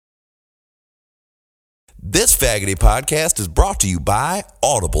This Faggoty podcast is brought to you by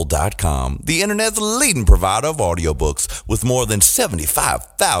Audible.com, the internet's leading provider of audiobooks with more than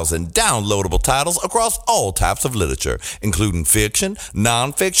 75,000 downloadable titles across all types of literature, including fiction,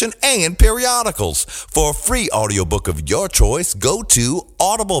 nonfiction, and periodicals. For a free audiobook of your choice, go to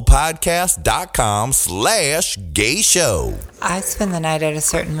audiblepodcast.com/gay show. I spend the night at a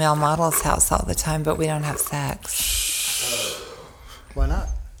certain male model's house all the time, but we don't have sex. Why not?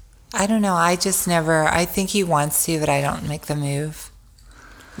 I don't know. I think he wants to, but I don't make the move.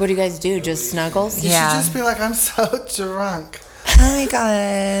 What do you guys do? Just snuggles? You Yeah. should just be like, I'm so drunk. Oh my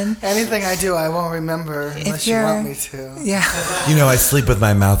God. Anything I do, I won't remember unless you want me to. Yeah. You know, I sleep with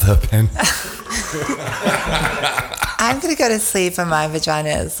my mouth open. I'm going to go to sleep and my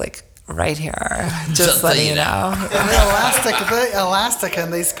vagina is like right here. Just letting you know. And the elastic in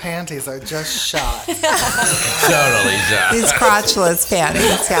these panties are just shot. Totally, John. These crotchless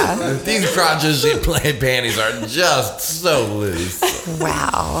panties, yeah. These crotches panties are just so loose.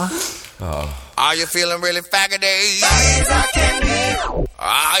 Wow. Are you feeling really faggoty?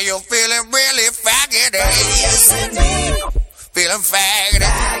 Are you feeling really faggoty? Feeling faggoty,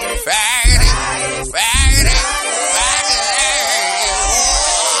 faggoty, faggoty, faggoty.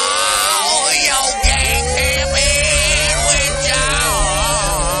 Oh, your gang came in with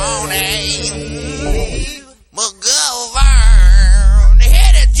Johnny McGovern.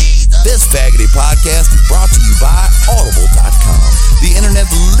 Hit it, Jesus. This Faggoty podcast is brought to you by Audible.com, the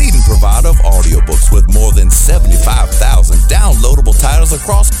internet's leading provider of audiobooks with more than 75,000 downloadable titles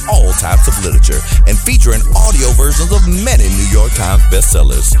across all types of literature and featuring audio versions of many New York Times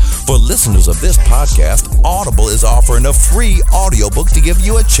bestsellers. For listeners of this podcast, Audible is offering a free audiobook to give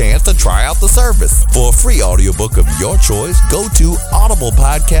you a chance to try out the service. For a free audiobook of your choice, go to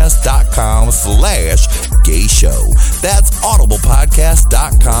audiblepodcast.com/gay show. That's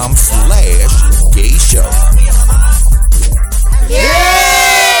audiblepodcast.com/gay show.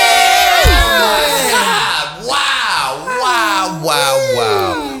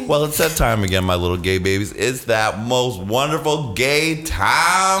 Wow. Well, it's that time again, my little gay babies. It's that most wonderful gay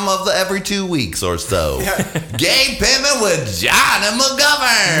time of every 2 weeks or so. Gay Pimpin' with Johnny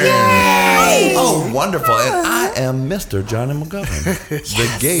McGovern. Yay! Oh, wonderful. And I am Mr. Johnny McGovern, the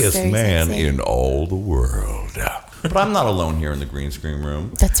gayest man sexy in all the world. But I'm not alone here in the green screen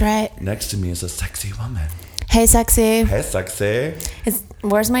room. That's right. Next to me is a sexy woman. Hey, sexy. Hey, sexy.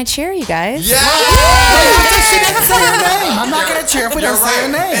 Where's my cheer, you guys? Yeah! She didn't say her name. I'm not going to cheer if we don't say her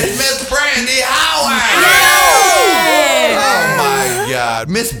name. It's Miss Brandy Howard. Oh my God,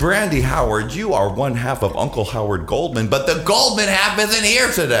 Miss Brandy Howard, you are one half of Uncle Howard Goldman, but the Goldman half isn't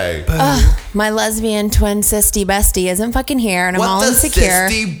here today. My lesbian twin sisty bestie isn't fucking here, and I'm all insecure. What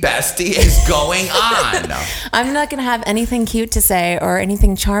the sisty bestie is going on? I'm not gonna have anything cute to say or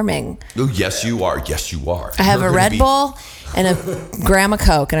anything charming. Oh, yes, you are. Yes, you are. I have a Red Bull and a gram of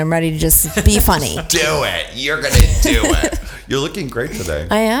Coke, and I'm ready to just be funny. Do it. You're gonna do it. You're looking great today.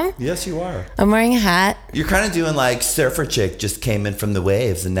 I am? Yes, you are. I'm wearing a hat. You're kind of doing like surfer chick just came in from the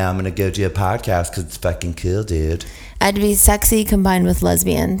waves, and now I'm gonna go do a podcast because it's fucking cool, dude. I had to be sexy combined with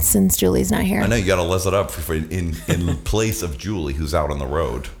lesbian since Julie's not here. I know you gotta les it up in place of Julie, who's out on the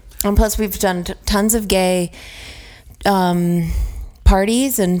road. And plus, we've done tons of gay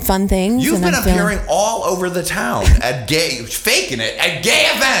parties and fun things. You've and been I'm feeling- appearing all over the town at faking it at gay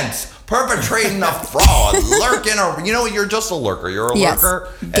events, perpetrating a fraud, lurking, or you're just a lurker. You're a lurker,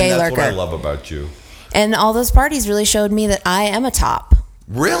 gay and that's lurker. what I love about you. And all those parties really showed me that I am a top.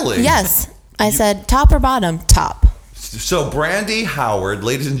 Really? Yes. I said top or bottom? Top. So Brandy Howard,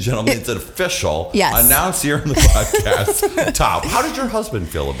 ladies and gentlemen, it's official. Yes. Announced here on the podcast. Top. How did your husband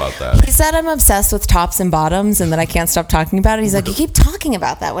feel about that? He said I'm obsessed with tops and bottoms and that I can't stop talking about it. He's like, you keep talking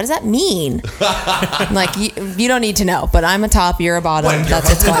about that. What does that mean? I'm like, you don't need to know, but I'm a top, you're a bottom. When your That's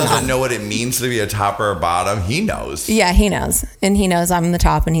what's husband going doesn't on. know what it means to be a top or a bottom, he knows. Yeah, he knows. And he knows I'm the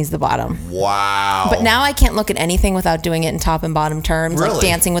top and he's the bottom. Wow. But now I can't look at anything without doing it in top and bottom terms. Really? Like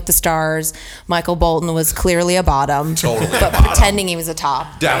Dancing with the Stars. Michael Bolton was clearly a bottom. Totally But a bottom. pretending he was a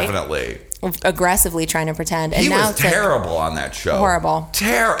top. Definitely. Right? Aggressively trying to pretend. And He now was it's like terrible on that show. horrible.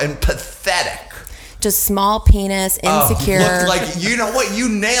 And pathetic. just small penis, insecure. Looked like, you know what? You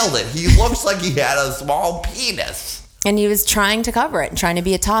nailed it. He looks like he had a small penis. And he was trying to cover it and trying to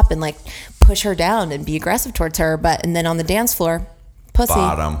be a top and like push her down and be aggressive towards her. And then on the dance floor, pussy.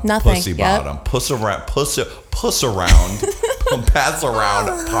 Bottom. Nothing. Pussy Yep. bottom. Puss around. Pass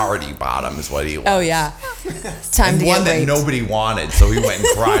around party bottom is what he was. Oh, yeah. It's time And to one get that raped. nobody wanted, so he went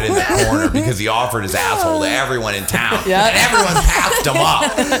and cried in the corner because he offered his asshole to everyone in town. Yep. And everyone passed him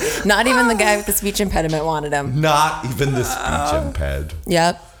up. Not even the guy with the speech impediment wanted him. Not even the speech imped.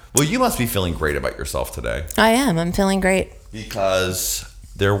 Yep. Well, you must be feeling great about yourself today. I am. I'm feeling great. Because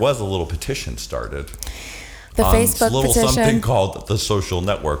there was a little petition started. The on Facebook little petition. Something called the social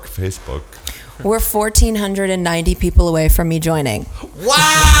network Facebook. We're 1,490 people away from me joining. Wow!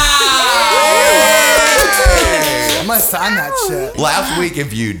 I'm gonna sign that shit. Last week,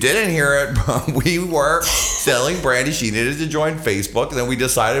 if you didn't hear it, we were telling Brandy she needed to join Facebook. And then we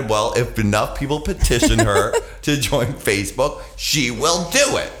decided, well, if enough people petition her to join Facebook, she will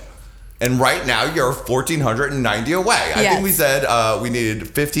do it. And right now, you're 1,490 away. I think we said we needed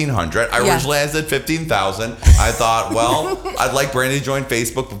 1,500. I originally said 15,000. I thought, well, I'd like Brandy to join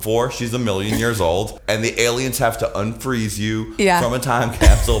Facebook before she's 1,000,000 years old. And the aliens have to unfreeze you from a time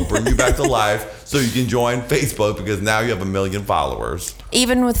capsule, bring you back to life so you can join Facebook because now you have 1,000,000 followers.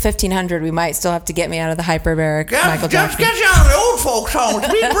 Even with 1,500, we might still have to get me out of the hyperbaric Michael Just Jackson. get you on the old folks' home. To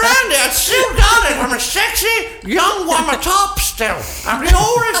be Brandy, I still got it. I'm a sexy young woman top still. I'm the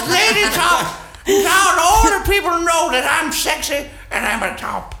oldest lady top. Now all the people know that I'm sexy and I'm a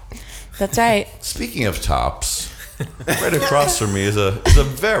top. That's right. Speaking of tops, right across from me is a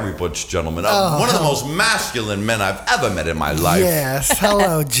very butch gentleman. One of the most masculine men I've ever met in my life. Yes.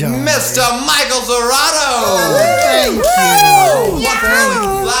 Hello, John. Mr. Michael Zerato! Thank you.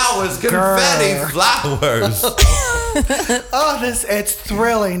 Flowers, confetti, flowers. It's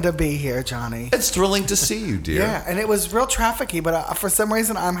thrilling to be here, Johnny. It's thrilling to see you, dear. Yeah, and it was real trafficky, but for some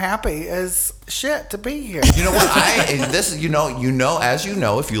reason I'm happy as shit to be here. You know what? As you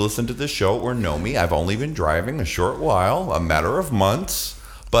know, if you listen to this show or know me, I've only been driving a short while, a matter of months.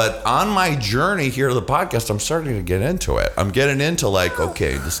 But on my journey here to the podcast, I'm starting to get into it. I'm getting into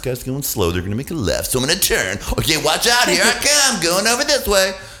okay, this guy's going slow. They're going to make a left, so I'm going to turn. Okay, watch out. Here I come, going over this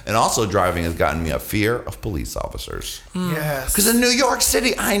way. And also driving has gotten me a fear of police officers. Yes. Because in New York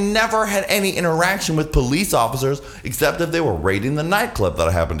City, I never had any interaction with police officers except if they were raiding the nightclub that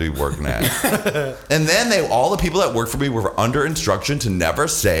I happened to be working at. And then all the people that worked for me were under instruction to never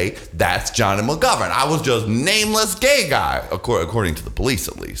say, that's Johnny McGovern. I was just nameless gay guy, according to the police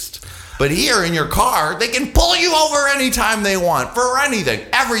at least. But here in your car, they can pull you over anytime they want for anything.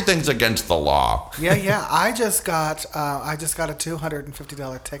 Everything's against the law. Yeah. I just got a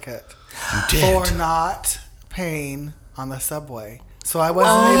 $250 ticket You did. for not paying on the subway. So I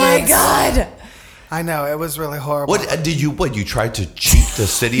wasn't Oh my God. I know, it was really horrible. You tried to cheat the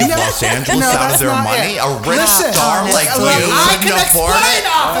city of Los Angeles out of their money? A rich Listen, star like you I couldn't can afford explain, it?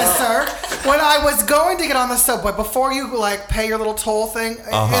 officer. When I was going to get on the subway, before you pay your little toll thing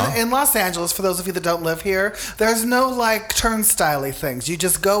in Los Angeles, for those of you that don't live here, there's no turnstile-y things. You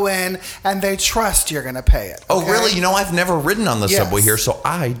just go in and they trust you're going to pay it. Oh, okay? really? I've never ridden on the subway here, so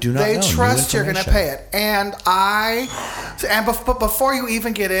I do not know. They trust you're going to pay it. And before you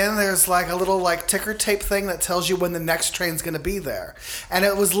even get in, there's a little ticker tape thing that tells you when the next train's going to be there. And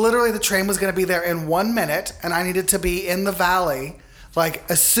it was literally the train was going to be there in 1 minute, and I needed to be in the valley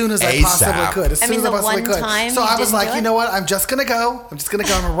as soon as I possibly could. As soon as I possibly could. So I was like, you know what? I'm just going to go. I'm going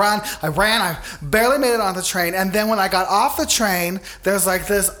to run. I ran. I barely made it on the train. And then when I got off the train, there's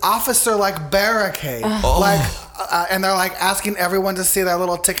this officer barricade. And they're asking everyone to see their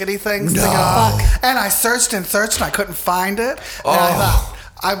little tickety things. No. And I searched and I couldn't find it. And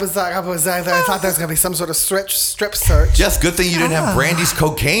I thought there was going to be some sort of strip search. Just good thing you didn't have Brandy's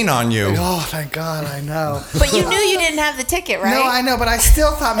cocaine on you. Oh, thank God, I know. But you knew you didn't have the ticket, right? No, I know, but I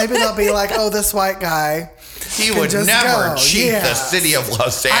still thought maybe they'll be this white guy. He would never cheat the city of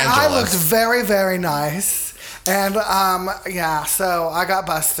Los Angeles. I looked very, very nice. And, so I got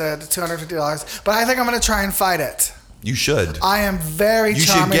busted, $250. But I think I'm going to try and fight it. You should. I am very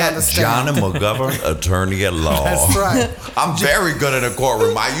charming on the stand. You should get Johnny McGovern, attorney at law. That's right. I'm very good in a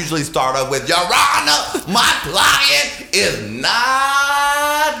courtroom. I usually start up with, Your Honor, my client is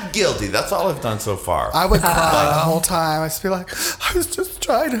not guilty. That's all I've done so far. I would cry the whole time. I'd just be like, I was just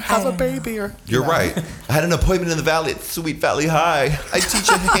trying to have a baby. You're right. I had an appointment in the Valley at Sweet Valley High. I teach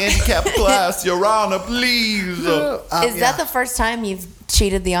a handicap class. Your Honor, please. Is that the first time you've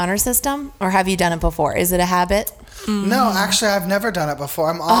cheated the honor system? Or have you done it before? Is it a habit? No, actually, I've never done it before.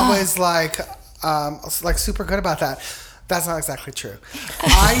 I'm always super good about that. That's not exactly true.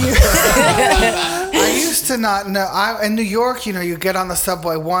 I used to not know. In New York, you get on the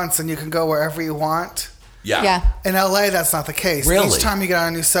subway once and you can go wherever you want. Yeah. In LA, that's not the case. Really? Each time you get on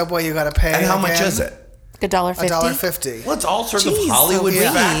a new subway, you got to pay. And how much is it? $1.50. $1.50. Well, it's all sorts of Hollywood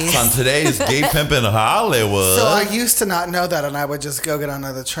facts on today's Gay Pimp in Hollywood. So I used to not know that, and I would just go get on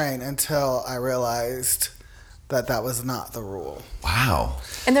the train until I realized that was not the rule. Wow.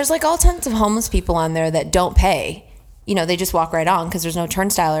 And there's all kinds of homeless people on there that don't pay. they just walk right on because there's no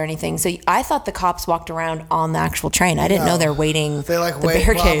turnstile or anything. So I thought the cops walked around on the actual train. I didn't know they're waiting. They like the wait.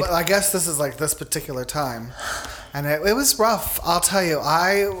 barricade. Well, I guess this is like this particular time. And it was rough. I'll tell you,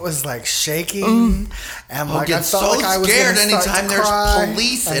 I was like shaking, and like I get felt so like I was scared gonna start anytime to there's cry.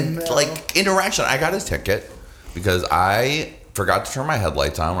 police and I know. like interaction. I got a ticket because I forgot to turn my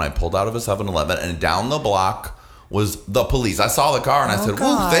headlights on when I pulled out of a 7-Eleven, and down the block was the police. I saw the car and I said,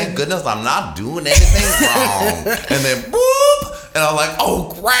 "Woo, thank goodness I'm not doing anything wrong." And then boop, and I'm like,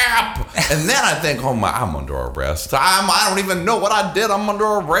 "Oh crap!" And then I think, "Oh my, I'm under arrest. I don't even know what I did. I'm under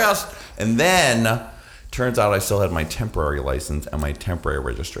arrest." And then turns out I still had my temporary license and my temporary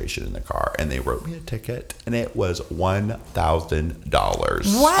registration in the car, and they wrote me a ticket, and it was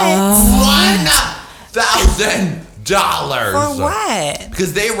 $1,000. What? $1,000 For what?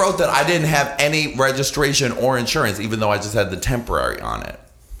 Because they wrote that I didn't have any registration or insurance, even though I just had the temporary on it.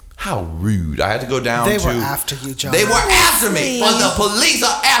 How rude. I had to go down They to... were after you, John. They were after me. But the police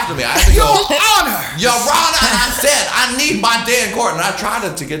are after me. I had to go, Your Honor, and I said, I need my day in court. And I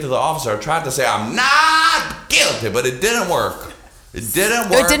tried to get to the officer. I tried to say, I'm not guilty, but it didn't work. It didn't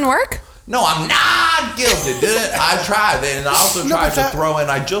work. It didn't work? No, I'm not guilty. I tried. And I also tried to throw in,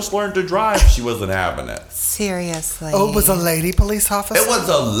 I just learned to drive. She wasn't having it. Seriously. Oh, it was a lady police officer? It was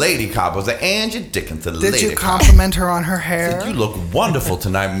a lady cop. It was an Angie Dickinson lady cop. Did you compliment her on her hair? You look wonderful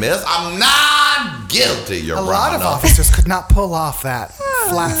tonight, miss. I'm not guilty, Your Honor. A lot of officers could not pull off that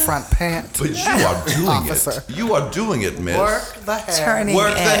flat front pant. But you are doing Officer. it. You are doing it, miss. Work the hair. Turning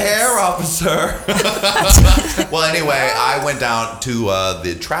Work the eggs. hair, officer. Well, anyway, I went down to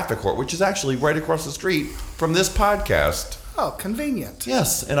the traffic court, which is actually right across the street from this podcast. Oh, convenient.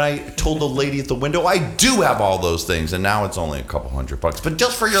 Yes, and I told the lady at the window, I do have all those things, and now it's only a couple $100. But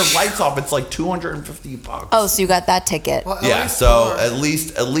just for your lights off, it's like $250. Oh, so you got that ticket. Well, Yeah, least so for- at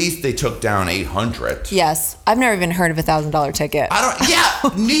least they took down 800. Yes. I've never even heard of a $1,000 ticket.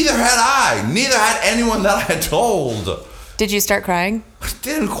 Neither had I. Neither had anyone that I told. Did you start crying?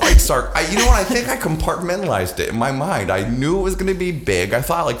 Didn't quite start. You know what? I think I compartmentalized it in my mind. I knew it was going to be big. I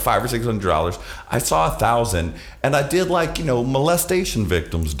thought like $500 or $600. I saw 1,000, and I did like molestation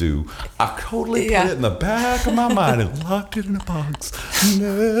victims do. I totally put it in the back of my mind and locked it in a box,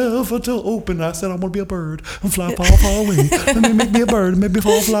 never to open. I said, "I'm gonna be a bird and fly far, far away. Let me make me a bird, make me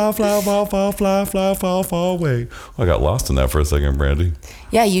fall, fly, fly, far, far, fly, fly, far, far away." I got lost in that for a second, Brandy.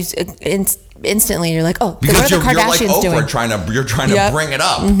 Yeah, you instantly you're like, oh, what Because are you're the like Kardashians Oprah doing? trying to Yep. bring it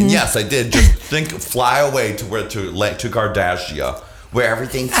up. And yes, I did. Just fly away to Kardashian, where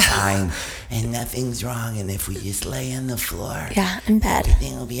everything's fine and nothing's wrong, and if we just lay on the floor, Yeah, in bed.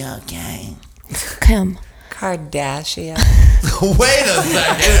 everything will be okay. Come. Kardashian. Wait a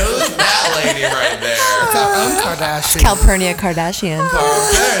second, who's that lady right there? It's our own Kardashian. Calpurnia Kardashian.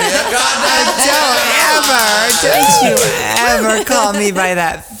 Don't you ever call me by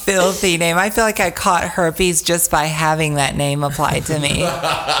that filthy name. I feel like I caught herpes just by having that name applied to me. Tammy,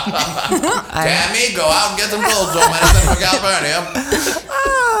 go out and get some cold sore medicine for Calpurnia.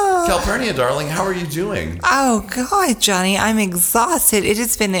 Calpurnia, darling, how are you doing? Oh, God, Johnny, I'm exhausted. It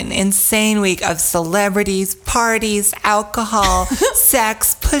has been an insane week of celebrities, parties, alcohol,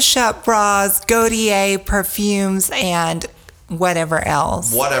 sex, push-up bras, Gautier perfumes, and whatever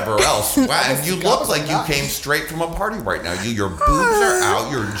else. Whatever else. Wow, and you look like you came straight from a party right now. Your boobs are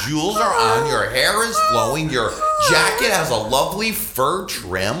out, your jewels are on, your hair is flowing, your jacket has a lovely fur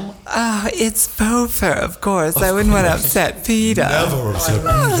trim. Oh, it's faux fur, of course. I wouldn't want to upset Peter. Never upset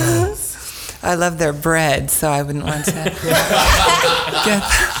me. I love their bread, so I wouldn't want to.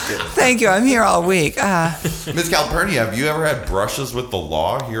 Thank you. I'm here all week. Miss Calpurnia, have you ever had brushes with the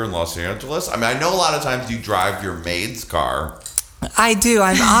law here in Los Angeles? I mean, I know a lot of times you drive your maid's car. I do.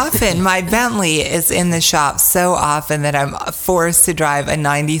 I'm often, my Bentley is in the shop so often that I'm forced to drive a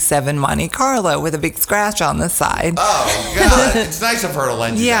 97 Monte Carlo with a big scratch on the side. Oh, God. It's nice of her to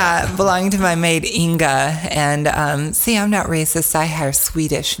lend you that. Yeah, belonging to my maid Inga. And see, I'm not racist. I hire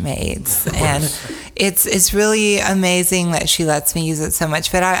Swedish maids. And it's really amazing that she lets me use it so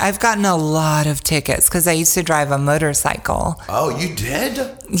much. But I've gotten a lot of tickets because I used to drive a motorcycle. Oh, you did?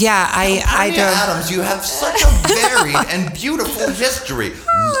 Yeah, I Calpurnia drove. Adams, you have such a varied and beautiful history.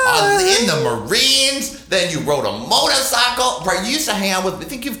 In the Marines, then you rode a motorcycle. Right, you used to hang out with, I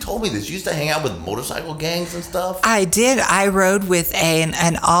think you've told me this, you used to hang out with motorcycle gangs and stuff? I did. I rode with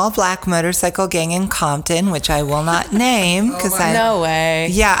an all-black motorcycle gang in Compton, which I will not name because No way.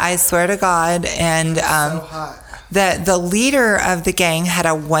 Yeah, I swear to God. And So hot. The leader of the gang had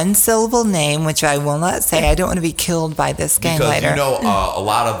a one-syllable name, which I will not say. I don't want to be killed by this gang Because leader. a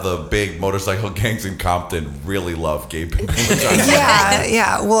lot of the big motorcycle gangs in Compton really love gay people.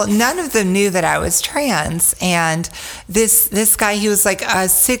 Yeah. Well, none of them knew that I was trans, and this guy, he was like a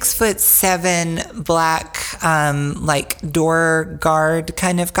 6'7" black, like door guard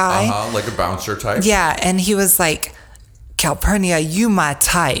kind of guy. Like a bouncer type. Yeah, and he was like, Calpurnia, you my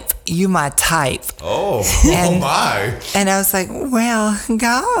type. Oh, And- my. And I was like, well,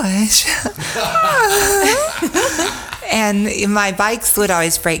 gosh. And my bikes would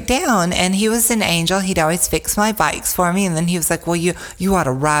always break down, and he was an angel. He'd always fix my bikes for me. And then he was like, well, you ought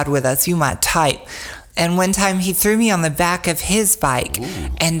to ride with us. You my type. And one time he threw me on the back of his bike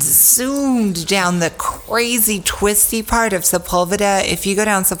and zoomed down the crazy twisty part of Sepulveda. If you go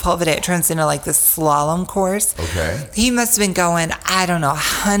down Sepulveda, it turns into like this slalom course. Okay. He must have been going, I don't know,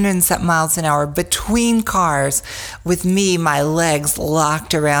 100 and something miles an hour between cars with me, my legs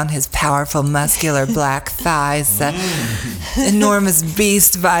locked around his powerful, muscular black thighs. The enormous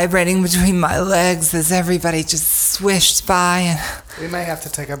beast vibrating between my legs as everybody just swished by. And We may have to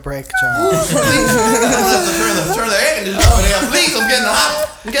take a break, John. Turn the air conditioner on here. Please, I'm getting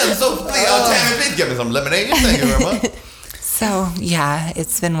hot. I'm getting so... Please, Tammy, please give me some lemonade. Thank you very much. so, yeah,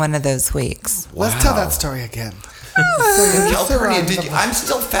 it's been one of those weeks. Let's tell that story again. Calpurnia, I'm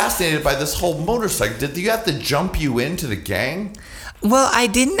still fascinated by this whole motorcycle. Did you have to jump you into the gang? Well, I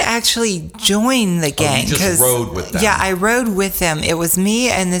didn't actually join the gang. You just rode with them. Yeah, I rode with them. It was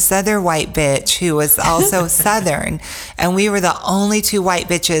me and this other white bitch who was also Southern. And we were the only two white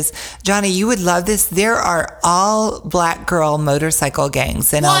bitches. Johnny, you would love this. There are all black girl motorcycle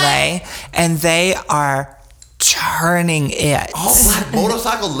gangs in LA. And they are turning it. All black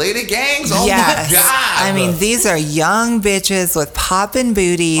motorcycle lady gangs? Oh, Yes. my God. I mean, these are young bitches with popping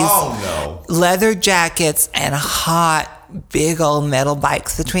booties, Oh, no. leather jackets, and hot big old metal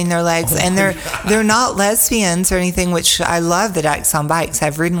bikes between their legs. And they're not lesbians or anything, which I love the dykes on bikes.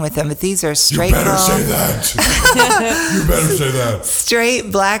 I've ridden with them, but these are straight girl, that. You better say that.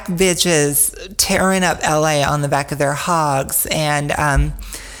 straight black bitches tearing up LA on the back of their hogs. And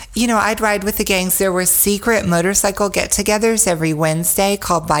I'd ride with the gangs. There were secret motorcycle get-togethers every Wednesday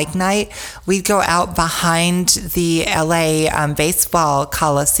called Bike Night. We'd go out behind the LA baseball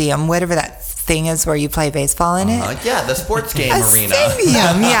coliseum, whatever that thing is where you play baseball in it. Yeah, the sports game A arena.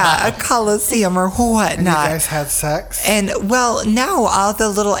 stadium, yeah, a coliseum or And you whatnot. guys had sex? And well, no, all the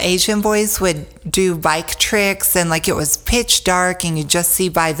little Asian boys would do bike tricks, and like it was pitch dark, and you just see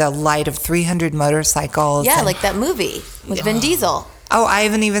by the light of 300 motorcycles. Yeah, and- like that movie with Vin Diesel. Oh, I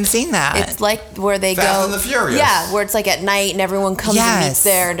haven't even seen that. It's like where they Fast go. and the Furious. Yeah, where it's like at night and everyone comes and Yes. meets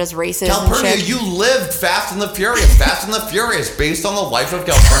there and does races and Calpurnia, shit. you lived Fast and the Furious. Fast and the Furious, based on the life of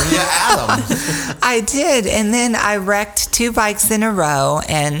Calpurnia Adams. I did, and then I wrecked 2 bikes in a row,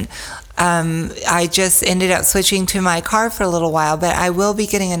 and I just ended up switching to my car for a little while, but I will be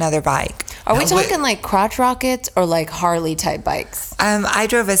getting another bike. Are we Now, wait. talking like crotch rockets or like Harley type bikes? I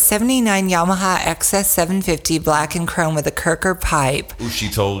drove a 79 Yamaha XS 750 black and chrome with a Kirker pipe. Ooh, she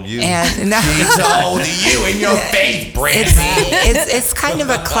told you. And no, She told you in your face, Brandy. it's kind of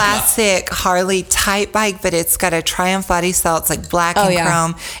a classic Harley type bike, but it's got a Triumph body style. It's like black Oh, and yeah.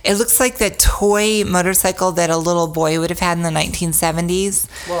 chrome. It looks like the toy motorcycle that a little boy would have had in the 1970s.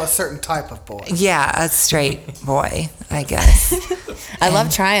 Well, a certain type of boy. Yeah, a straight boy, I guess. I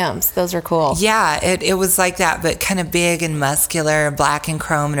love Triumphs. Those are cool. Yeah, it was like that, but kind of big and muscular, black and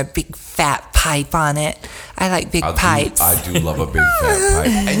chrome, and a big fat pipe on it. I like big pipes. I do love a big fat pipe.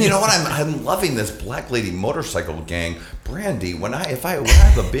 And you know what? I'm loving this Black Lady Motorcycle Gang. Brandy, when I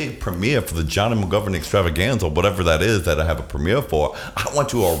have a big premiere for the Johnny McGovern Extravaganza, whatever that is that I have a premiere for, I want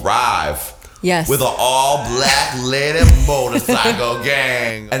to arrive. Yes. With an all-black lady motorcycle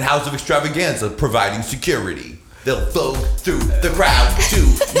gang. And House of Extravaganza providing security. They'll flow through the crowd to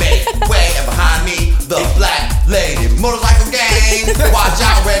make way. And behind me, the Black Lady Motorcycle Gang. Watch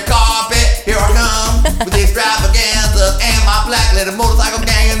out, red carpet. Here I come with the extravaganza and my Black Lady Motorcycle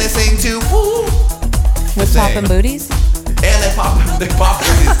Gang. And they sing too. Woo. With Sing. popping booties? And they pop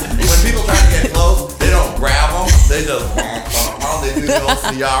booties. When people try to get close, they don't grab them. They just they do the old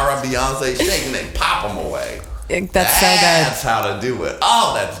Ciara, Beyonce shake, and they pop them away. That's so That's how to do it.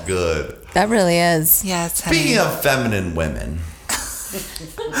 Oh, that's good. good. That really is. Yes, honey. Speaking of feminine women,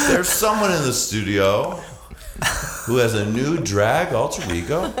 there's someone in the studio who has a new drag alter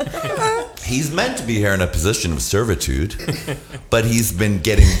ego. He's meant to be here in a position of servitude, but he's been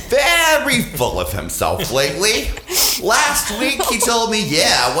getting very full of himself lately. Last week he told me,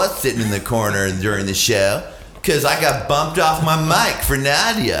 yeah, I was sitting in the corner during the show because I got bumped off my mic for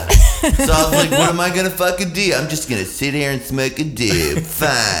Nadia. So I was like, what am I going to fucking do? I'm just going to sit here and smoke a dip.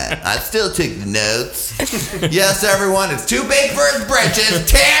 Fine. I still took the notes. Yes, everyone, it's too big for his britches.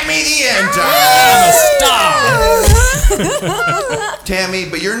 Tammy the intern. Tammy,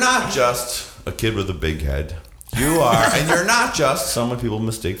 but you're not just a kid with a big head. You are, and you're not just someone people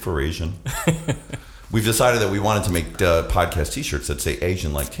mistake for Asian. We've decided that we wanted to make podcast T-shirts that say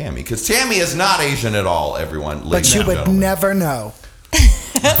Asian like Tammy, because Tammy is not Asian at all, everyone. But you would never know.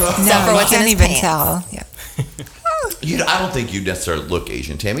 No, for you what's in can't his even pants. tell. Yeah. I don't think you necessarily look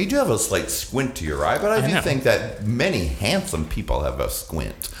Asian, Tammy. You do have a slight squint to your eye, but I do know. think that many handsome people have a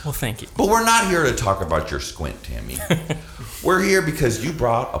squint. Well, thank you. But we're not here to talk about your squint, Tammy. We're here because you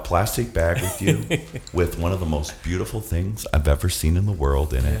brought a plastic bag with you with one of the most beautiful things I've ever seen in the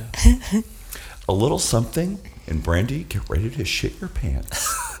world in it. A little something, and Brandy, get ready to shit your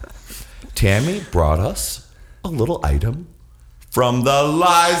pants. Tammy brought us a little item from the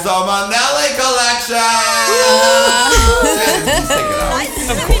Liza Minnelli collection. Just take it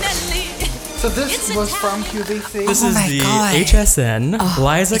out. Of course. So this was from QVC. This Oh is my the God. HSN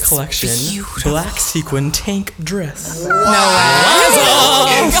Liza it's collection beautiful. black sequin tank dress.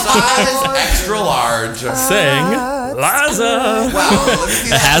 In size extra large. Saying Liza. Wow, let me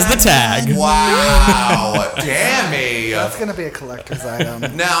see It has the tag. Wow, Tammy. That's going to be a collector's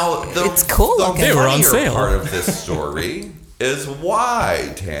item. Now, It's cool the looking. They were on funnier sale. part of this story is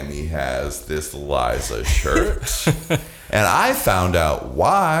why Tammy has this Liza shirt. And I found out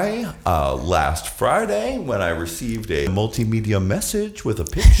why last Friday when I received a multimedia message with a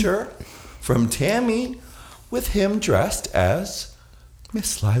picture from Tammy with him dressed as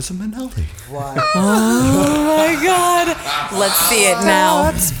Miss Liza Minnelli. Why? Oh my God. Let's see it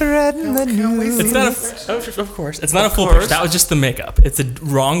now. Spreading the news. It's not of course. It's not a full picture. That was just the makeup. It's a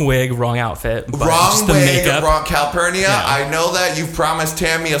wrong wig, wrong outfit. But just Wrong the way, makeup. wrong Calpurnia. Yeah. I know that you've promised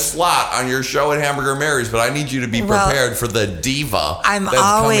Tammy a slot on your show at Hamburger Mary's, but I need you to be Well, prepared for the diva I'm that's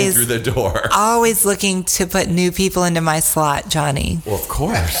always- coming through the door. Always looking to put new people into my slot, Johnny. Well, of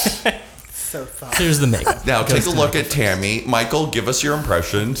course. So thoughtful. Here's the makeup. Now take Goes a to look makeup. at Tammy. Michael, give us your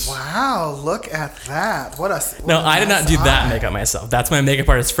impressions. Wow, look at that. What a No, I did not do that makeup myself. That's my makeup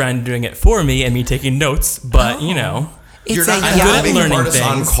artist friend doing it for me and me taking notes. But you know, It's You're a not I'm young, good at being learning artist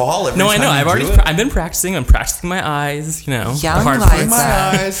things. on call every no, I know. time I've you already. do it. I've been practicing. I'm practicing my eyes. You know, Young the hard Liza. parts. My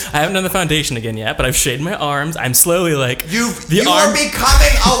eyes. I haven't done the foundation again yet, but I've shaved my arms. I'm slowly like You the are arm.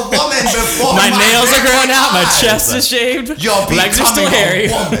 becoming a woman before My nails are growing out. My eyes. chest is shaved. You're Legs are still becoming hairy.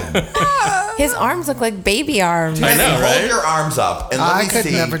 a woman. His arms look like baby arms. I know, Hold right? your arms up and let I me could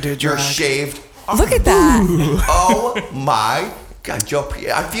see never do your drag. shaved. Look at that. Oh my God,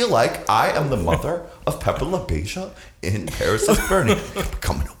 I feel like I am the mother of Pepe Le Beja in Paris is Burning. You're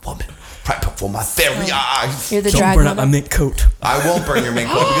becoming a woman right before my very eyes. You're the Don't drag burn up my mother. mint coat. I won't burn your main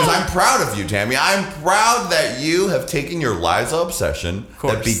coat because I'm proud of you, Tammy. I'm proud that you have taken your Liza obsession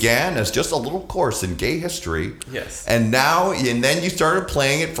that began as just a little course in gay history. Yes. And then you started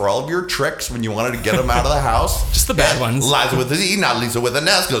playing it for all of your tricks when you wanted to get them out of the house. Just the bad ones. Liza with an E, not Lisa with an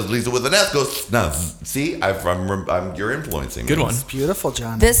S, because Lisa with an S goes, no, see, you're influencing me. Good one. Beautiful,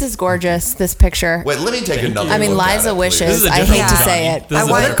 John. This is gorgeous, this picture. Wait, let me take another I mean, look at Liza it, please. wishes. This is a I different hate to Johnny. say it. This is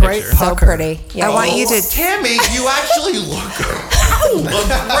a want a different great picture. So pretty. Yeah. I want you to. Tammy, you actually look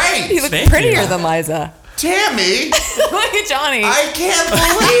great. You look Thank prettier you. than Liza. Tammy, Look at Johnny. I can't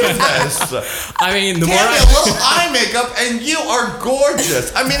believe this. I mean, the more Tammy, a I, little eye makeup, and you are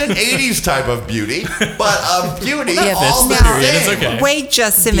gorgeous. I mean, an 80s type of beauty, but a beauty Yeah, all the that's the period. It's same. okay. Wait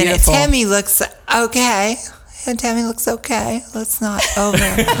just a minute. Beautiful. Tammy looks okay. And Tammy looks okay. Let's not over.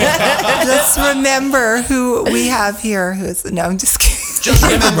 Let's remember who we have here. No, I'm just kidding. Just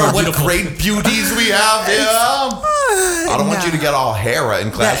remember what Beautiful. great beauties we have here. I don't want you to get all Hera in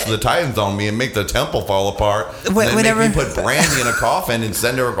Clash of the Titans on me and make the temple fall apart. And then Whenever- make me put Brandy in a coffin and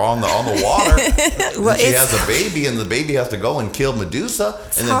send her on the water. Well, And she it's- has a baby, and the baby has to go and kill Medusa,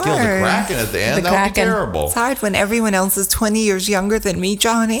 and then kill the hard. Kraken at the end. The That would be Kraken. terrible. It's hard when everyone else is 20 years younger than me,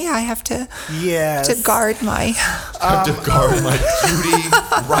 Johnny. I have to Yes. guard my. I have to guard my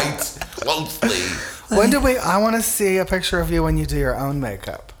duty rights closely. I want to see a picture of you when you do your own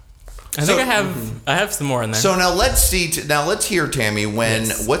makeup. I think I have some more in there. So now let's see. Now let's hear, Tammy.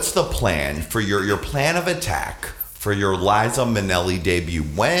 What's the plan for your plan of attack for your Liza Minnelli debut?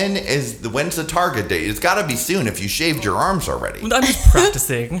 When's the target date? It's got to be soon. If you shaved your arms already, I'm just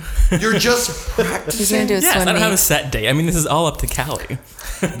practicing. you're just He's gonna practicing. do a Yes, swim I don't have a meet. set date. I mean, this is all up to Callie.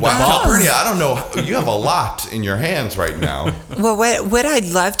 Wow, Calpurnia, I don't know. You have a lot in your hands right now. Well, what I'd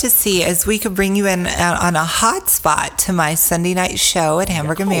love to see is we could bring you in on a hot spot to my Sunday night show at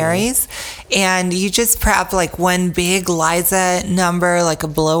Hamburger Mary's, And you just prep like one big Liza number, like a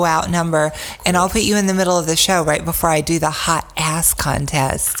blowout number, and I'll put you in the middle of the show right before I do the hot ass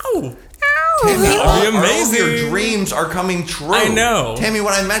contest. Oh. Tammy, That would be all of amazing. your dreams are coming true. I know. Tammy,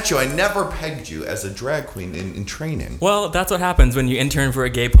 when I met you, I never pegged you as a drag queen in training. Well, that's what happens when you intern for a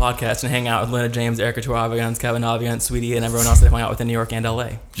gay podcast and hang out with Lena James, Erica Toravians, Kevin Aviance, Sweetie, and everyone else that hung out with in New York and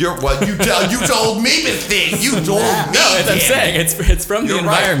LA. You told me this thing. You told me. I'm Tammy. saying it's from the You're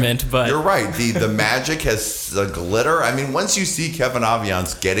right. environment, but You're right. The magic has the glitter. I mean, once you see Kevin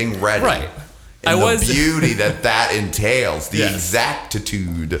Aviance getting ready, Right. and I was- the beauty that entails, the Yes.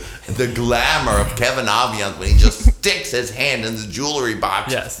 exactitude, the glamour of Kevin Aviance when he just sticks his hand in the jewelry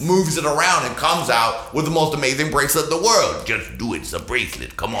box, Yes. moves it around, and comes out with the most amazing bracelet in the world. Just do it. It's a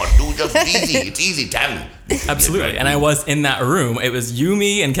bracelet. Come on, do it. Just easy. It's easy, Tammy. absolutely. And I was in that room. It was you,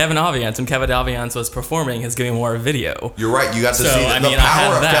 me, and Kevin Aviance. When Kevin Aviance was performing his Giving More video. You're right. You got to So, see I the mean, I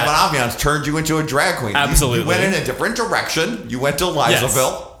power had of that. Kevin Aviance turned you into a drag queen. Absolutely. You went in a different direction. You went to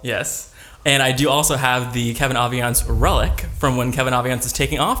Lizzaville. Yes. And I do also have the Kevin Aviance relic from when Kevin Aviance is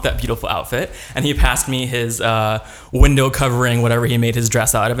taking off that beautiful outfit. And he passed me his window covering, whatever he made his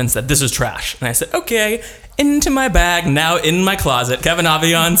dress out of, and said, "This is trash." And I said, "Okay." Into my bag, now in my closet. Kevin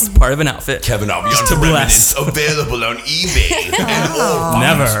Aviance, part of an outfit. Kevin Aviance to remnants bless. available on eBay and all fine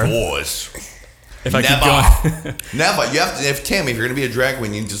Never. stores. If I keep Never. going. Never. You have to. If Tammy, if you're gonna be a drag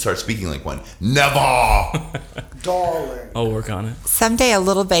queen, you need to start speaking like one. Never. Darling. I'll work on it. Someday a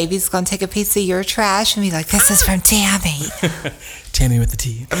little baby's gonna take a piece of your trash and be like, "This is from Tammy." Tammy with the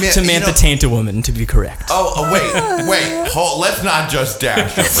T. I mean, Samantha you know- Taint a Woman, to be correct. Wait. Let's not just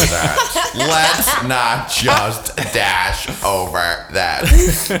dash over that. Let's not just dash over that.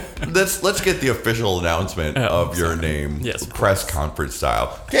 Let's get the official announcement of your name. Yes, of press conference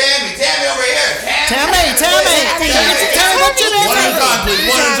style. Tammy over here. Tammy, what you One at a time, please.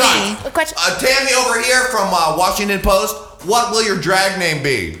 One at a time. What question? Tammy over here from Washington Post. What will your drag name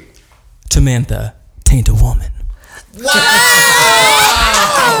be? Samantha Taint a Woman.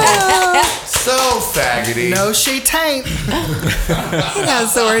 So faggoty. No, she tain't. He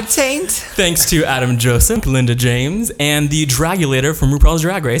knows the word taint. Thanks to Adam Joseph, Linda James, and the Dragulator from RuPaul's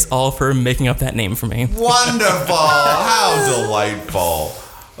Drag Race, all for making up that name for me. Wonderful. How delightful.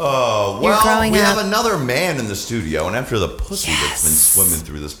 Oh, You're well, growing we up. have another man in the studio, and after the pussy that's been swimming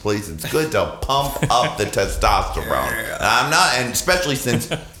through this place, it's good to pump up the testosterone. And I'm not, and especially since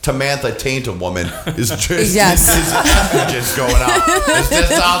Samantha Taint a Woman is just Yes. his estrogen's going up, his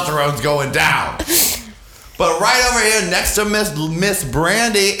testosterone's going down. But right over here next to Miss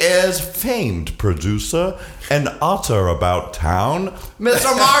Brandy is famed producer and author about town,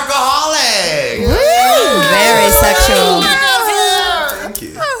 Mr. Markaholic. Very sexual. Thank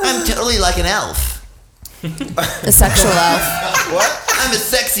you. I'm totally like an elf. A sexual elf. What? I'm a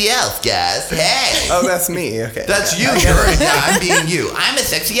sexy elf, guys. Hey. Oh, that's me. Okay. That's you. I'm being you. I'm a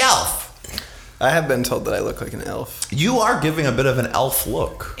sexy elf. I have been told that I look like an elf. You are giving a bit of an elf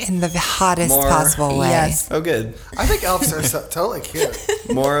look. In the hottest More- possible way. Yes. Oh, good. I think elves are totally cute.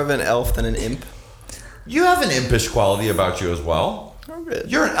 More of an elf than an imp. You have an impish quality about you as well. Oh, good.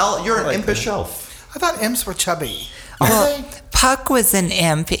 You're an elf. You're an like impish elf. I thought imps were chubby. Well, Puck was an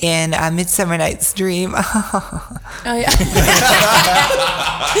imp in Midsummer Night's Dream. Oh yeah.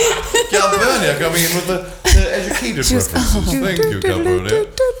 Calpurnia coming in with the educated references. Thank you, Calpurnia.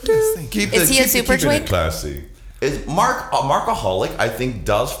 Is he a super keeping twink? it classy. Markaholic, I think,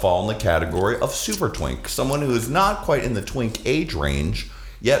 does fall in the category of super twink. Someone who is not quite in the twink age range,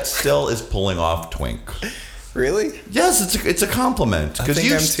 yet still is pulling off twink. Really? Yes, it's a compliment. I 'Cause think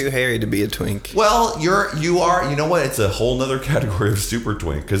you I'm too hairy to be a twink. Well, you are. You know what? It's a whole nother category of super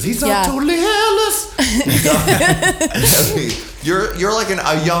twink because he's not Yeah. totally hairless. You're like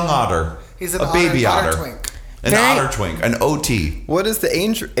a young otter. He's an a baby otter otter. twink. An Very- otter twink. An OT. What is the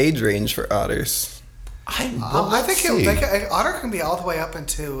age range for otters? I think otter can be all the way up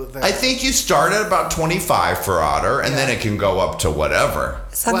into the. I think you start at about 25 for otter, and then it can go up to whatever.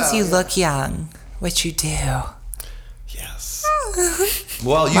 As long as Well, you yeah. look young, which you do. Yes.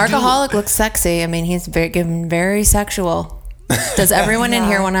 Well, you Markaholic looks sexy. I mean, he's very sexual. Does everyone in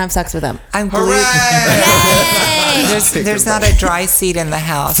here want to have sex with him? I'm do. glued. Hooray! There's not a dry seat in the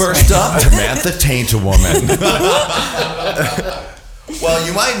house. First up, Samantha Taint a Woman. Well,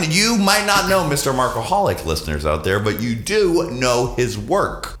 you might not know Mr. Markaholic, listeners out there, but you do know his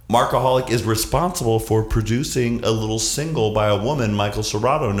work. Markaholic is responsible for producing a little single by a woman Michael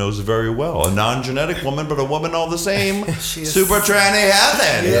Serrato knows very well. A non-genetic woman, but a woman all the same. She's- Super tranny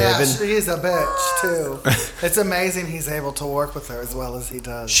heaven. Yeah, been- she's a bitch too. It's amazing he's able to work with her as well as he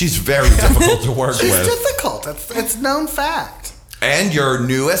does. She's very difficult to work She's with. difficult. It's known fact. And your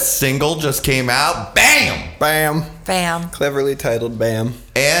newest single just came out. Bam! Bam. Bam. Cleverly titled Bam.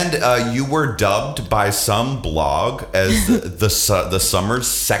 And you were dubbed by some blog as the summer's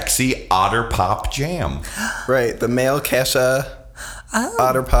sexy otter pop jam. Right. The male Kesha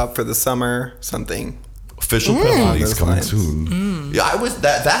otter pop for the summer something. Official press release Those coming lines. soon. Yeah, I was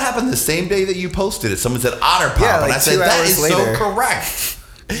that happened the same day that you posted it. Someone said otter pop, Yeah, and like I said 2 that hours is later. so correct.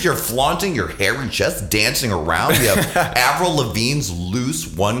 You're flaunting your hairy chest, dancing around. You have Avril Lavigne's loose,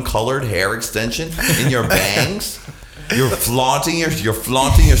 one-colored hair extension in your bangs. You're flaunting your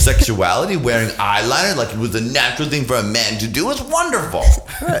sexuality, wearing eyeliner like it was a natural thing for a man to do. It's wonderful.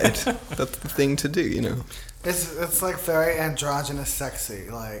 Right. That's the thing to do, you know. It's like very androgynous sexy.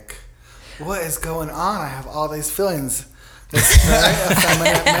 Like, what is going on? I have all these feelings. This very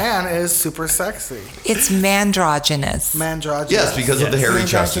effeminate man is super sexy. It's mandrogynous. Mandrogynous. Yes, because of the hairy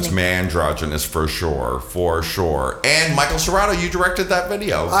chest, it's Mandrogynous. mandrogynous for sure. And Michael Serrato, you directed that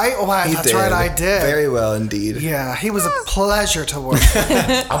video. That's right, I did. Very well indeed. Yeah, he was a pleasure to work with.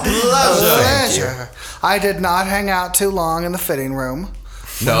 A pleasure. Pleasure. I did not hang out too long in the fitting room.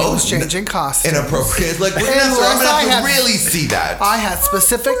 No, He was changing costumes. inappropriate. Like we're Unless gonna I have had- to really see that. I had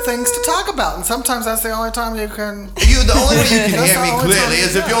specific things to talk about, and sometimes that's the only time you can. The only way you can That's hear the me only clearly time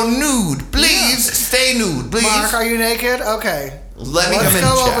is you if know. you're nude. Please stay nude. Please. Mark, are you naked? Okay. Let me Let's come in go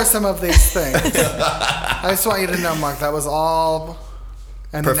and over check. some of these things. I just want you to know, Mark, that was all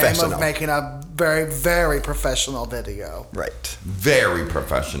in the name Professional. of making a very, very professional video. Right. Very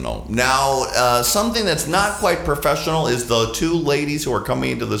professional. Now, something that's not quite professional is the two ladies who are coming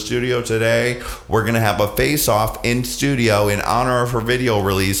into the studio today. We're going to have a face-off in studio in honor of her video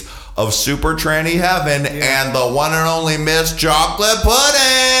release of Super Tranny Heaven and the one and only Miss Chocolate Pictures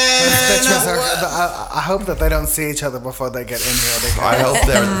Pudding. I hope that they don't see each other before they get in here. Because I hope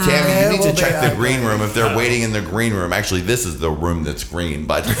they're... Tammy, It you need will to be check the ugly. green room if they're waiting in the green room. Actually, this is the room that's green,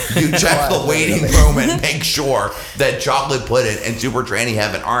 but you check the waiting room and make sure that Chocolate Pudding and Super Tranny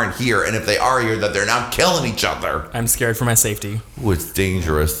Heaven aren't here, and if they are here, that they're not killing each other. I'm scared for my safety. Ooh, it's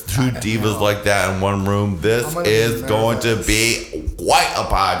dangerous. Two divas like that in one room. This I'm gonna be is going to nervous. be quite a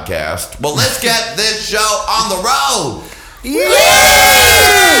podcast. Well, let's get this show on the road.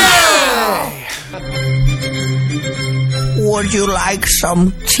 Would you like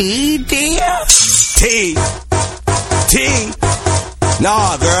some tea, dear? Tea? Tea?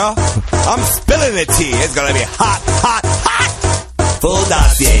 Nah, girl. I'm spilling the tea. It's gonna be hot, hot, hot. Full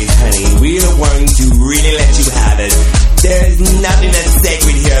dossiers, honey. We're going to really let you have it. There's nothing that's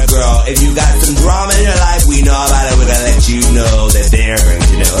sacred here, girl. If you got some drama in your life, we know about it. We're gonna let you know that they're going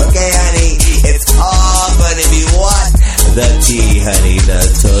to know. Okay, honey? It's all gonna be what? The tea, honey. The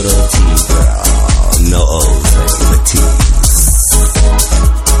total tea, girl. No O's, honey. The tea.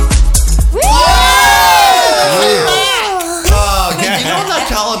 You know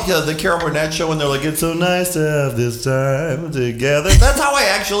that the Carol Burnett show when they're like, it's so nice to have this time together. That's how I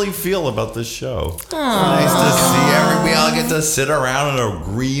actually feel about this show. Nice to see we all get to sit around in a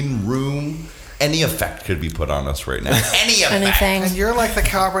green room. Any effect could be put on us right now. Any effect. Anything. And you're like the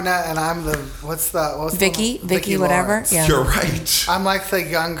Cabernet, and I'm the what's Vicky, the whatever. Lawrence. Yeah. You're right. I'm like the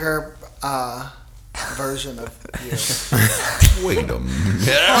younger version of you, Wait a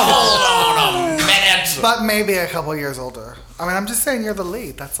minute. Hold on a minute. but maybe a couple years older. I mean, I'm just saying you're the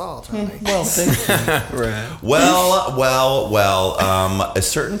lead. That's all, Tony. Right. Well, a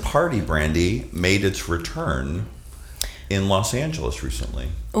certain party, Brandy, made its return in Los Angeles recently.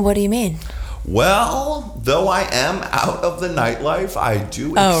 What do you mean? Well, though I am out of the nightlife, I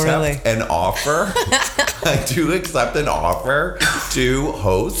do accept an offer. I do accept an offer to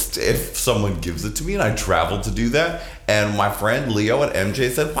host if someone gives it to me, and I travel to do that. And my friend Leo at MJ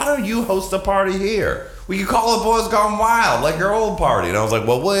said, why don't you host a party here? We could call it Boys Gone Wild, like your old party. And I was like,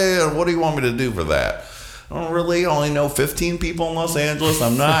 well, what do you want me to do for that? I don't really only know 15 people in Los Angeles.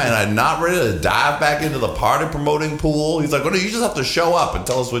 I'm not ready to dive back into the party promoting pool. He's like, well, no, you just have to show up and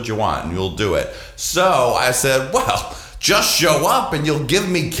tell us what you want, and you'll do it. So I said, well, just show up and you'll give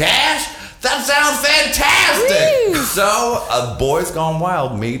me cash? That sounds fantastic. Woo! So Boys Gone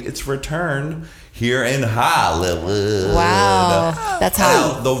Wild made its return here in Hollywood. Wow. That's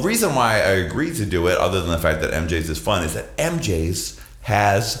hot. Now, the reason why I agreed to do it, other than the fact that MJ's is fun, is that MJ's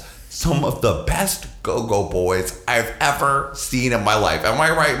has some of the best go-go boys I've ever seen in my life. Am I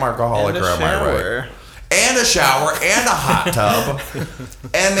right, Markaholic, or am I right? and a shower and a hot tub.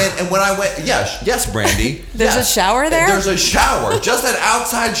 And when I went, yes, Brandy. There's a shower there? There's a shower, just an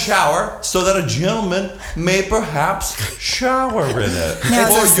outside shower, so that a gentleman may perhaps shower in it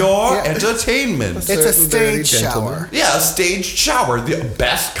for your entertainment. It's a stage shower. Yeah, a staged shower, the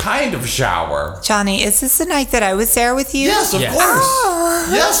best kind of shower. Johnny, is this the night that I was there with you? Yes, of course. Oh.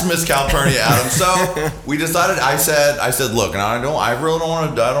 Yes, Miss Calpurnia Adams. So we decided. I said, look, and I really don't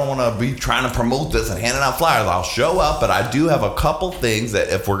want to be trying to promote this and handing out flyers. I'll show up, but I do have a couple things that,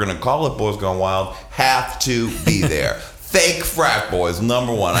 if we're gonna call it Boys Gone Wild, have to be there. Fake frat boys,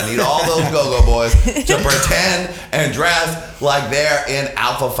 number one. I need all those go-go boys to pretend and dress like they're in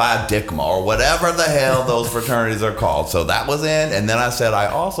Alpha Phi Sigma or whatever the hell those fraternities are called. So that was in, and then I said I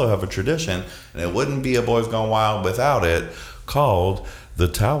also have a tradition, and it wouldn't be a Boys Gone Wild without it, called the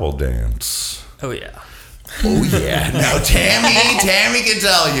towel dance. Oh, yeah. Oh yeah. Now Tammy can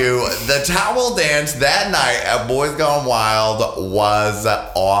tell you the towel dance that night at Boys Gone Wild was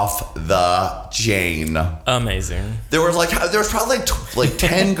off the chain. Amazing. There was probably like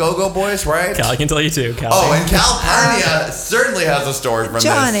 10 go-go boys, right? Cal, I can tell you too. Cal. Oh, and Calpurnia certainly has a story from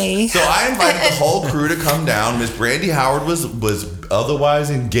Johnny. this. So I invited the whole crew to come down. Miss Brandy Howard was otherwise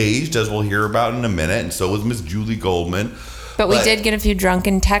engaged, as we'll hear about in a minute, and so was Miss Julie Goldman. But we did get a few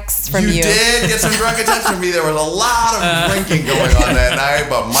drunken texts from you. You did get some drunken texts from me. There was a lot of drinking going on that night,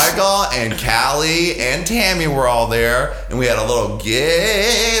 but Michael and Callie and Tammy were all there, and we had a little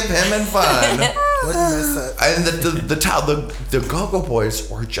give him and fun. Wouldn't miss it. And the go-go boys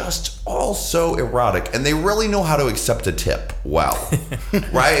were just all so erotic, and they really know how to accept a tip well,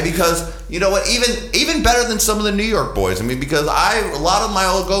 right? Because you know what, even better than some of the New York boys. I mean, because a lot of my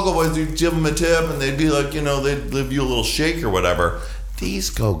old go-go boys, you'd give them a tip, and they'd be like, they'd give you a little shake or whatever.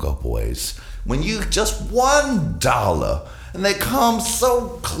 These go-go boys, when you just $1. And they come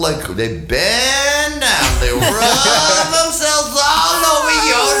so like they bend down, they rub themselves all over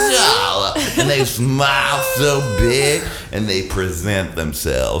your dollar, and they smile so big, and they present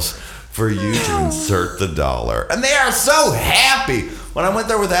themselves for you to insert the dollar, and they are so happy. When I went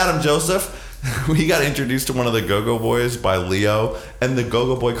there with Adam Joseph, we got introduced to one of the Go-Go Boys by Leo, and the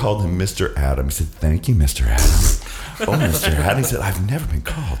Go-Go Boy called him Mr. Adam. He said, "Thank you, Mr. Adam." Oh, Mr. Adam. He said, "I've never been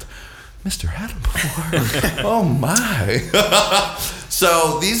called Mr. Adam before." Oh my.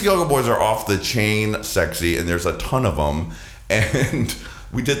 So these Go-Go Boys are off the chain sexy, and there's a ton of them. And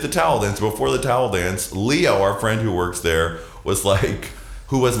we did the towel dance. Before the towel dance, Leo, our friend who works there,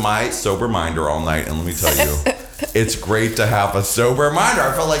 who was my sober minder all night. And let me tell you, it's great to have a sober minder.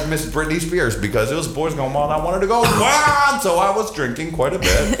 I felt like Miss Britney Spears because it was Boys Gone Wild. I wanted to go wild, so I was drinking quite a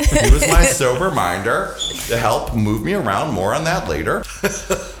bit. He was my sober minder to help move me around. More on that later.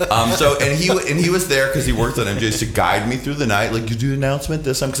 He was there because he worked at MJ's to guide me through the night. Like, you do an announcement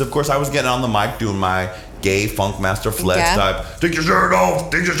this time, because of course I was getting on the mic doing my gay funk master flex type. Take your shirt off.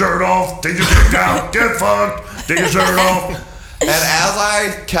 Take your shirt off. Take your dick down. Get fucked. Take your shirt off. And as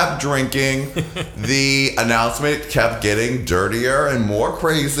I kept drinking, the announcement kept getting dirtier and more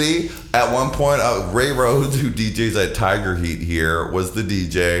crazy. At one point, Ray Rhodes, who DJs at Tiger Heat here, was the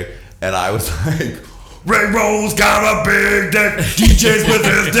DJ. And I was like, "Ray Rhodes got a big dick, DJs with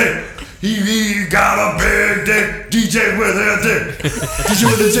his dick. He got a big dick, DJ with his dick. DJ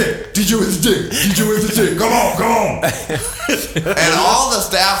with his dick, DJ with his dick, DJ with his dick. Come on." And all the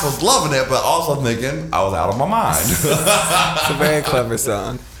staff was loving it, but also thinking I was out of my mind. It's a very clever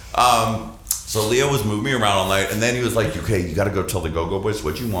song. So Leo was moving me around all night, and then he was like, "Okay, you got to go tell the Go-Go Boys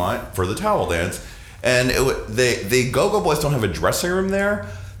what you want for the towel dance." And the Go-Go Boys don't have a dressing room there.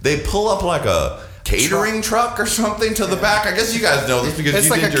 They pull up like a catering truck or something to the back. I guess you guys know this because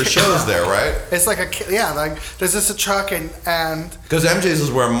you did your shows there, right? It's like there's just a truck and because MJ's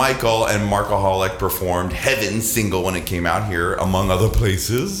is where Michael and Markaholic performed Heaven single when it came out here, among other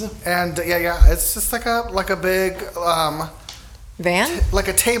places. And it's just like a big van, like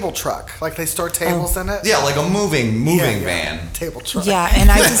a table truck, like they store tables in it. Yeah, like a moving van. Table truck. Yeah, and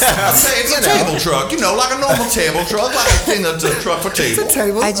I just it's a table truck, like a normal table truck, like a thing that's a truck for table.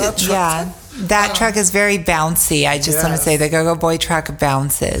 It's a table. That truck is very bouncy. I just want to say the Go-Go Boy truck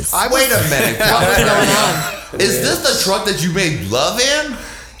bounces. Wait a minute. What's going on? Is this the truck that you made love in?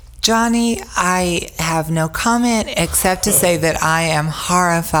 Johnny, I have no comment except to say that I am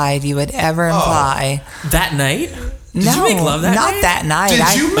horrified you would ever imply. That night? Did No, you make love that not night? that night.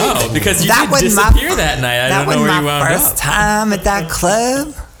 Did you make because you that did wasn't disappear that night. I That don't know wasn't where you my wound first up. time at that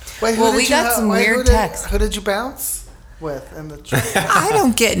club. Wait, Well, we got some weird texts. Who did you bounce with in the truck? I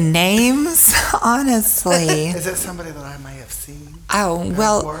don't get names, honestly. Is it somebody that I may have seen? Oh, at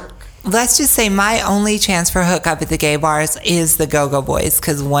well, work? let's just say my only chance for hookup at the gay bars is the Go-Go Boys,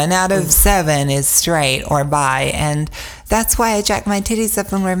 because 1 out of 7 is straight or bi, and that's why I jack my titties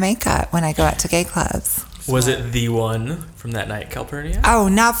up and wear makeup when I go out to gay clubs. Was it the one from that night, Calpurnia? Oh,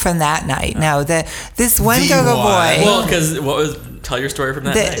 not from that night. No, this one The Go-Go one. Boy. Well, because tell your story from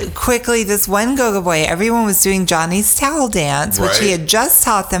that night. Quickly, this one Go-Go Boy, everyone was doing Johnny's towel dance, which he Right. had just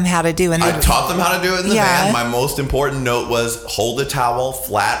taught them how to do. And I taught them how to do it in the Yeah. band. My most important note was hold a towel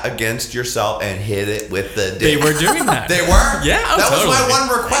flat against yourself and hit it with the dick. They were doing that. They were? Yeah, that totally. was my one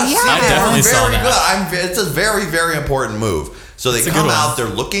request. Yeah. I definitely very saw that. good. It's a very, very important move. So they It's a come good one. out, they're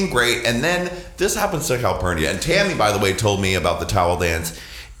looking great, and then this happens to Calpurnia. And Tammy, by the way, told me about the towel dance.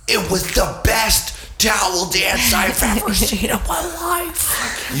 It was the best towel dance I've ever seen in my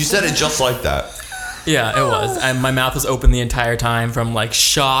life. You said it just like that. Yeah, it was. And my mouth was open the entire time from like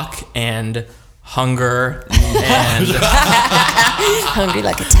shock and hunger and Hungry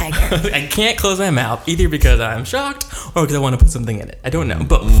like a tiger. I can't close my mouth either because I'm shocked or because I want to put something in it. I don't know.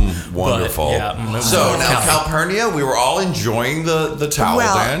 Both. Wonderful. But, yeah, it was So now Cal- Calpurnia, we were all enjoying the towel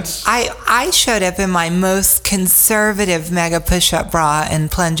dance. I showed up in my most conservative mega push-up bra and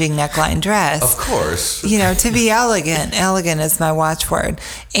plunging neckline dress. Of course. You know, to be elegant. Elegant is my watchword.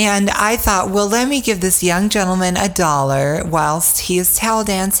 And I thought, well, let me give this young gentleman $1 whilst he is towel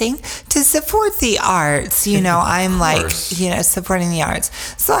dancing to support the arts. You know, I'm like, course. you know, supporting the arts.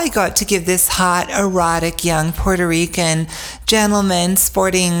 So I go up to give this hot, erotic young Puerto Rican gentleman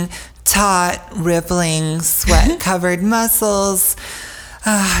sporting taut, rippling, sweat-covered muscles,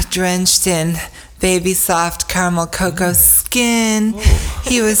 drenched in baby soft caramel cocoa skin.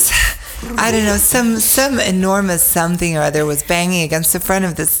 He was, I don't know, some enormous something or other was banging against the front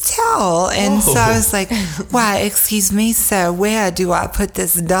of this towel. And so I was like, why, excuse me, sir, where do I put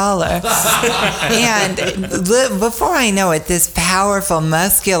this $1? And before I know it, this powerful,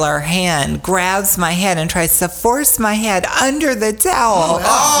 muscular hand grabs my head and tries to force my head under the towel.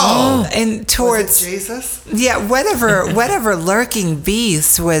 And towards Was it Jesus? yeah, whatever lurking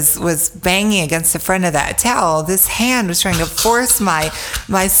beast was banging against the front of that towel, this hand was trying to force my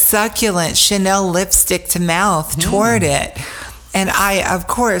succulent Chanel lipstick to mouth toward it. And I, of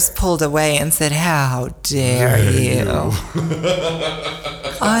course, pulled away and said, "How dare you?"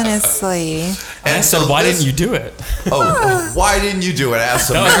 Honestly. And I said, why didn't you do it? Oh, why didn't you do it?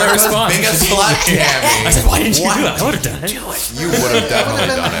 Ask That was my America's response. biggest slut, Tammy. I said, why didn't you do it? I would have done it. You would have It would have definitely been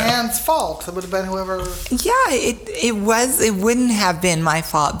the done it. hand's fault. It would have been whoever. Yeah, it wouldn't have been my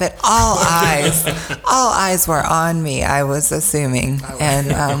fault, but all eyes were on me, I was assuming.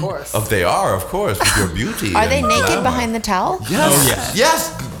 And Of course. Oh, they are, of course, with your beauty. Are they and naked glamour. behind the towel? Yes. Oh, yeah. Yes,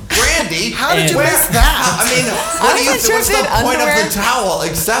 Brandy. How did you Where- miss that? I mean, what do you wasn't sure what's if the they had point underwear. of the towel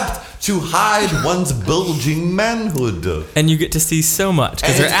except to hide one's bulging manhood? And you get to see so much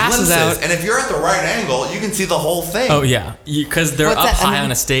because their it's ass is glimpses. out. And if you're at the right angle, you can see the whole thing. Oh yeah, because they're What's up that? high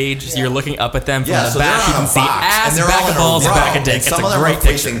on a stage. So you're looking up at them from Yeah, the so back. You they're on can a see box, ass, and they're back all of in a balls, row, back of dick. and It's some a of them great are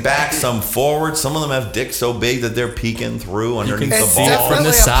picture. facing back, some forward. Some of them have dicks so big that they're peeking through underneath can the It's see it ball. from the definitely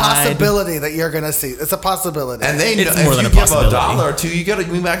a side. possibility that you're going to see. It's a possibility. And they know It's if more than you a give possibility. $1 or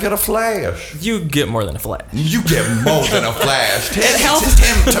two, we might get a flash. You get more than a flash. You get more than a flash.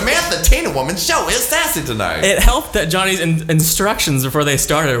 Samantha Tina woman show is sassy tonight. It helped that Johnny's instructions before they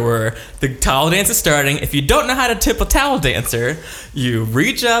started were the towel dance is starting. If you don't know how to tip a towel dancer, you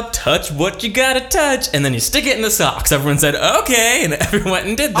reach up, touch what you gotta touch, and then you stick it in the socks. Everyone said, okay, and everyone went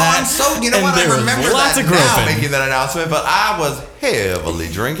and did that. Oh, I'm so, you know And what, I there was remember lots that of now, groping. making that announcement, but I was heavily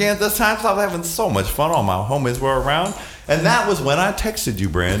drinking at this time, so I was having so much fun. All my homies were around, and that was when I texted you,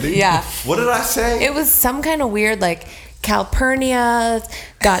 Brandy. Yeah. What did I say? It was some kind of weird, like, Calpurnia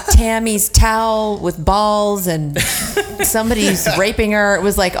got Tammy's towel with balls and somebody's raping her. It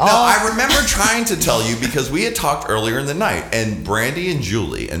was like all... No, I remember trying to tell you because we had talked earlier in the night, and Brandy and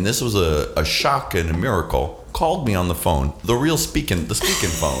Julie, and this was a shock and a miracle, called me on the phone, the speaking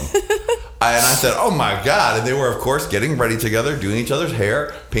phone. And I said, oh my God. And they were, of course, getting ready together, doing each other's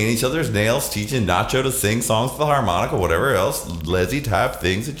hair, painting each other's nails, teaching Nacho to sing songs with the harmonica, whatever else, Leslie type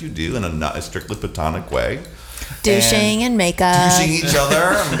things that you do in a strictly platonic way. douching and makeup. Douching each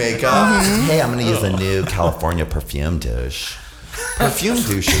other, makeup. Hey, I'm going to use a new California perfume douche. Perfume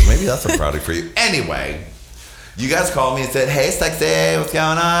douches, maybe that's a product for you. Anyway, you guys called me and said, hey, sexy, what's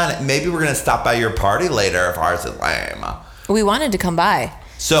going on? Maybe we're going to stop by your party later if ours is lame. We wanted to come by.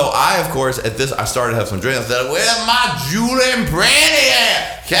 So I, of course, I started to have some drinks. I said, where's my Julie and Brandy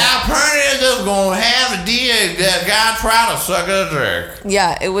at? Calpurnia just going to have a deal. not trying to suck a dick.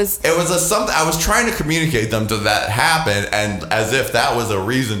 Yeah, it was. It was something I was trying to communicate them to that happen, and as if that was a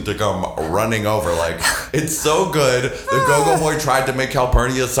reason to come running over. Like, it's so good. The Go-Go Boy tried to make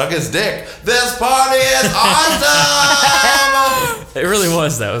Calpurnia suck his dick. This party is awesome. It really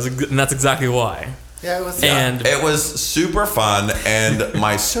was, though. And that's exactly why. Yeah, it was. And it was super fun, and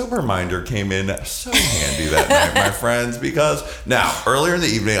my sober minder came in so handy that night, my friends, because now, earlier in the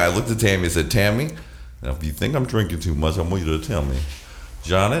evening, I looked at Tammy and said, Tammy, now if you think I'm drinking too much, I want you to tell me.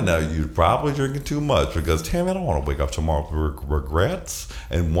 Johnny, now you're probably drinking too much, because Tammy, I don't want to wake up tomorrow with regrets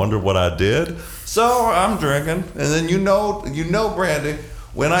and wonder what I did. So I'm drinking, and then you know, Brandy,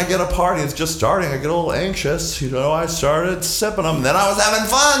 when I get a party, it's just starting, I get a little anxious. I started sipping them. Then I was having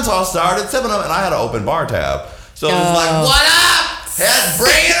fun, so I started sipping them, and I had an open bar tab. So it was like, what up?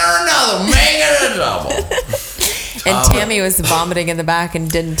 Bring it or another. Make it a double. And Tammy was vomiting in the back and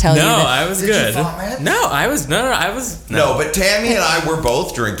didn't tell you. No, that. I was Did good. you vomit? No, I was. No, but Tammy and I were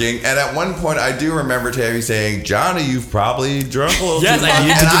both drinking, and at one point I do remember Tammy saying, Johnny, you've probably drunk a little Yes, too much. I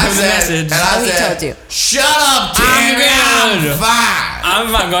need to And give I him the said- message. And I Oh, he said, told you. shut up, Tammy, I'm good. I'm fine.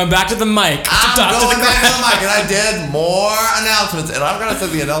 I'm going back to the mic. I'm going back to the mic, and I did more announcements, and I'm going to say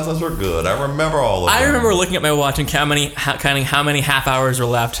the announcements were good. I remember all of them. I remember looking at my watch and counting how many half hours were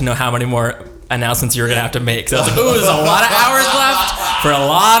left to know how many more announcements you were going to have to make. So I was like, ooh, there's a lot of hours left for a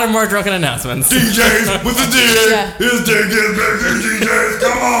lot of more drunken announcements. DJs with the dick. Yeah. His dick is bigger, DJs.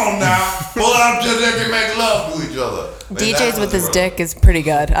 Come on now. Pull out your dick and make love to each other. DJs with his dick is pretty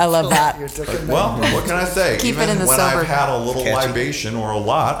good. I love that. Your dick in Well, what can I say? Keep Even it in the when sober- I've had a little Catchy. libation or a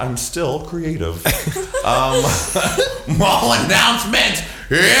lot, I'm still creative. More announcements.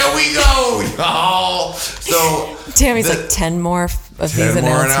 Here we go, y'all. So Tammy's like 10 more of these 10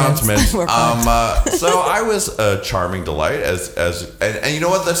 more announcements. We're fine. So I was a charming delight and you know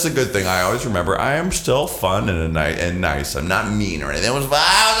what? That's a good thing. I always remember I am still fun and nice. I'm not mean or anything. I was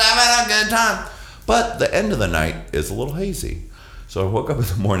having a good time. But the end of the night is a little hazy. So I woke up in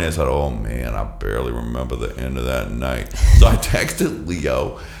the morning and I said, oh man, I barely remember the end of that night. So I texted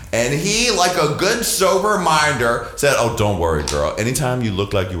Leo, and he, like a good sober minder, said, oh, don't worry, girl. Anytime you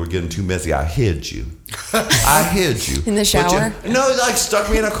looked like you were getting too messy, I hid you. I hid you. In the shower? No, he like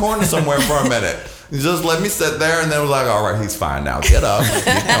stuck me in a corner somewhere for a minute. He just let me sit there and then was like, all right, he's fine now. Get up. Keep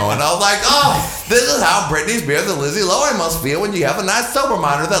going. I was like, oh, this is how Britney Spears and Lizzie Lohan must feel when you have a nice sober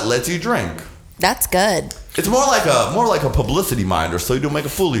minder that lets you drink. That's good. It's more like a publicity minder, so you don't make a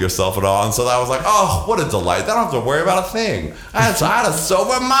fool of yourself at all. And so I was like, oh, what a delight. I don't have to worry about a thing. I had a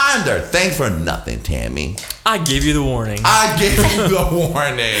sober minder. Thanks for nothing, Tammy. I gave you the warning. I gave you the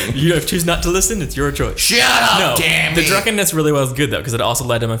warning. You choose not to listen, it's your choice. Shut up, No, Tammy. the drunkenness really was good though, because it also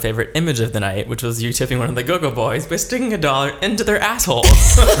led to my favorite image of the night, which was you tipping one of the Go-Go Boys by sticking $1 into their assholes.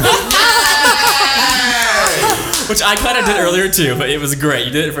 Which I kind of did earlier too, but it was great.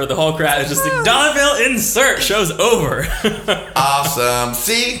 You did it for the whole crowd. It's just like, Donnaville insert, show's over. Awesome.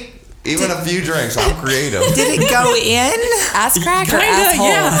 See? Even a few drinks, I'm creative. Did it go in? Ass crack or Kinda, asshole?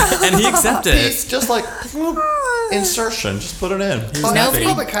 yeah. And he accepted it. It's just like insertion. Just put it in. Well, Nobody that's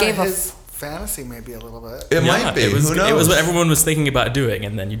probably kind gave of a his fantasy, maybe a little bit. It Yeah, might be. It was, Who knows? It was what everyone was thinking about doing,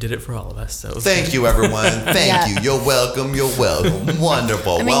 and then you did it for all of us. So it was Thank you, everyone. Thank Yeah. you. You're welcome. You're welcome.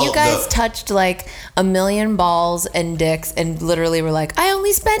 Wonderful. I mean, you guys touched like a million balls and dicks and literally were like, I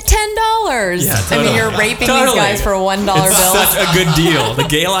only spent $10. Yeah, I mean, you're raping Totally. these guys for $1 It's bills. such a good deal. The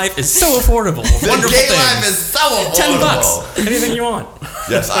gay life is so affordable. the Wonderful gay thing. life is so affordable. $10. Anything you want.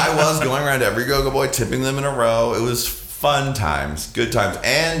 Yes, I was going around to every Go-Go Boy, tipping them in a row. It was fun times, good times,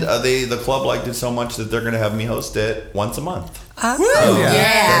 and the club liked it so much that they're going to have me host it once a month. Oh, Yeah.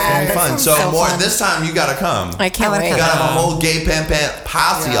 That's gonna be fun. sounds So so more fun. this time, you got to come. I can't I wanna wait. You got to have a whole gay pan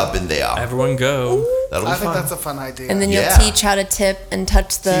posse Yeah. up in there. Everyone go. That'll be I think fun. that's a fun idea. And then you'll Yeah. teach how to tip and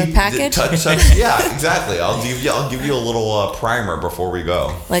touch the package. Touch, yeah, exactly. I'll give you a little primer before we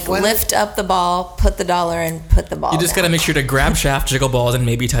go. Like When- lift up the ball, put the dollar in, put the ball You just down. gotta make sure to grab shaft, jiggle balls, and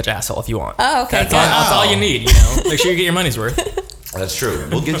maybe touch asshole if you want. Oh, okay, That's all, good. that's all you need. You know, make sure you get your money's worth. That's true.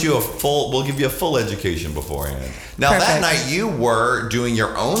 We'll give you a full education beforehand. Now that Perfect. night you were doing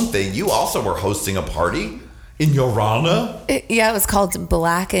your own thing. You also were hosting a party in Yorana. Yeah, it was called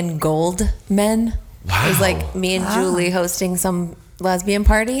Black and Gold Men. Wow. It was like me and Julie hosting some lesbian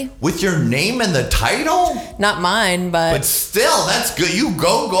party. With your name and the title? Not mine, But still, that's good. You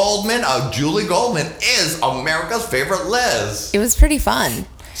go Goldman. Julie Goldman is America's favorite les. it was pretty fun.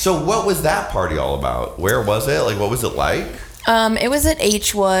 So what was that party all about? Where was it? Like, what was it like? It was at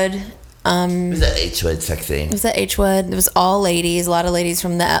H Wood, Was that H-Wood sexy? It was at H-Wood. It was all ladies, a lot of ladies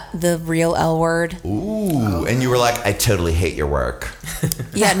from the real L Word. Ooh, and you were like, I totally hate your work.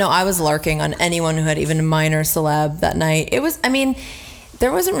 Yeah, no, I was lurking on anyone who had even a minor celeb that night. It was, I mean,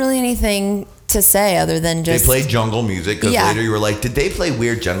 there wasn't really anything to say other than just... They played jungle music, because Yeah. later you were like, did they play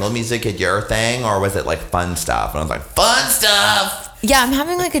weird jungle music at your thing, or was it like fun stuff? And I was like, fun stuff! Yeah, I'm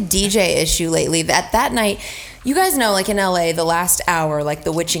having like a DJ issue lately. That night, you guys know, like in LA, the last hour, like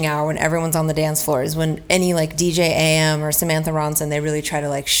the witching hour when everyone's on the dance floor is when any like DJ AM or Samantha Ronson, they really try to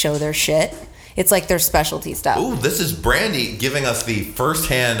like show their shit. It's like their specialty stuff. Ooh, this is Brandy giving us the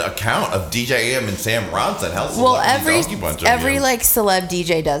first-hand account of DJ AM and Sam Ronson. How's Well, every like celeb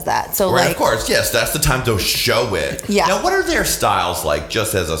DJ does that. So Right, like, of course, yes, that's the time to show it. Yeah. Now, what are their styles like,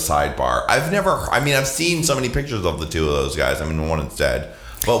 just as a sidebar? I've seen so many pictures of the two of those guys. I mean, one is dead.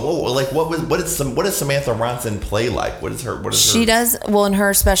 But what does Samantha Ronson play like? She does, well, in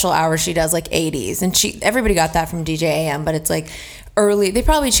her special hours, she does like 80s. And everybody got that from DJ AM, but it's like early, they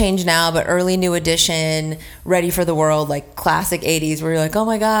probably changed now, but early New Edition, Ready for the World, like classic 80s where you're like, oh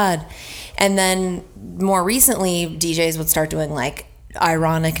my God. And then more recently, DJs would start doing like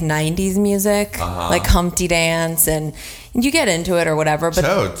ironic 90s music, like Humpty Dance, and you get into it or whatever. But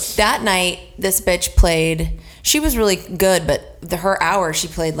Totes. that night, this bitch played... She was really good, but her hour, she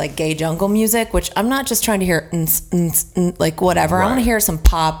played like gay jungle music, which I'm not just trying to hear like whatever. I want to hear some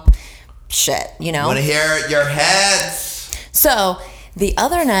pop shit, you know? I want to hear your heads. So the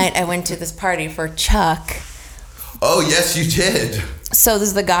other night I went to this party for Chuck. Oh, yes, you did. So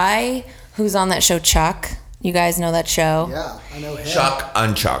there's the guy who's on that show, Chuck. You guys know that show? Yeah, I know him. Chuck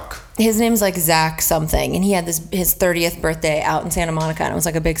Unchuck. His name's like Zach something, and he had his 30th birthday out in Santa Monica, and it was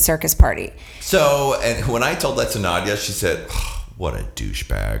like a big circus party. So, and when I told that to Nadia, she said, oh, what a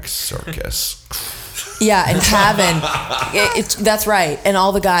douchebag circus. Yeah, and Kevin, that's right, and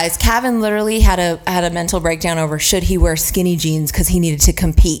all the guys. Kevin literally had a mental breakdown over should he wear skinny jeans because he needed to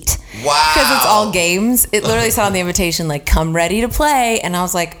compete. Wow. Because it's all games. It literally said on the invitation like, "Come ready to play," and I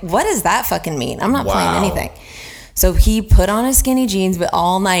was like, "What does that fucking mean? I'm not playing anything." So he put on his skinny jeans, but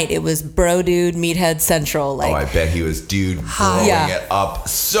all night it was bro dude meathead central. Like, oh, I bet he was dude blowing it up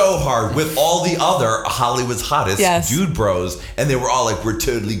so hard with all the other Hollywood's hottest dude bros, and they were all like, "We're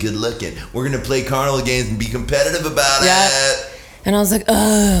totally good looking. We're gonna play carnival games and be competitive about it." And I was like,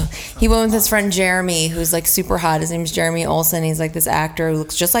 ugh. He went with his friend Jeremy, who's like super hot. His name's Jeremy Olsen. He's like this actor who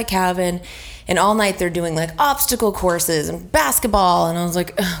looks just like Kevin. And all night they're doing like obstacle courses and basketball. And I was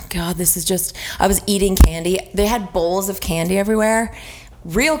like, oh God, this is just, I was eating candy. They had bowls of candy everywhere.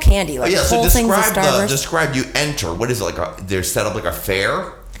 Real candy, like whole things of Starburst. Describe you enter. What is it like? They're set up like a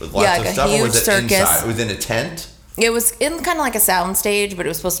fair with lots like of a stuff, huge or was it circus. inside? It was in a tent. It was in kind of like a sound stage, but it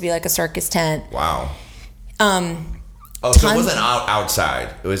was supposed to be like a circus tent. Wow. So it wasn't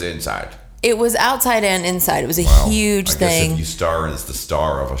outside. It was inside. It was outside and inside. It was a huge thing. I guess if you star as the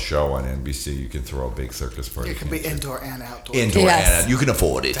star of a show on NBC, you can throw a big circus party. It can be indoor and outdoor. Indoor and outdoor. You can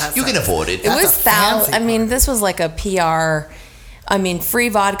afford it. You can afford it. It was thousands. I mean, this was like a PR. I mean, free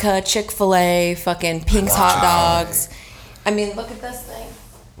vodka, Chick-fil-A, fucking Pink's hot dogs. I mean, look at this thing.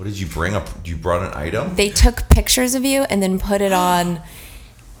 What did you bring up? You brought an item? They took pictures of you and then put it on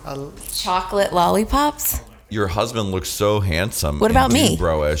chocolate lollipops. Your husband looks so handsome. What about me?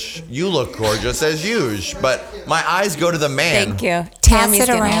 Bro-ish. You look gorgeous as usual, but my eyes go to the man. Thank you. Tammy's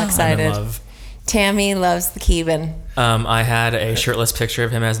getting all excited. Tammy loves the Keevan. I had a shirtless picture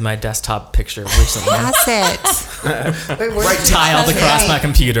of him as my desktop picture recently. That's it. Right, tiled across my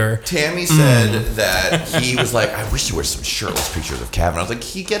computer. Tammy said that he was like, I wish there were some shirtless pictures of Kevin. I was like,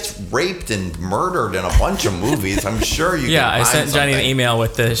 he gets raped and murdered in a bunch of movies. I'm sure you can I find sent Johnny an something. email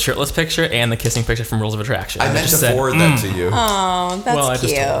with the shirtless picture and the kissing picture from Rules of Attraction. I meant to forward that to you. Oh, that's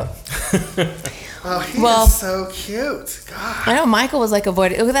cute. Oh, he is so cute. God. I know Michael was like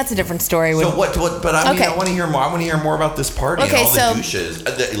avoiding. Oh, that's a different story. So what? But I mean, I want to hear more. I want to hear more about this party and all the douches.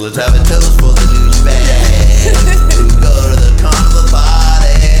 Let's have a toast for the douchebags who go to the carnival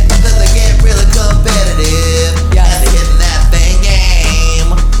party because they get really competitive. Yeah, and they get in that thing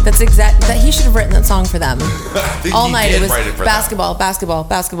game. That's exact. That he should have written that song for them. All He night did it was write it for basketball,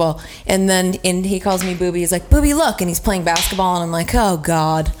 basketball, and then he calls me Booby. He's like, Booby, look, and he's playing basketball, and I'm like, oh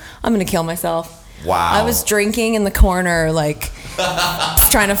God, I'm gonna kill myself. Wow. I was drinking in the corner, like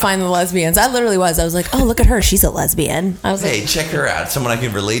trying to find the lesbians. I literally was. I was like, oh, look at her. She's a lesbian. I was Hey, check her out. Someone I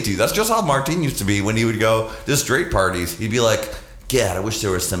can relate to. That's just how Martin used to be when he would go to straight parties. He'd be like, God, I wish there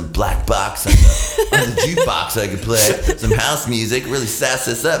was some black box on the jukebox I could play some house music, really sass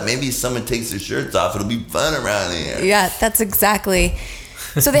this up. Maybe if someone takes their shirts off, it'll be fun around here. Yeah, that's exactly.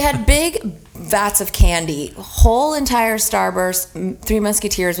 So they had big vats of candy, whole entire Starburst, Three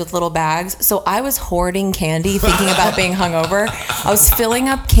Musketeers with little bags. So I was hoarding candy, thinking about being hungover. I was filling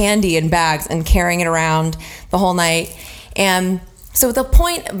up candy in bags and carrying it around the whole night. And so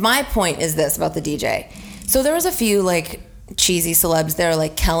my point is this about the DJ. So there was a few like cheesy celebs there,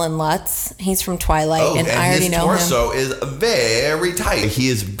 like Kellen Lutz. He's from Twilight, and I already know him. His torso is very tight. He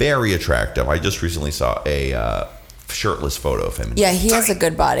is very attractive. I just recently saw a shirtless photo of him. Yeah, he has a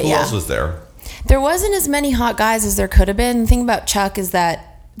good body. Who else was there? There wasn't as many hot guys as there could have been. The thing about Chuck is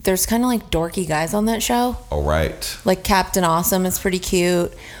that there's kind of like dorky guys on that show. Oh, right. Like Captain Awesome is pretty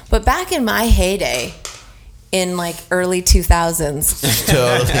cute. But back in my heyday, in like early 2000s.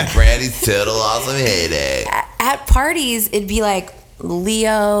 Totally Brandy's total awesome heyday. At parties, it'd be like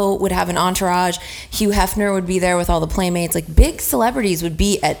Leo would have an entourage. Hugh Hefner would be there with all the playmates. Like big celebrities would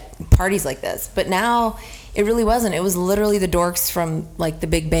be at parties like this. But now it really wasn't. It was literally the dorks from like the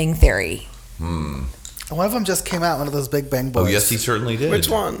Big Bang Theory. One of them just came out, one of those Big Bang boys. Oh, yes, he certainly did. Which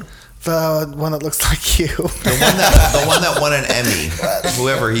one? The one that looks like you. The one that won an Emmy.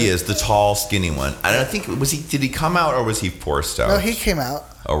 Whoever he is, the tall, skinny one. I don't think did he come out or was he forced out? No, he came out.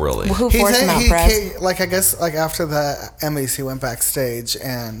 Oh, really? Who forced him out, Press? I guess after the Emmys, he went backstage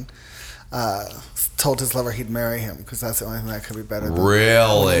and told his lover he'd marry him because that's the only thing that could be better than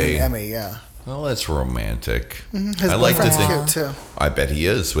Really? an Emmy, yeah. Well, that's romantic. His I like to boyfriend's think. cute too. I bet he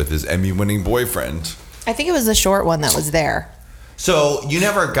is with his Emmy-winning boyfriend. I think it was the short one that was there. So you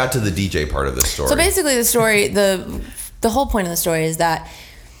never got to the DJ part of this story. So basically the story, the whole point of the story is that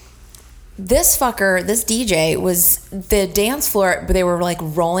this fucker, this DJ, was the dance floor, but they were like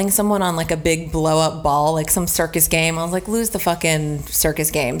rolling someone on like a big blow up ball, like some circus game. I was like, lose the fucking circus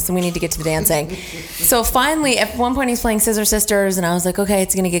games. So we need to get to the dancing. So finally, at one point he's playing Scissor Sisters and I was like, okay,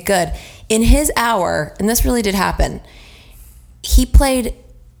 it's going to get good. In his hour, and this really did happen, he played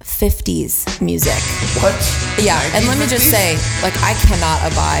 50s music. What? Yeah, and let me just say, like, I cannot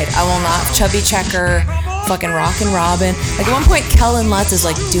abide. I will not. Chubby Checker, fucking Rockin' Robin. Like, at one point, Kellen Lutz is,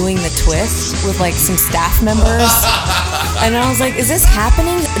 like, doing the twist with, like, some staff members. And I was like, is this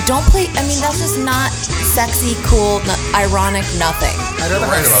happening? Don't play. I mean, that's just not sexy, cool, ironic, nothing. I'd rather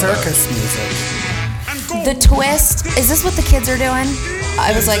have circus music. The twist, is this what the kids are doing?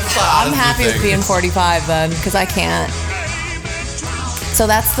 I was like, I'm happy with being 45 then, because I can't. So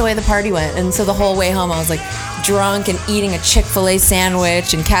that's the way the party went. And so the whole way home, I was like drunk and eating a Chick-fil-A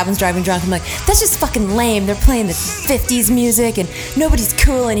sandwich and Cabin's driving drunk. I'm like, that's just fucking lame. They're playing the 50s music and nobody's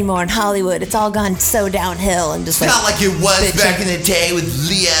cool anymore in Hollywood. It's all gone so downhill. And just It's not like it was bitching. back in the day with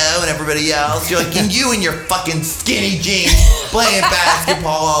Leo and everybody else. You're like, and you and your fucking skinny jeans playing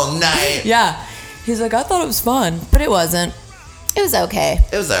basketball all night. Yeah. He's like, I thought it was fun, but it wasn't. It was okay.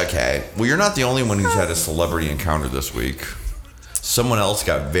 It was okay. Well, you're not the only one who's had a celebrity encounter this week. Someone else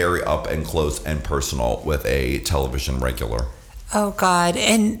got very up and close and personal with a television regular. Oh, God.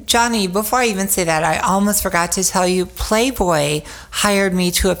 And Johnny, before I even say that, I almost forgot to tell you, Playboy hired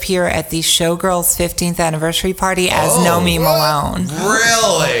me to appear at the Showgirls 15th anniversary party as Nomi Malone.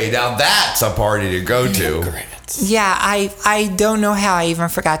 Really? Now that's a party to go to. Yeah, I don't know how I even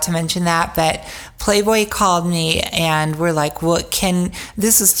forgot to mention that, but Playboy called me and we're like, well,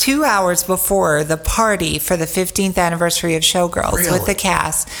 this is 2 hours before the party for the 15th anniversary of Showgirls with the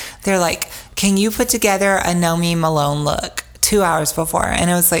cast. They're like, can you put together a Nomi Malone look? 2 hours before.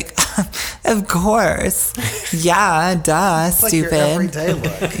 And I was like, of course. Yeah, duh, stupid. Like your everyday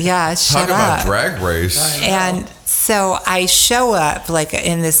look. Yeah, shut Talk up. about Drag Race. And so I show up like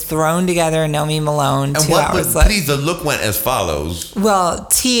in this thrown together Nomi Malone 2 hours later. Please, the look went as follows. Well,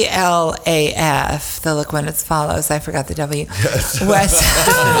 TLAF, the look went as follows. I forgot the W. Yes.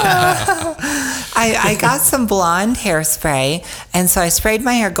 I got some blonde hairspray, and so I sprayed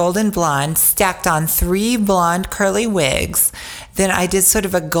my hair golden blonde, stacked on 3 blonde curly wigs. Then I did sort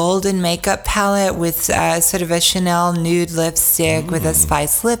of a golden makeup palette with sort of a Chanel nude lipstick with a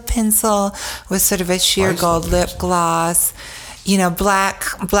Spice lip pencil, with sort of a sheer gold lip gloss. You know, black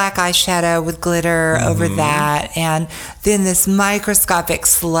eyeshadow with glitter over that, and then this microscopic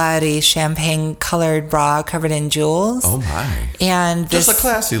slutty champagne colored bra covered in jewels. Oh my! And just a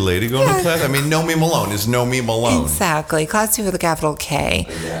classy lady going to class. I mean, Nomi Malone is Nomi Malone. Exactly, classy with a capital K.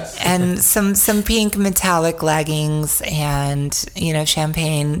 Yes. And some pink metallic leggings, and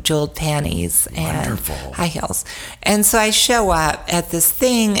champagne jeweled panties and Wonderful. high heels. And so I show up at this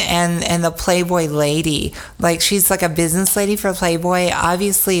thing, and the Playboy lady, like she's like a business lady for Playboy,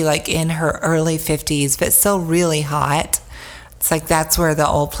 obviously like in her early 50s, but still really hot. It's like that's where the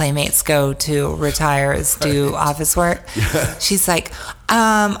old playmates go to retire, is do office work. She's like,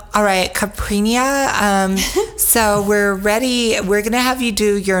 all right, Caprinia, so we're ready. We're going to have you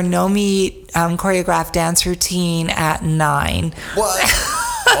do your No-Me choreographed dance routine at 9. What?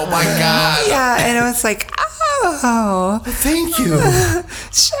 Oh my God. Yeah, and it was like, oh. Thank you.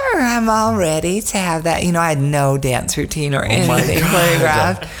 Sure, I'm all ready to have that. I had no dance routine or anything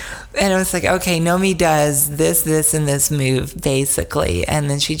choreographed. And it was like, okay, Nomi does this, and this move, basically. And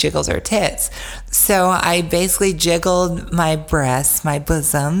then she jiggles her tits. So I basically jiggled my breasts, my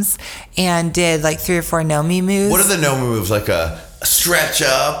bosoms, and did like 3 or 4 Nomi moves. What are the Nomi moves? Like a stretch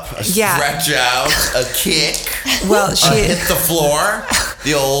up, a stretch out, a kick, well, she hit the floor,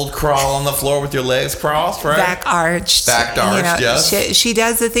 the old crawl on the floor with your legs crossed, right? Back arched. Yes. She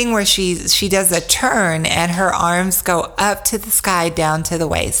does the thing where she does a turn and her arms go up to the sky, down to the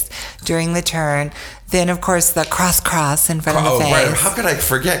waist during the turn. Then, of course, the cross in front of the face. Right. How could I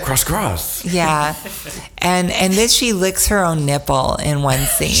forget cross? Yeah. And then she licks her own nipple in one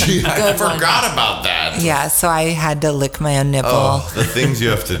scene. I forgot about that. Yeah, so I had to lick my own nipple. Oh, the things you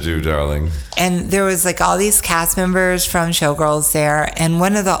have to do, darling. And there was like all these cast members from Showgirls there. And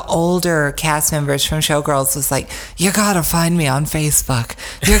one of the older cast members from Showgirls was like, you gotta find me on Facebook.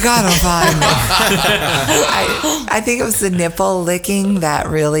 You gotta find me. I think it was the nipple licking that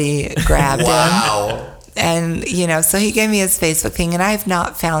really grabbed him. And, so he gave me his Facebook thing, and I have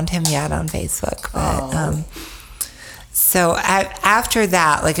not found him yet on Facebook. But, so after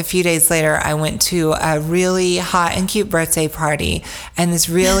that, like a few days later, I went to a really hot and cute birthday party, and this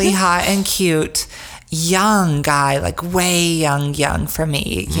really hot and cute young guy, like way young for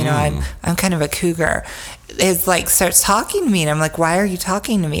me, I'm kind of a cougar, is like starts talking to me, and I'm like, why are you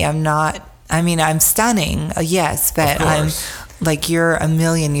talking to me? I'm stunning, yes, but I'm like, you're a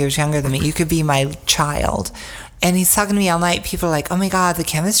million years younger than me. You could be my child. And he's talking to me all night. People are like, oh my God, the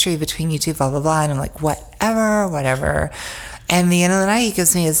chemistry between you two, blah, blah, blah. And I'm like, whatever. And at the end of the night, he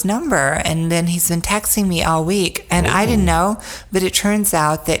gives me his number. And then he's been texting me all week. And I didn't know, but it turns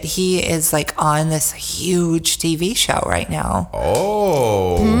out that he is like on this huge TV show right now.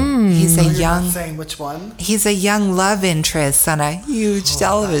 He's a young... not saying which one? He's a young love interest on a huge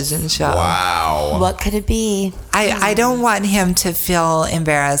television show. Wow. What could it be? I don't want him to feel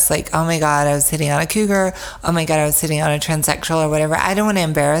embarrassed, like, oh my God, I was hitting on a cougar. Oh my God, I was hitting on a transsexual or whatever. I don't want to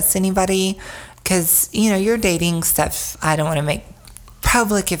embarrass anybody because, your dating stuff, I don't want to make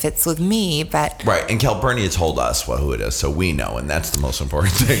public if it's with me, but... Right, and Calpurnia told us who it is, so we know, and that's the most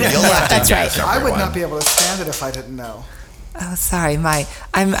important thing. You'll have to guess, everyone. I would not be able to stand it if I didn't know. Oh, sorry.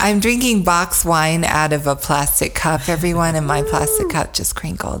 I'm drinking box wine out of a plastic cup, everyone, and my plastic cup just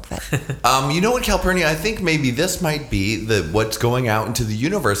crinkled. But you know what, Calpurnia? I think maybe this might be what's going out into the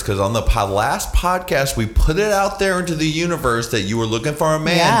universe, because on the last podcast, we put it out there into the universe that you were looking for a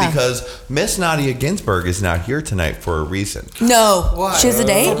man because Miss Nadia Ginsburg is not here tonight for a reason. No. What? She has a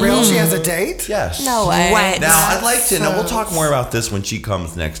date? For real? She has a date? Yes. No way. What? Now, I'd like to know, we'll talk more about this when she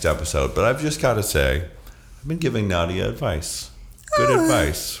comes next episode, but I've just got to say, I've been giving Nadia advice. Good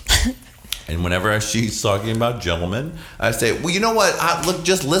advice. And whenever she's talking about gentlemen, I say, well, you know what? Look,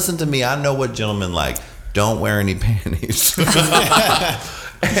 just listen to me. I know what gentlemen like. Don't wear any panties. And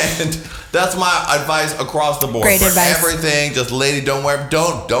that's my advice across the board. Great advice. Everything, just lady, don't wear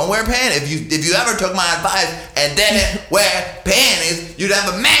panties. If you ever took my advice and didn't wear panties, you'd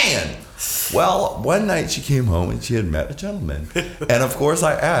have a man. Well, one night she came home and she had met a gentleman. And of course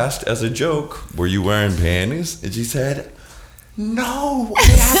I asked as a joke, were you wearing panties? And she said, no, I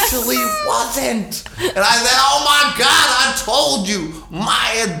actually wasn't. And I said, oh my God, I told you,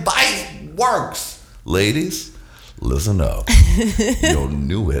 my advice works. Ladies, listen up. Your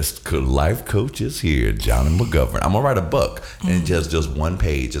newest life coach is here, Johnny McGovern. I'm going to write a book, and it's just one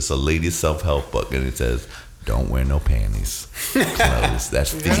page. It's a ladies' self-help book, and it says, don't wear no panties. Clothes.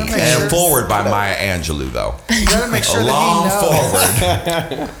 That's the and forward by Maya Angelou, though. You gotta make sure a long that he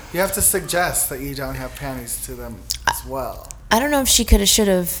knows. forward. You have to suggest that you don't have panties to them as well. I don't know if she should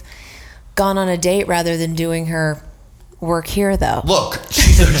have gone on a date rather than doing her work here, though. Look,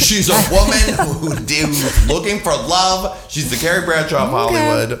 she's a woman who's looking for love. She's the Carrie Bradshaw of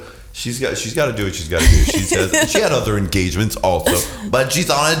Hollywood. She's got to do what she's got to do. She says she had other engagements also, but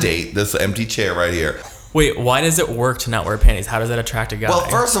she's on a date. This empty chair right here. Wait, why does it work to not wear panties? How does that attract a guy? Well,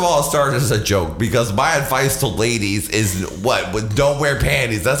 first of all, it started as a joke because my advice to ladies is don't wear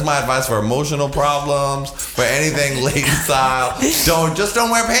panties. That's my advice for emotional problems, for anything lady style.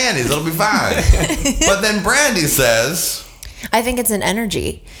 Don't wear panties. It'll be fine. But then Brandy says, I think it's an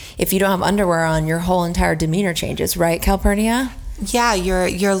energy. If you don't have underwear on, your whole entire demeanor changes, right, Calpurnia? Yeah,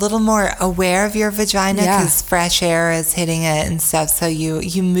 you're a little more aware of your vagina Yeah. because fresh air is hitting it and stuff. So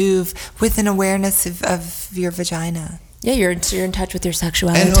you move with an awareness of your vagina. Yeah, you're in touch with your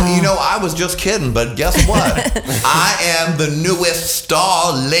sexuality. And I was just kidding, but guess what? I am the newest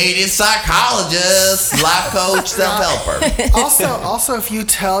star lady psychologist, life coach, self-helper. Also, if you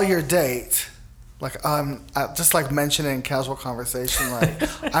tell your date, like just like mention it in casual conversation, like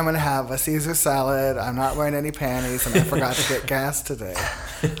I'm gonna have a Caesar salad, I'm not wearing any panties, and I forgot to get gas today.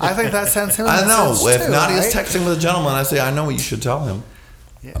 I think that sends him a I know. message If too, Nadia's right? texting with a gentleman, I say, I know what you should tell him.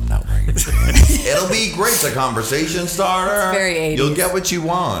 I'm not wearing any panties. It'll be great. It's a conversation starter. It's very 80s. You'll get what you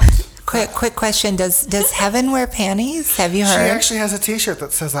want. Quick question: Does Heaven wear panties? Have you She heard? actually has a T-shirt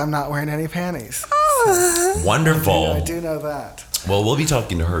that says "I'm not wearing any panties." Wonderful. I do know that. Well, we'll be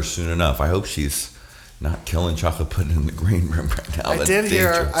talking to her soon enough. I hope she's not killing chocolate pudding in the green room right now. I That's did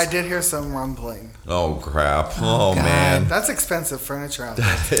dangerous. hear some rumbling. Oh crap! Oh, man, That's expensive furniture out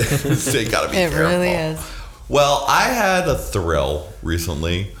there. they gotta be It careful. really is. Well, I had a thrill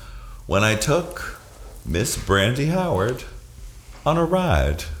recently when I took Miss Brandy Howard on a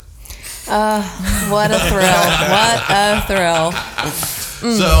ride. What a thrill. What a thrill.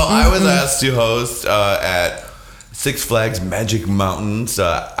 So I was asked to host at Six Flags Magic Mountains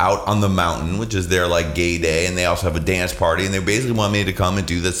out on the mountain, which is their like gay day, and they also have a dance party, and they basically want me to come and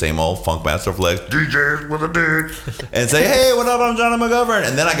do the same old Funkmaster Flex DJs with a dick and say, hey, what up, I'm Johnny McGovern,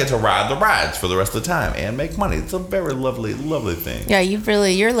 and then I get to ride the rides for the rest of the time and make money. It's a very lovely, lovely thing. Yeah,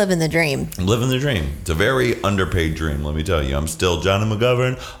 you're living the dream. I'm living the dream. It's a very underpaid dream, let me tell you. I'm still Johnny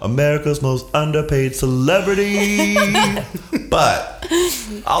McGovern, America's most underpaid celebrity. But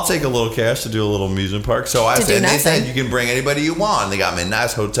I'll take a little cash to do a little amusement park. So I To do said, they nothing. said you can bring anybody you want. They got me a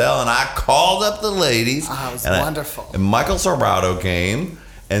nice hotel, and I called up the ladies. Oh, it was and wonderful. And Michael Serrato came,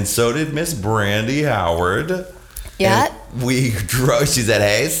 and so did Miss Brandy Howard. Yeah. And we drove. She said,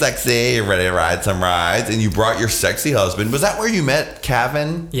 hey, sexy, you ready to ride some rides? And you brought your sexy husband. Was that where you met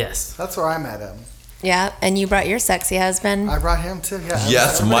Kevin? Yes. That's where I met him. Yeah, and you brought your sexy husband. I brought him too. Yeah.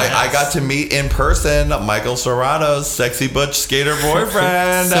 Yes, I got to meet in person Michael Serrato's sexy butch skater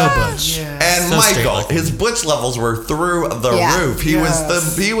boyfriend. So butch. Yeah. And So straight Michael, looking. his butch levels were through the Yeah. roof.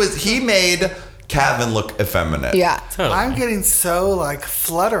 He made Kevin look effeminate. Yeah. Totally. I'm getting so like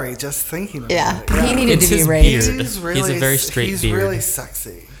fluttery just thinking about Yeah. it. He needed It's to be his raised. beard. He's really, He's a very straight he's beard. really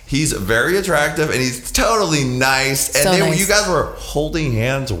sexy. He's very attractive and he's totally nice. And So nice. you guys were holding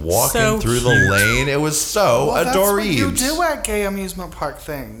hands, walking So through the cute. lane. It was so Well, that's adorable. what you do at gay amusement park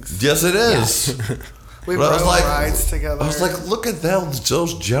things. Yes, it is. We But I was rode like- rides together. I was like, look at those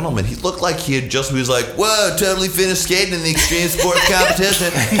gentlemen. He looked like he was like, whoa, totally finished skating in the extreme sports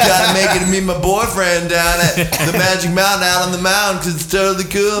competition. Gotta make it to meet my boyfriend down at the Magic Mountain out on the mountain because it's totally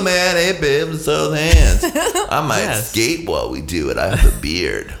cool, man. Hey, babe, let's hold hands. I might Yes. skate while we do it. I have a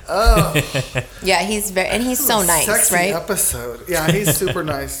beard. Yeah, he's so nice, Sexy right? episode. Yeah, he's super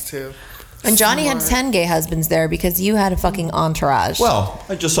nice too. And Johnny had Smart. 10 gay husbands there because you had a fucking entourage. Well,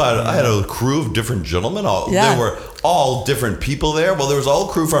 I had a crew of different gentlemen. Yeah. There were all different people there. Well, there was a whole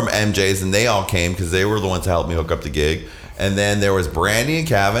crew from MJ's, and they all came because they were the ones to help me hook up the gig. And then there was Brandy and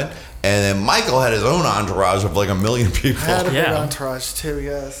Kevin. And then Michael had his own entourage of like 1 million people. I had a big Yeah. entourage too.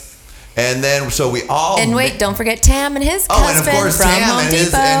 Yes. And then, so we all. and wait, don't forget Tam and his Oh, and husband of course, from Tam Home and his,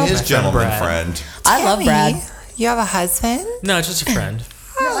 Depot. and his My friend gentleman Brad. friend. I love Brad. Tammy, you have a husband? No, it's just a friend.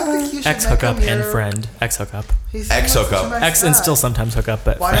 Yeah, I think you should Ex make hookup him and your- friend. Ex hookup. He's Ex such a hookup. nice Ex and guy. still sometimes hookup,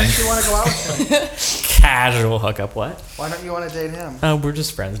 but Why friend. don't you want to go out with him? Casual hookup. What? Why don't you want to date him? We're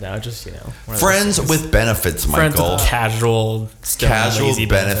just friends now. Just one of those Friends things. with benefits, friends Michael. with casual, still Casual lazy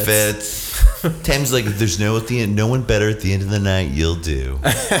benefits. Tam's like, if there's no one better at the end of the night, you'll do.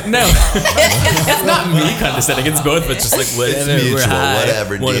 No, it's not me condescending. It's both. It's just like whatever. mutual, We're high.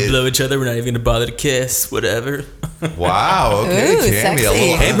 whatever, Want to dude. blow each other? We're not even gonna bother to kiss. Whatever. Wow. Okay, Ooh, Tammy. A sexy.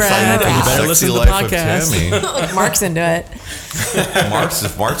 little Hey, Brad, insight into you better sexy listen to the life of podcast. Tammy. Mark's into it.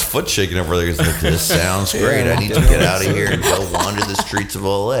 Mark's foot shaking over there. He's like, this sounds great. I need to get out of here and go wander the streets of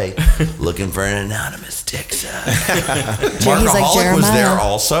LA looking for an anonymous dick suck. Mark he's like Aholic was Jeremiah. there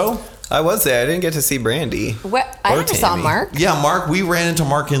also. I was there. I didn't get to see Brandy. What? I Or never saw Tammy. Mark. Yeah, Mark. We ran into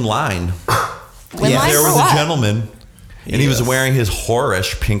Mark in line. When Yeah. line There for was what? a gentleman, and he was Yes. wearing his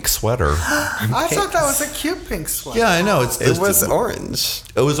whorish pink sweater. I thought that was a cute pink sweater. Yeah, I know. It was orange.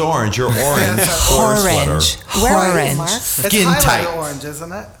 It was orange. Your orange whore Orange. sweater. Where are you, Orange. Mark? It's Skin highlighter tight. orange,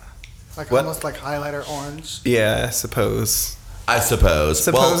 isn't it? Like What? almost like highlighter orange. Yeah, I suppose. I suppose.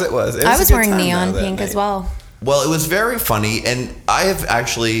 Suppose it was. It I a was good wearing time, neon though, that pink as night. well. Well, it was very funny, and I have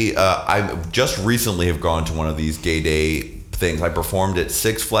actually, I just recently have gone to one of these gay day things. I performed at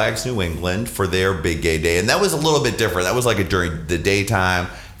Six Flags New England for their Big Gay Day, and that was a little bit different. That was like during the daytime.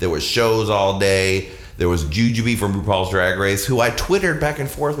 There was shows all day. There was Jujubee from RuPaul's Drag Race, who I twittered back and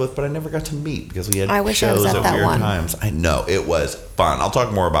forth with, but I never got to meet because we had shows at weird times. I know, it was fun. I'll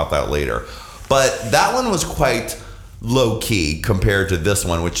talk more about that later. But that one was quite low-key compared to this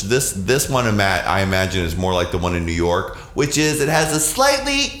one, which this one I imagine is more like the one in New York, which is it has a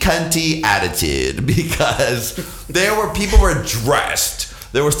slightly cunty attitude because people were dressed.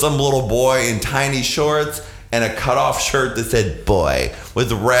 There was some little boy in tiny shorts and a cutoff shirt that said boy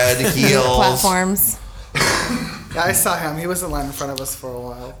with red heels. Platforms. Yeah, I saw him. He was in line in front of us for a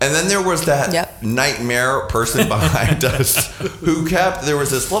while. And then there was that nightmare person behind us there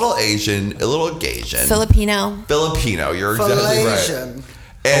was this little Asian, a little Gaysian. Filipino, you're exactly right.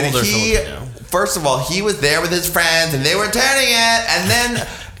 And first of all, he was there with his friends and they were turning it. And then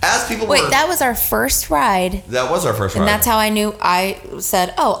as people that was our first ride. That was our first ride. And that's how I knew. I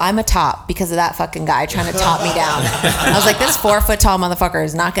said, oh, I'm a top because of that fucking guy trying to top me down. I was like, this 4-foot tall motherfucker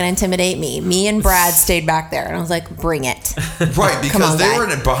is not going to intimidate me. Me and Brad stayed back there. And I was like, bring it. Right, because they were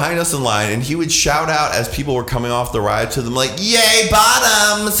behind us in line and he would shout out as people were coming off the ride to them like, yay,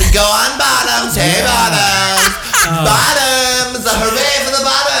 bottoms, go on bottoms, hey, bottoms, bottoms, hooray for the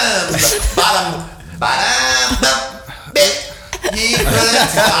bottoms, bottom, bit. He couldn't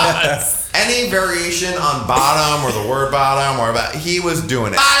stop. Any variation on bottom or the word bottom he was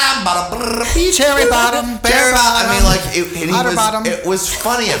doing it. Bottom, cherry bottom, bear bottom. I mean, like it was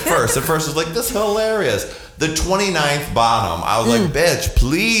funny at first. At first, it was like, this is hilarious. The 29th bottom. I was like, bitch,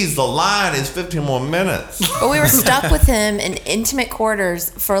 please, the line is 15 more minutes. But we were stuck with him in intimate quarters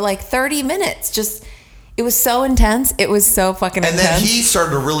for like 30 minutes. It was so intense. It was so fucking intense. And then he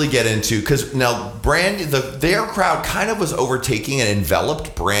started to really get into, because now Brandy, their crowd kind of was overtaking and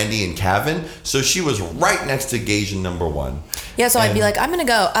enveloped Brandy and Kevin. So she was right next to Gaysian number one. Yeah, so I'd be like, I'm going to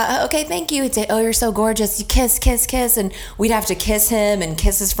go. Okay, thank you. He'd say, oh, you're so gorgeous. You kiss, kiss, kiss. And we'd have to kiss him and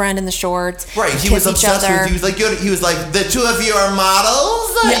kiss his friend in the shorts. Right. He was obsessed with, he was like, the two of you are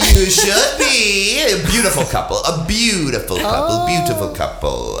models? Yeah. You should be. A beautiful couple. A beautiful couple. Beautiful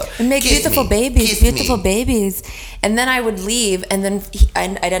couple. And make beautiful babies. Beautiful babies. And then I would leave, and then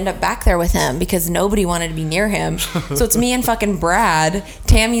I'd end up back there with him because nobody wanted to be near him. So it's me and fucking Brad,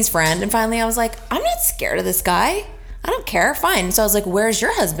 Tammy's friend. And finally I was like, I'm not scared of this guy. I don't care. Fine. So I was like, where's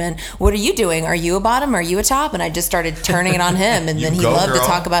your husband? What are you doing? Are you a bottom? Are you a top? And I just started turning it on him. And then he loved to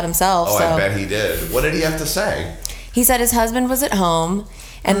talk about himself. Oh, so. I bet he did. What did he have to say? He said his husband was at home.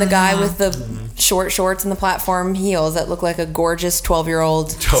 And the guy with the short shorts and the platform heels that look like a gorgeous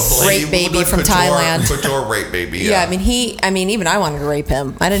 12-year-old rape baby from Thailand. Couture rape baby. Yeah, I mean, even I wanted to rape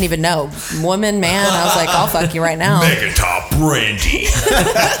him. I didn't even know. Woman, man, I was like, I'll fuck you right now. Mega top Brandy.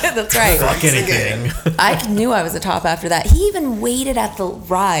 That's right. Fuck anything. I knew I was a top after that. He even waited at the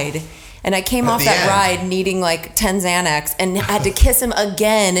ride. And I came off that ride needing like 10 Xanax and had to kiss him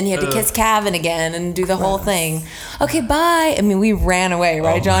again. And he had to kiss Kevin again and do the whole thing. Okay, bye. I mean, we ran away,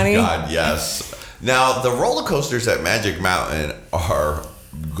 right, Johnny? Oh, my God, yes. Now, the roller coasters at Magic Mountain are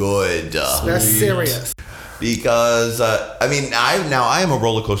good. They're serious. Because, I am a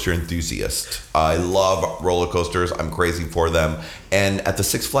roller coaster enthusiast. I love roller coasters. I'm crazy for them. And at the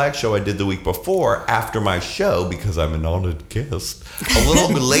Six Flags show I did the week before, after my show, because I'm an honored guest, a little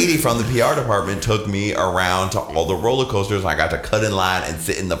lady from the PR department took me around to all the roller coasters. I got to cut in line and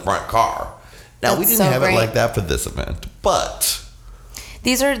sit in the front car. Now, we didn't have it like that for this event, but...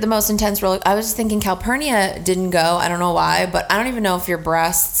 These are the most intense roller. I was just thinking Calpurnia didn't go. I don't know why, but I don't even know if your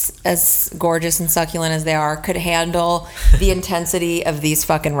breasts, as gorgeous and succulent as they are, could handle the intensity of these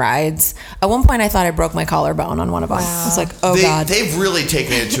fucking rides. At one point, I thought I broke my collarbone on one of them. I was like, God. They've really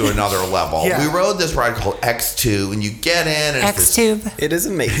taken it to another level. Yeah. We rode this ride called X-Tube, and you get in. And X-Tube. It is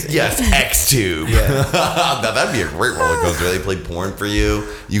amazing. Yes, X-Tube. Yeah. Now, that'd be a great roller coaster. They play porn for you.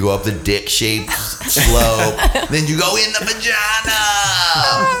 You go up the dick-shaped slope. Then you go in the vagina.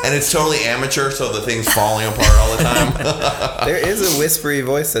 And it's totally amateur, so the thing's falling apart all the time. There is a whispery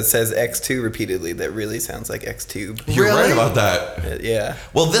voice that says X2 repeatedly that really sounds like X-Tube. You're right about that. Yeah.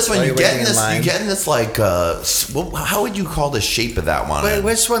 Well, this one, you get in this like, how would you call the shape of that one? Wait,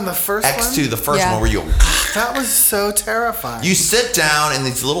 which one? The first one? X2, the first one where you... That was so terrifying. You sit down in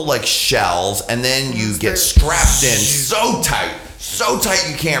these little like shells, and then you get strapped in so tight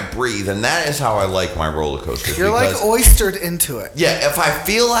you can't breathe, and that is how I like my roller coasters. You're like oystered into it. Yeah, if I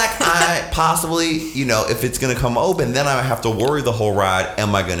feel like I possibly, if it's going to come open, then I have to worry the whole ride,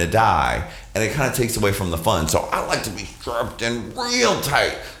 am I going to die? And it kind of takes away from the fun. So I like to be strapped in real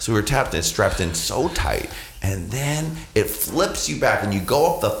tight. So we were strapped in so tight, and then it flips you back, and you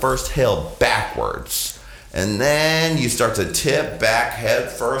go up the first hill backwards. And then you start to tip back head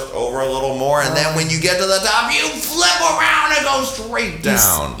first over a little more. And then when you get to the top, you flip around and go straight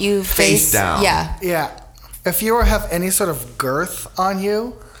down. You face down. Yeah. Yeah. If you have any sort of girth on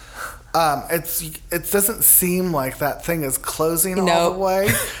you, it doesn't seem like that thing is closing all the way.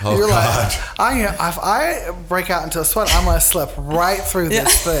 Oh, You're God. like, if I break out into a sweat, I'm going to slip right through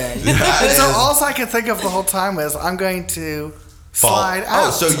this thing. Yeah, And so all I can think of the whole time is I'm going to slide out.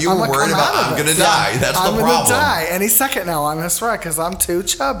 Oh, so you were worried about I'm going to die. That's the problem. I'm going to die any second now on this ride because I'm too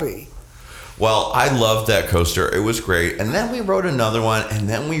chubby. Well, I loved that coaster. It was great. And then we rode another one. And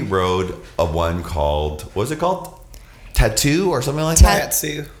then we rode a one called, what was it called? Tattoo or something like that?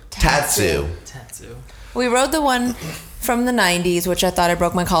 Tatsu. We rode the one from the 90s, which I thought I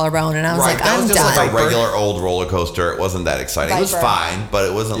broke my collarbone, and I was like, that I'm was just done. like a regular old roller coaster. It wasn't that exciting. It was Viper. fine, but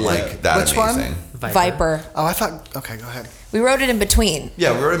it wasn't like that Which one? amazing. Viper. Oh, I thought, okay, go ahead. We rode it in between.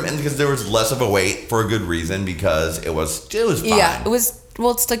 Yeah, we rode it because there was less of a wait for a good reason because it was fine. Yeah, it was.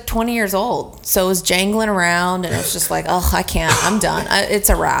 Well, it's like 20 years old, so it was jangling around, and it's just like, oh, I can't. I'm done. It's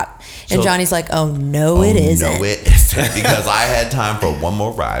a wrap. And So- Johnny's like, oh no, it isn't. No, it isn't because I had time for one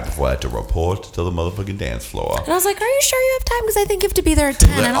more ride before I had to report to the motherfucking dance floor. And I was like, are you sure you have time? Because I think you have to be there at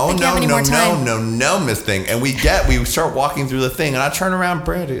 10. I don't think you have any more time. No, Miss Thing. And we start walking through the thing, and I turn around,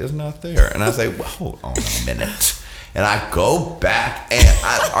 Brandy is not there. And I say, well, hold on a minute. And I go back, and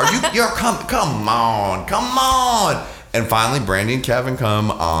come on. And finally, Brandy and Kevin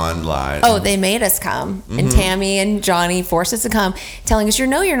come online. Oh, they made us come. Mm-hmm. And Tammy and Johnny forced us to come, telling us, you're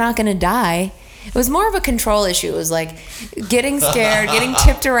not going to die. It was more of a control issue. It was like getting scared, getting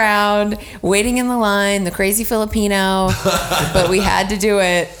tipped around, waiting in the line, the crazy Filipino. But we had to do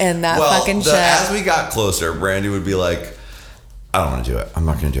it, and that fucking shit. As we got closer, Brandy would be like, I don't want to do it. I'm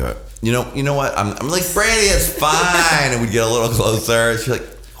not going to do it. You know what? I'm like, Brandy, it's fine. And we'd get a little closer. And she's like,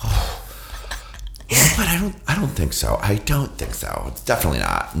 but I don't think so. I don't think so. It's definitely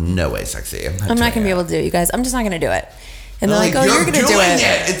not. No way, sexy. I'm not going to be able to do it, you guys. I'm just not going to do it. And they're like, oh, you're you're going to do it.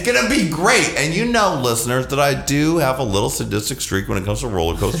 It's going to be great. And you know, listeners, that I do have a little sadistic streak when it comes to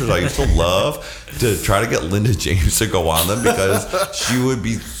roller coasters. I used to love to try to get Linda James to go on them because she would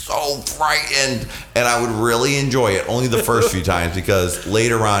be so frightened. And I would really enjoy it only the first few times because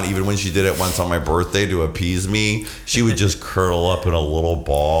later on, even when she did it once on my birthday to appease me, she would just curl up in a little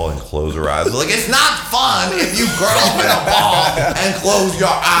ball and close her eyes. Like, it's not fun if you curl up in a ball and close your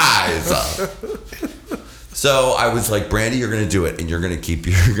eyes. So I was like, Brandy, you're going to do it, and you're going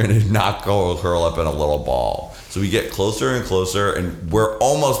to not go curl up in a little ball. So we get closer and closer, and we're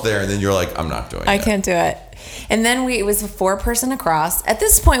almost there, and then you're like, I'm not doing it. I can't do it. And then it was a 4-person across. At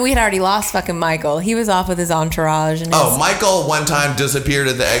this point, we had already lost fucking Michael. He was off with his entourage. And Michael one time disappeared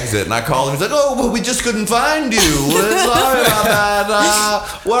at the exit, and I called him. He's like, oh, well, we just couldn't find you. Sorry about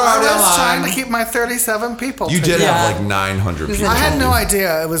that. Where are you? I was trying to keep my 37 people. You did have like 900 people. I had no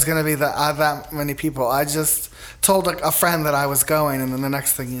idea it was going to be that many people. I just told a friend that I was going, and then the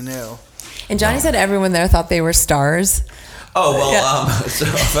next thing you knew. And Johnny said everyone there thought they were stars. Oh, well,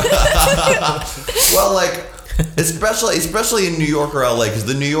 well, like, especially in New York or LA, because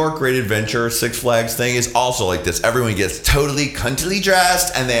the New York Great Adventure Six Flags thing is also like this. Everyone gets totally cuntily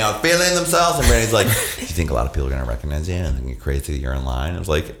dressed, and they are feeling themselves. And Brandy's like, "You think a lot of people are gonna recognize you and think you're crazy that you're in line?" I was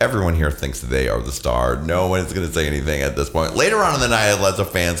like, everyone here thinks that they are the star. No one's gonna say anything at this point. Later on in the night, lots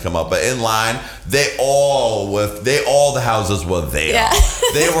of fans come up, but in line, all the houses were there. Yeah.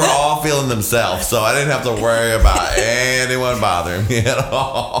 They were all feeling themselves, so I didn't have to worry about anyone bothering me at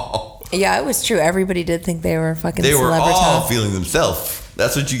all. Yeah, it was true. Everybody did think they were fucking They were celebrities. all feeling themselves.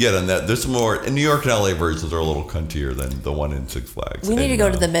 That's what you get on that. There's some more. In New York and LA versions are a little cuntier than the one in Six Flags. We need to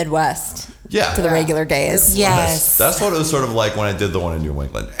go to the Midwest. Yeah. To the regular gays. Yes. That's what it was sort of like when I did the one in New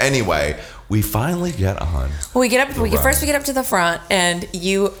England. Anyway, we finally get on. Well, we get up to the front, and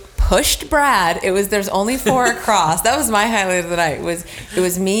you pushed Brad. There's only 4 across. That was my highlight of the night. It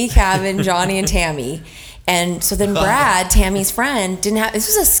was me, Kevin, Johnny, and Tammy. And so then Brad, Tammy's friend, this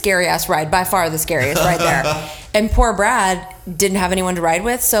was a scary ass ride, by far the scariest right there. And poor Brad didn't have anyone to ride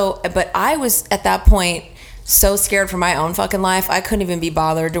with. But I was at that point so scared for my own fucking life. I couldn't even be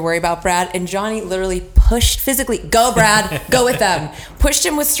bothered to worry about Brad. And Johnny literally physically, go Brad, go with them. Pushed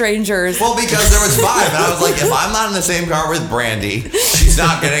him with strangers. Well, because there was 5, and I was like, if I'm not in the same car with Brandy, she's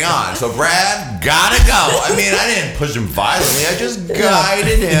not getting on. So Brad, gotta go. I mean, I didn't push him violently. I just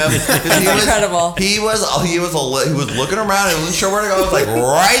guided him. That's incredible. He was looking around and wasn't sure where to go. I was like,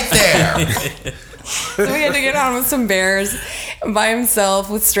 right there. So we had to get on with some bears by himself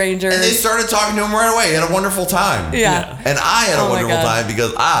with strangers. And they started talking to him right away. He had a wonderful time. Yeah. And I had a wonderful God. time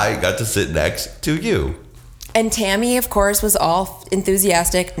because I got to sit next to you. And Tammy, of course, was all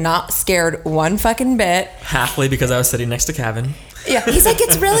enthusiastic, not scared one fucking bit. Halfway because I was sitting next to Kevin. Yeah, he's like,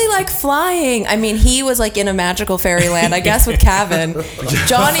 it's really like flying. I mean, he was like in a magical fairyland, I guess, with Kevin.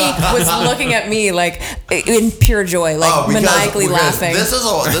 Johnny was looking at me like in pure joy, like maniacally laughing. This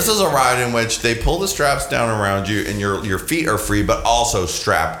is a ride in which they pull the straps down around you, and your feet are free, but also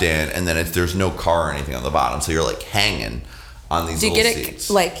strapped in, and then there's no car or anything on the bottom, so you're like hanging on these little seats. Do you get it?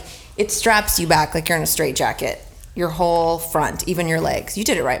 Like, it straps you back like you're in a straitjacket. Your whole front, even your legs. You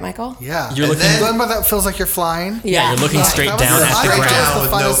did it right, Michael. Yeah. You're looking. Remember that feels like you're flying? Yeah, you're looking straight down at the Straight ground. down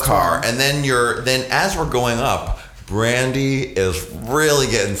with no car, and then as we're going up, Brandy is really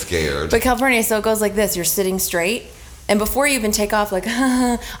getting scared. But California, so it goes like this: you're sitting straight, and before you even take off, like,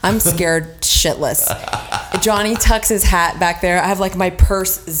 I'm scared shitless. Johnny tucks his hat back there. I have like my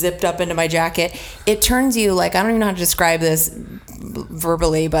purse zipped up into my jacket. It turns you like, I don't even know how to describe this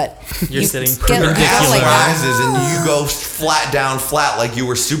verbally, but you're sitting Your ass perpendicular. rises and you go flat like you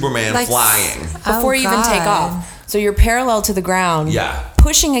were Superman flying. Before you even take off. So you're parallel to the ground. Yeah.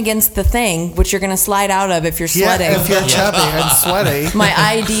 Pushing against the thing, which you're going to slide out of if you're sweating. Yeah, if you're chubby and sweaty. My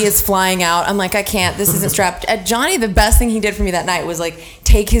ID is flying out. I'm like, I can't. This isn't strapped. Johnny, the best thing he did for me that night was like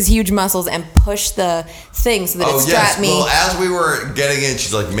take his huge muscles and push the thing so that it strapped me. Well, as we were getting in,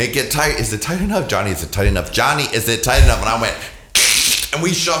 she's like, make it tight. Is it tight enough? Johnny, is it tight enough? Johnny, is it tight enough? And I went, and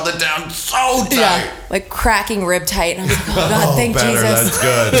we shoved it down so tight. Yeah, like cracking rib tight. And I was like, oh God, thank better, Jesus. That's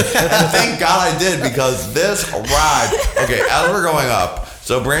good. And thank God I did, because this ride, okay, as we're going up,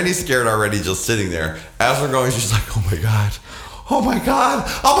 so Brandy's scared already just sitting there. As we're going, she's like, oh my God, I'm going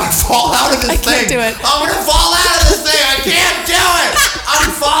to fall out of this thing. I can't do it. I'm going to fall out of this thing. I can't do it. I'm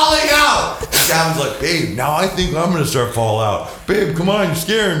falling out. And Gavin's like, babe, now I think I'm going to start falling out. Babe, come on, you're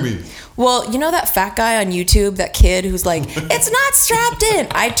scaring me. Well, you know that fat guy on YouTube, that kid who's like, it's not strapped in.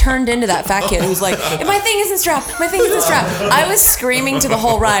 I turned into that fat kid who's like, my thing isn't strapped. My thing isn't strapped. I was screaming to the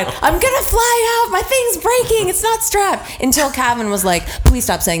whole ride, I'm going to fly out. My thing's breaking. It's not strapped. Until Calvin was like, please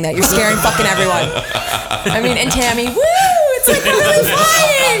stop saying that. You're scaring fucking everyone. I mean, and Tammy, woo, it's like we're really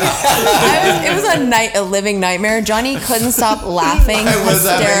flying. It was a living nightmare. Johnny couldn't stop laughing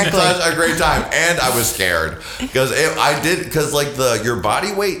hysterically. Having such a great time, and I was scared because like your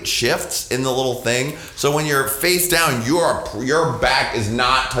body weight shifts in the little thing. So when you're face down, your back is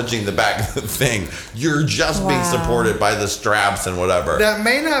not touching the back of the thing. You're just being supported by the straps and whatever. That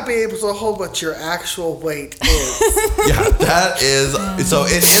may not be able to hold what your actual weight is. Yeah, that is. So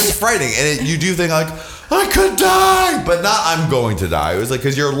it is frightening, and you do think like, I could die, but not I'm going to die. It was like,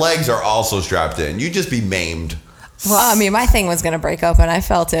 because your legs are also strapped in. You'd just be maimed. Well, I mean, my thing was going to break open. I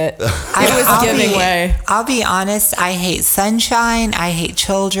felt it. It was giving way. I'll be honest. I hate sunshine. I hate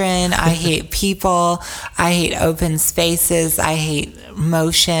children. I hate people. I hate open spaces. I hate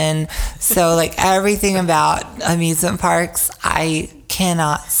motion. So, like, everything about amusement parks, I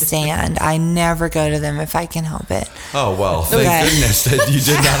cannot stand. I never go to them if I can help it. Oh, well, thank goodness that you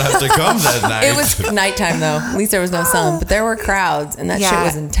did not have to come that night. It was nighttime, though. At least there was no sun. But there were crowds, and that shit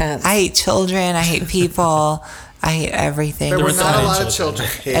was intense. I hate children. I hate people. I hate everything. There were not a lot of children.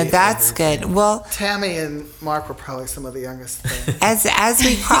 And that's good. Well, Tammy and Mark were probably some of the youngest there. as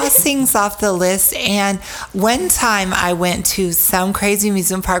we cross things off the list, and one time I went to some crazy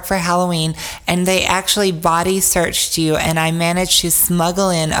amusement park for Halloween, and they actually body searched you, and I managed to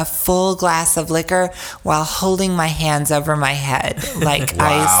smuggle in a full glass of liquor while holding my hands over my head. Like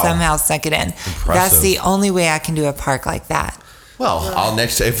I somehow snuck it in. Impressive. That's the only way I can do a park like that. Well,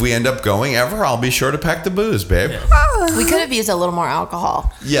 if we end up going ever, I'll be sure to pack the booze, babe. We could have used a little more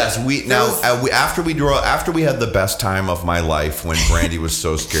alcohol. Yes, after we had the best time of my life when Brandy was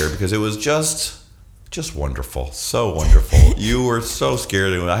so scared, because it was just wonderful, so wonderful. You were so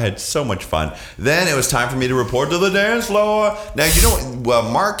scared, and I had so much fun. Then it was time for me to report to the dance floor. Now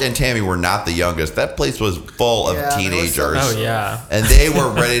Mark and Tammy were not the youngest. That place was full of teenagers. Oh yeah, and they were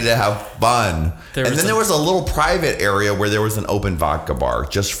ready to have fun. There was a little private area where there was an open vodka bar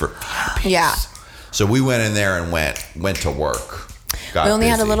just for VIPs. Yeah. So we went in there and went to work. We only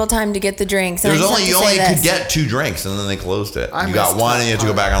had a little time to get the drinks. You only could get 2 drinks, and then they closed it. You got one, and you had to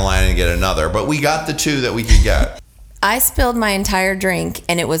go back online and get another. But we got the 2 that we could get. I spilled my entire drink,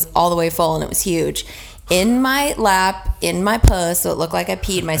 and it was all the way full, and it was huge. In my lap, in my puss, so it looked like I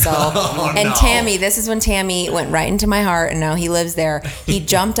peed myself. Tammy, this is when Tammy went right into my heart, and now he lives there. He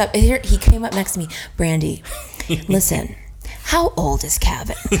jumped up. He came up next to me. Brandy, listen. how old is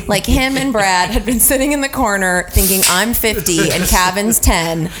Kevin? Like, him and Brad had been sitting in the corner thinking, I'm 50 and Kevin's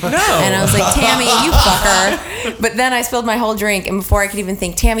 10. No. And I was like, Tammy, you fucker. But then I spilled my whole drink, and before I could even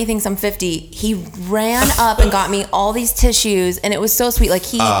think, Tammy thinks I'm 50, he ran up and got me all these tissues, and it was so sweet. Like,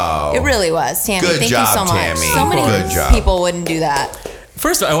 it really was. Tammy, Good thank job, you so much. Tammy. So many Good job. people wouldn't do that.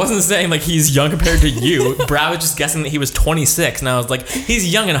 First of all, I wasn't saying like he's young compared to you. Brad was just guessing that he was 26, and I was like,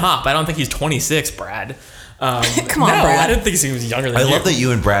 he's young and hot, but I don't think he's 26, Brad. Come on, no, Brad. I didn't think he was younger than I you. love that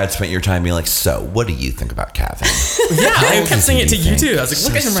you and Brad spent your time being like, so what do you think about Kevin? Yeah, I kept saying it to you think? too. I was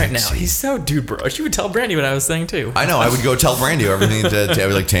like, look So at him right now. sexy. He's so dude bro. You would tell Brandy what I was saying too. I know. I would go tell Brandy everything. I'd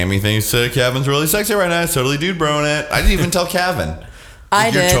be like, Tammy thinks Kevin's really sexy right now. It's totally dude broing it. I didn't even tell Kevin.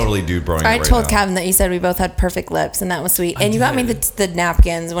 You're totally dude broing it I right told now. Kevin that you said we both had perfect lips, and that was sweet. And you got me the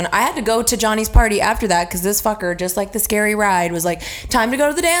napkins when I had to go to Johnny's party after that, because this fucker, just like the scary ride, was like, time to go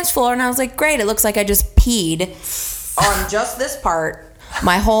to the dance floor. And I was like, great. It looks like I just peed on just this part.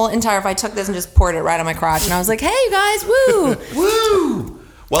 My whole entire, if I took this and just poured it right on my crotch, and I was like, hey, you guys, woo. Woo!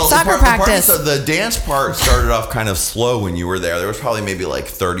 Well, Soccer practice. The dance part started off kind of slow when you were there. There was probably maybe like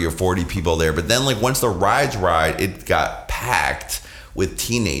 30 or 40 people there. But then like once the rides it got packed with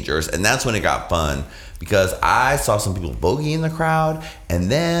teenagers. And that's when it got fun, because I saw some people bogey in the crowd. And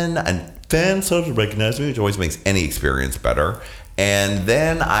then a fan started to recognize me, which always makes any experience better. And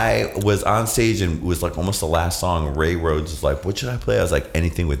then I was on stage, and it was like almost the last song. Ray Rhodes was like, what should I play? I was like,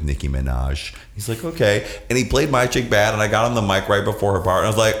 anything with Nicki Minaj. He's like, okay. And he played My Chick Bad, and I got on the mic right before her part. And I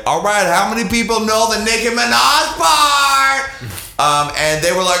was like, all right, how many people know the Nicki Minaj part? And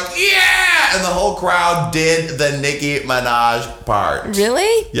they were like, yeah! And the whole crowd did the Nicki Minaj part.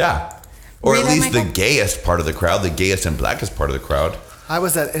 Really? Yeah. Or Were at you there, least the Michael? gayest part of the crowd, the gayest and blackest part of the crowd. I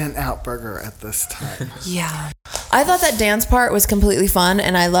was at In-N-Out Burger at this time. Yeah. I thought that dance part was completely fun,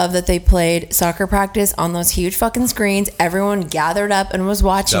 and I love that they played soccer practice on those huge fucking screens. Everyone gathered up and was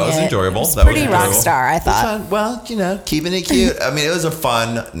watching it. That was enjoyable. It was That was pretty enjoyable. rock star, I thought. Well, keeping it cute. I mean, it was a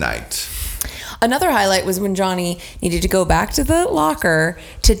fun night. Another highlight was when Johnny needed to go back to the locker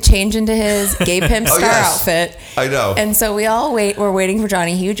to change into his gay pimp star outfit. I know. And so we all we're waiting for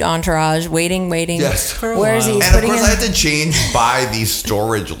Johnny, huge entourage, waiting. Yes. Where is he? He's And of putting course, in- I had to change by these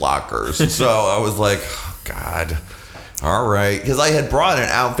storage lockers. So I was like, oh, God. All right. Because I had brought an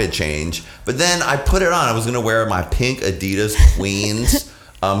outfit change, but then I put it on. I was going to wear my pink Adidas Queens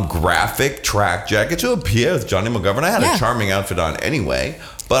graphic track jacket to appear with Johnny McGovern. I had a charming outfit on anyway.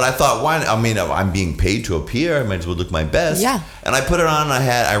 But I thought, I'm being paid to appear. I might as well look my best. Yeah. And I put it on, and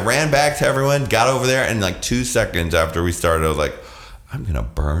I ran back to everyone, got over there, and like 2 seconds after we started, I was like, I'm going to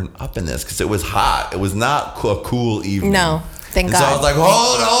burn up in this, because it was hot. It was not a cool evening. No, thank and God. So I was like,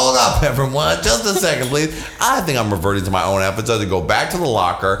 hold up, everyone. Just a second, please. I think I'm reverting to my own outfit. So I had to go back to the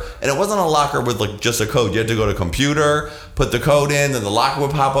locker. And it wasn't a locker with like just a code. You had to go to computer, put the code in, then the locker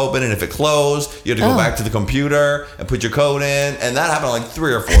would pop open. And if it closed, you had to go back to the computer and put your code in. And that happened like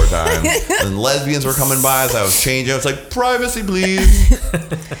 3 or 4 times. And lesbians were coming by as I was changing. I was like, privacy, please.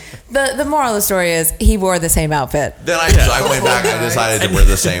 The moral of the story is he wore the same outfit. Then I went back and I decided to wear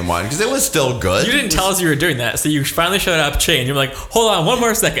the same one, because it was still good. You didn't tell us you were doing that, so you finally showed up, changed. You're like, hold on, one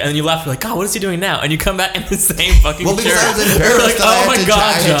more second, and then you left. You're like, God, what is he doing now? And you come back in the same fucking Well, because shirt. I was You're embarrassed like, that I oh had my to God,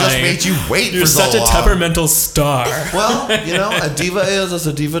 I had just Johnny. made you wait You're for so such a long. temperamental star. Well, a diva is as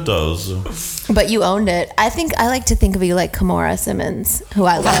a diva does. But you owned it. I like to think of you like Kimora Simmons, who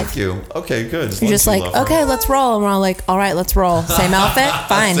I love. Thank you. Okay, good. You're just like, okay, let's roll. And we're all like, all right, let's roll. Same outfit?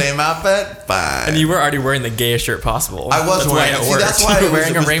 Fine. Same outfit? Fine. And you were already wearing the gayest shirt possible. I was That's wearing why it. See, worked. that's why You it were was,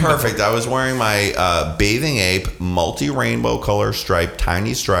 wearing it a was rainbow. perfect. I was wearing my Bathing Ape multi-rainbow color stripe,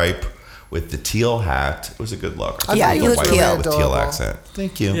 tiny stripe with the teal hat. It was a good look. Yeah, you look White cute. guy with teal Adorable. accent.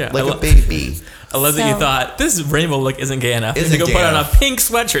 Thank you. Yeah, like I a lo- baby. I love that you So- thought this rainbow look isn't gay enough. Isn't to go gay put on a enough. pink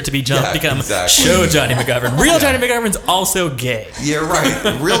sweatshirt to become exactly. show Johnny McGovern. Real Johnny McGovern's also gay. You're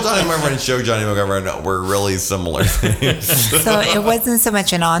right. Real Johnny McGovern and Show Johnny McGovern were really similar things. So it wasn't so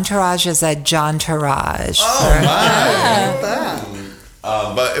much an entourage as a John-tourage.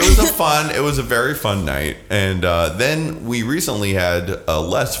 But it was a very fun night. And then we recently had a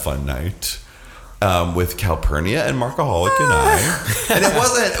less fun night with Calpurnia and Markaholic and I. And it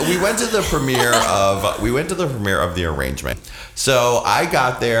wasn't, we went to the premiere of The Arrangement. So I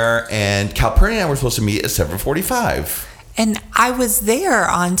got there, and Calpurnia and I were supposed to meet at 7:45. And I was there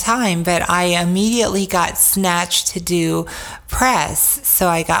on time, but I immediately got snatched to do press. So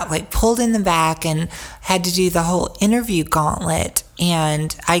I got like pulled in the back and had to do the whole interview gauntlet.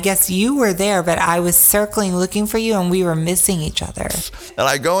 And I guess you were there, but I was circling looking for you, and we were missing each other. And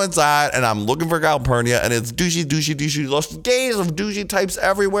I go inside, and I'm looking for Calpurnia, and it's douchey, lots of gays of douchey types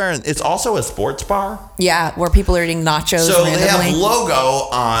everywhere. And it's also a sports bar. Yeah, where people are eating nachos So randomly. they have logo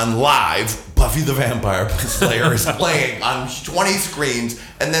on live. Buffy the Vampire Slayer is playing on 20 screens,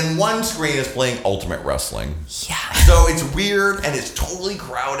 and then one screen is playing Ultimate Wrestling. Yeah. So it's weird, and it's totally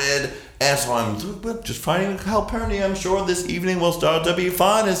crowded. And so I'm just finding Calpurnia. I'm sure this evening will start to be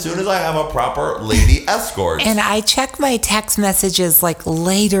fun as soon as I have a proper lady escort. And I checked my text messages like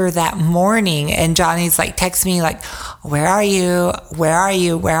later that morning, and Johnny's like texting me like, where are you? Where are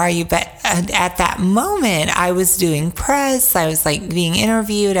you? Where are you? But at that moment, I was doing press. I was like being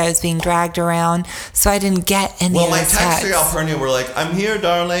interviewed. I was being dragged around. So I didn't get any of Well, my those texts to texts. Calpurnia were like, I'm here,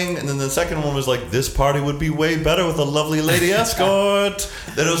 darling. And then the second one was like, this party would be way better with a lovely lady escort.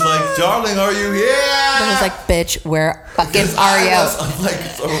 Then it was like, darling, are you here? Then it was like, bitch, where fucking Because are I you? was like,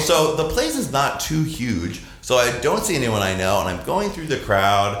 so the place is not too huge, so I don't see anyone I know, and I'm going through the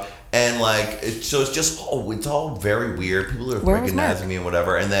crowd, and like, it's just, it's all very weird. People are Where was recognizing me and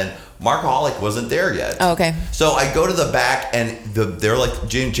whatever, and then Markaholic wasn't there yet. Oh, okay. So I go to the back, and they're like,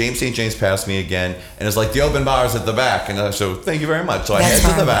 James St. James passed me again, and it's like, the open bar is at the back, and so thank you very much. So I That's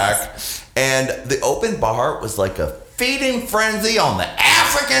head to the marvelous. back, and the open bar was like a feeding frenzy on the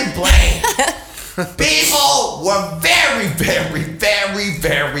African plain. People were very, very, very,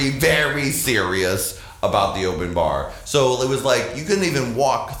 very, very serious about the open bar. So it was like you couldn't even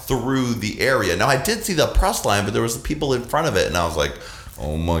walk through the area. Now I did see the press line, but there was people in front of it, and I was like,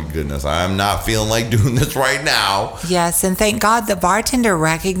 oh my goodness, I'm not feeling like doing this right now. Yes, and thank God the bartender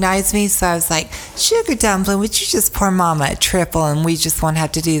recognized me, so I was like, Sugar Dumpling, would you just pour Mama a triple, and we just won't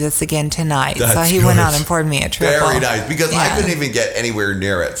have to do this again tonight. So That's he went good. on and poured me a triple. Very nice, because I Yeah. couldn't even get anywhere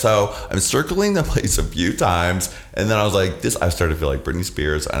near it. So I'm circling the place a few times, and then I was like, I started to feel like Britney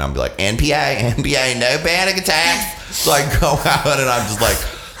Spears, and I'm like, NPA, no panic attacks. So I go out, and I'm just like,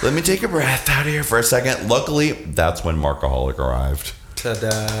 let me take a breath out here for a second. Luckily, that's when Markaholic arrived.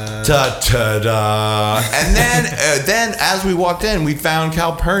 Ta-da. Ta-da. And then as we walked in, we found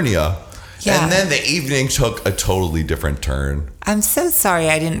Calpurnia. Yeah. And then the evening took a totally different turn. I'm so sorry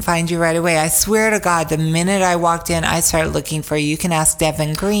I didn't find you right away. I swear to God, the minute I walked in, I started looking for you. You can ask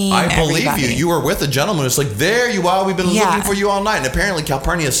Devin Green. I believe everybody. you. You were with a gentleman. It's like, there you are. We've been Yeah. looking for you all night. And apparently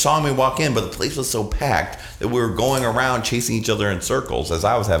Calpurnia saw me walk in, but the place was so packed that we were going around chasing each other in circles as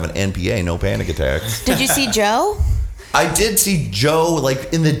I was having NPA, no panic attacks. Did you see Joe? I did see Joe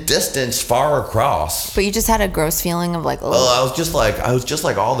like in the distance far across. But you just had a gross feeling of like, oh. Well, I was just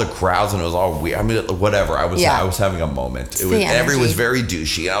like all the crowds, and it was all weird. I mean, whatever. I was having a moment. It was the everyone was energy. very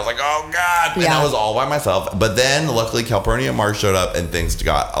douchey, and I was like, oh God. And Yeah. I was all by myself. But then, luckily, Calpurnia and Mark showed up, and things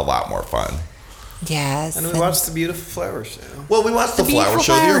got a lot more fun. Yes. And we watched the Beautiful Flower Show. Well, we watched the flower beautiful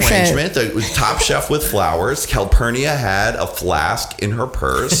show, the flower show. arrangement. It was Top Chef with flowers. Calpurnia had a flask in her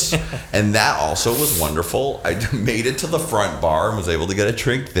purse, and that also was wonderful. I made it to the front bar and was able to get a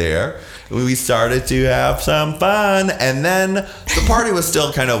drink there. We started to have some fun, and then the party was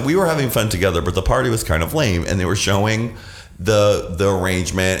still we were having fun together, but the party was kind of lame, and they were showing the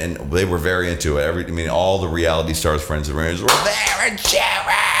arrangement, and they were very into it. All the reality stars friends of theirs were there and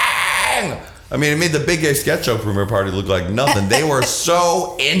cheering. I mean, it made the Big Gay Sketch Show premiere party look like nothing. They were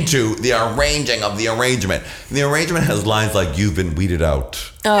so into the arranging of the arrangement. And the arrangement has lines like, "You've been weeded out."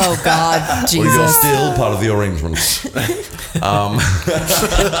 Oh God, Or you're Jesus. still part of the arrangement.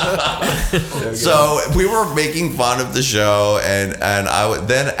 So we were making fun of the show, and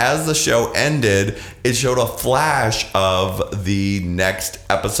then as the show ended, it showed a flash of the next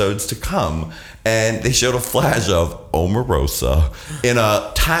episodes to come. And they showed a flash of Omarosa in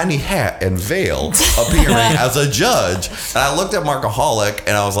a tiny hat and veil appearing as a judge. And I looked at Markaholic,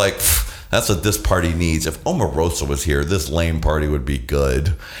 and I was like, that's what this party needs. If Omarosa was here, this lame party would be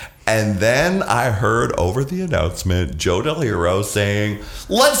good. And then I heard over the announcement Joe Del Hero saying,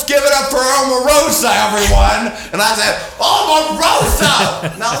 let's give it up for Omarosa, everyone. And I said,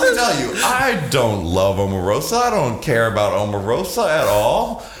 Omarosa! Now let me tell you, I don't love Omarosa. I don't care about Omarosa at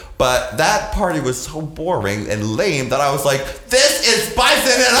all. But that party was so boring and lame that I was like, this is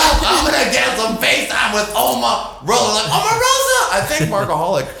spicing it up. I'm going to get some FaceTime with Omarosa. Like, Omarosa! I think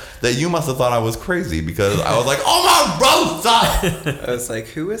Markaholic, that you must have thought I was crazy because I was like, Omarosa! I was like,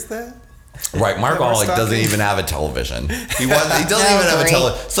 who is that? Right, Markaholic doesn't even have a television. He doesn't even have a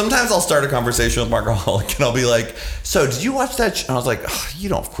television. Sometimes I'll start a conversation with Markaholic and I'll be like, so did you watch that show? And I was like,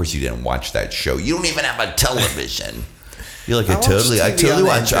 of course you didn't watch that show. You don't even have a television. You're like, I totally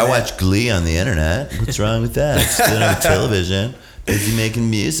watch Glee on the internet. What's wrong with that? Still don't have a television. Busy making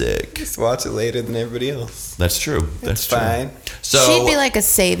music. Just watch it later than everybody else. That's true. That's true. Fine. So She'd be like a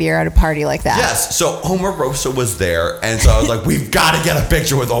savior at a party like that. yes. So Omarosa was there, and so I was like, "We've got to get a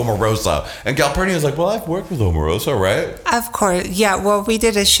picture with Omarosa." And Calpurnia was like, "Well, I've worked with Omarosa, right? Of course, yeah. Well, we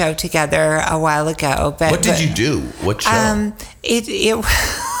did a show together a while ago, but What did you do? What show?" It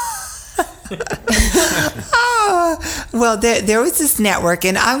well, there was this network,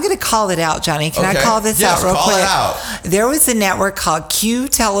 and I'm going to call it out, Johnny. Can I Okay. call this Yes, out real call quick? it out. There was a network called Q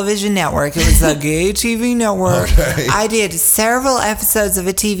Television Network. It was the gay TV network. Okay. I did several episodes of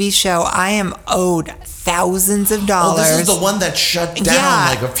a TV show. I am owed thousands of dollars. Oh, this is the one that shut down Yeah.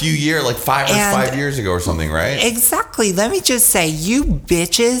 like a few years, like 5 years ago or something, right? Exactly. Let me just say, you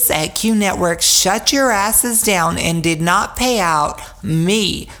bitches at Q Network shut your asses down and did not pay out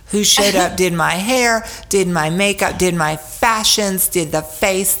me, who showed up, did my hair, did my makeup, did my fashions, did the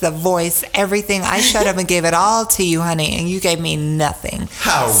face, the voice, everything. I showed up and gave it all to you, honey, and you gave me nothing.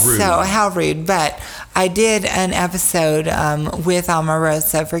 How rude. So, how rude. But I did an episode with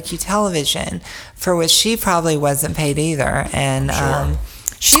Omarosa for Q Television, for which she probably wasn't paid either. And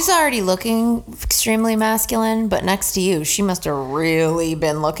She's already looking extremely masculine, but next to you, she must have really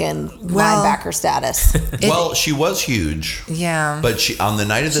been looking linebacker status. Well, she was huge. yeah. But she on the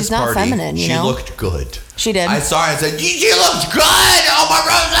night of this She's not party, feminine, you she know? looked good. She did. I saw her and said, "She looks good,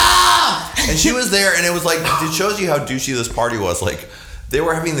 Omarosa!" And she was there, and it was like, it shows you how douchey this party was. Like, they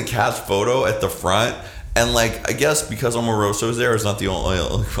were having the cast photo at the front, and like, I guess because Omarosa was there, it's not the only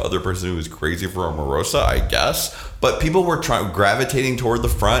other person who was crazy for Omarosa, I guess. But people were gravitating toward the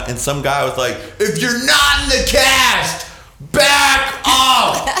front, and some guy was like, "If you're not in the cast, back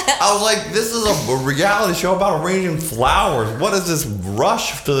up!" I was like, this is a reality show about arranging flowers. What is this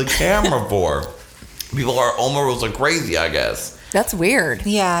rush to the camera for? People are Omarosa crazy, I guess. That's weird.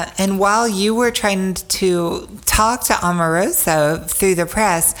 Yeah, and while you were trying to talk to Omarosa through the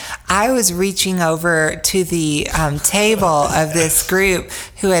press, I was reaching over to the table of this group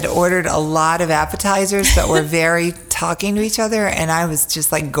who had ordered a lot of appetizers but were very talking to each other, and I was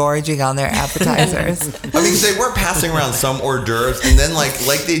just like gorging on their appetizers. I mean, they were passing around some hors d'oeuvres, and then like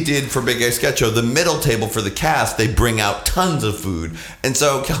they did for Big Gay Sketch Show, the middle table for the cast, they bring out tons of food. And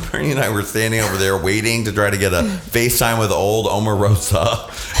so Calpurnia and I were standing over there waiting to try to get a FaceTime with old Omarosa,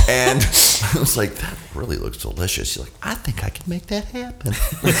 and I was like, "That really looks delicious." She's like, "I think I can make that happen."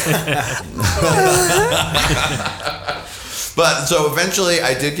 But so eventually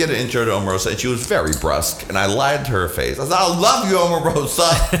I did get an intro to Omarosa, and she was very brusque, and I lied to her face. I said, "I love you,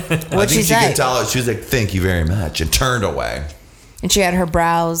 Omarosa." What'd she she say? could tell it. She was like, "Thank you very much," and turned away. And she had her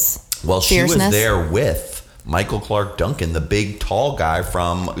brows. Well, she fierceness. was there with Michael Clark Duncan, the big tall guy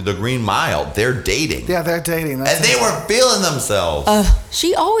from The Green Mile. They're dating. Yeah, they're dating. And they were feeling themselves.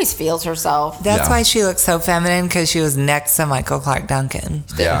 She always feels herself. That's Yeah. why she looked so feminine, because she was next to Michael Clark Duncan.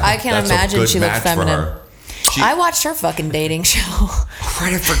 Yeah, I can that's a imagine good she looked match for feminine. her. She, I watched her fucking dating show.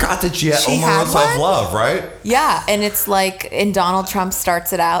 right, I forgot that she had She had Omarosa one? of Love, right? Yeah, and it's like, and Donald Trump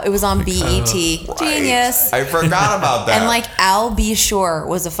starts it out. It was on BET. Right. Genius. I forgot about that. And like Al B. Shore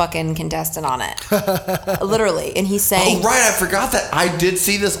was a fucking contestant on it. Literally. And he sang. Oh, right, I forgot that. I did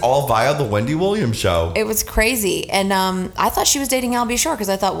see this all via the Wendy Williams show. It was crazy. And I thought she was dating Al B. Shore because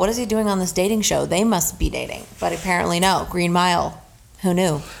I thought, what is he doing on this dating show? They must be dating. But apparently no. Green Mile. Who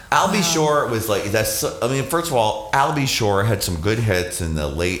knew? Albie Shore was like, that's, I mean, first of all, Albie Shore had some good hits in the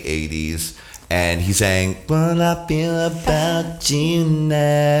late 80s. And he sang, "What I feel about you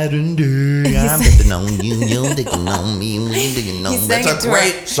night and day. I'm dipping on you, you're digging on me, we're digging on me." sang it That's a to her.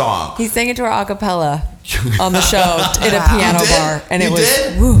 great song. He sang it to her a cappella on the show in a piano You did? bar. And You it was,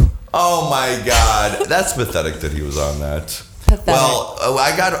 did? woo. Oh my God. That's pathetic that he was on that. Pathetic. Well,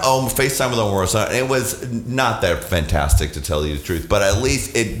 I got FaceTime with Omarosa, and it was not that fantastic, to tell you the truth, but at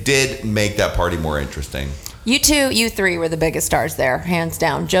least it did make that party more interesting. You three were the biggest stars there, hands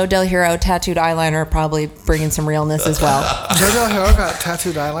down. Joe Del Hero, tattooed eyeliner, probably bringing some realness as well. JoJo Hero got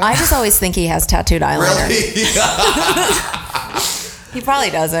tattooed eyeliner. I just always think he has tattooed eyeliner. Really? He probably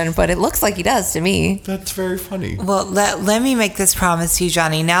doesn't, but it looks like he does to me. That's very funny. Well, let me make this promise to you,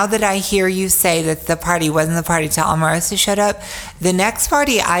 Johnny. Now that I hear you say that the party wasn't the party till Omarosa showed up, the next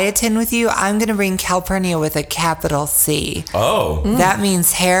party I attend with you, I'm going to bring Calpurnia with a capital C. Oh. That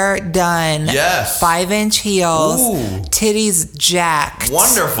means hair done. Yes. 5-inch heels. Ooh. Titties jacked.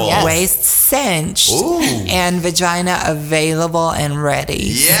 Wonderful. Yes. Waist cinched. Ooh. And vagina available and ready.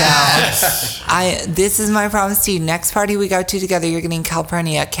 Yes. So this is my promise to you. Next party we go to together, you're getting bringing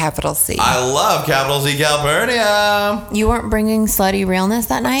Calpurnia, capital C. I love capital C Calpurnia. You weren't bringing slutty realness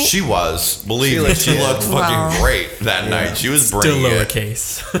that night? She was. Believe me, she looked fucking great that night. She was Still bringing it.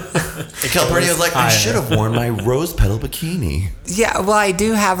 lowercase. And Calpurnia was like, I should have worn my rose petal bikini. Yeah, well, I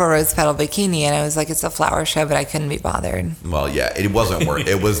do have a rose petal bikini, and I was like, it's a flower show, but I couldn't be bothered. Well, yeah, it wasn't worth.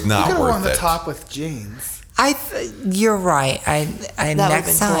 It was not You could have worth worn the it. top with jeans. You're right. I That next would've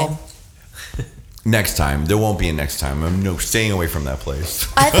been time. cool. Next time, there won't be a next time. I'm staying away from that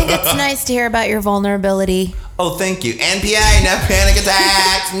place. I think it's nice to hear about your vulnerability. Oh, thank you. NPA, no panic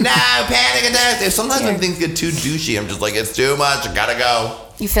attacks. No panic attacks. If sometimes when things get too douchey, I'm just like, it's too much. I gotta go.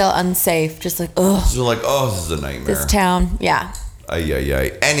 You feel unsafe, just like, ugh, So like, oh, this is a nightmare. this town. Yeah.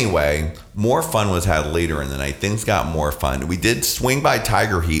 Anyway, more fun was had later in the night. Things got more fun. We did swing by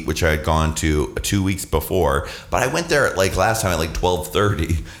Tiger Heat, which I had gone to 2 weeks before, but I went there at last time at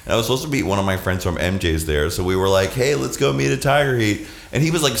 12:30, and I was supposed to meet one of my friends from MJ's there. So we were like, hey, let's go meet at Tiger Heat. And he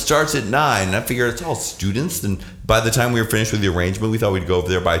was like, starts at 9, and I figured it's all students. And by the time we were finished with the arrangement, we thought we'd go over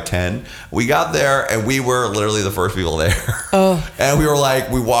there by 10. We got there, and we were literally the first people there. Oh. And we were like,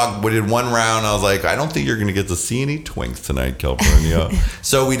 we did one round. I was like, I don't think you're going to get to see any twinks tonight, Calpurnia.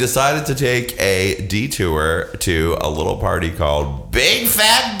 So we decided to take a detour to a little party called Big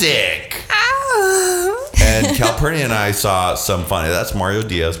Fat Dick. And Calpurnia and I saw some fun. That's Mario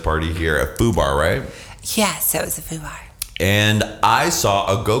Diaz's party here at Foo Bar, right? Yes, it was a Foo Bar. And I saw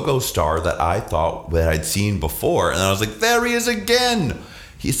a go-go star that I thought that I'd seen before. And I was like, there he is again.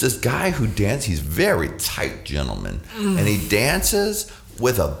 He's this guy who dances. He's a very tight gentleman. And he dances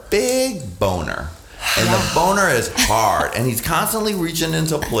with a big boner. And the boner is hard. And he's constantly reaching in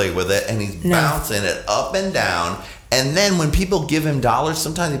to play with it. And he's bouncing it up and down. And then when people give him dollars,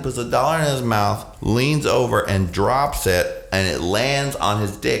 sometimes he puts $1 in his mouth, leans over and drops it. And it lands on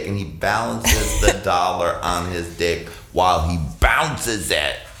his dick. And he balances the dollar on his dick while he bounces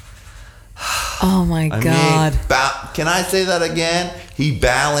it. Oh my God. Can I say that again? He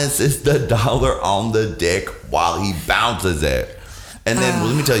balances the dollar on the dick while he bounces it. And then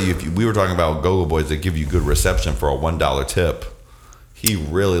let me tell you, we were talking about go-go boys that give you good reception for a $1 tip. He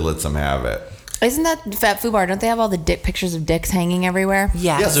really lets them have it. Isn't that Fat Foo Bar? Don't they have all the dick pictures of dicks hanging everywhere?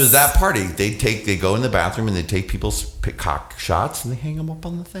 Yes. Yeah, so there's that party. They go in the bathroom and they take people's cock shots and they hang them up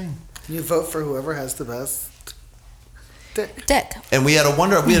on the thing. You vote for whoever has the best dick. And we had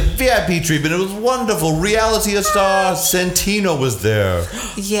VIP treatment. It was wonderful. Reality star Santino was there.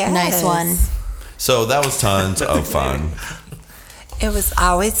 Yes. Nice one. So that was tons of fun. It was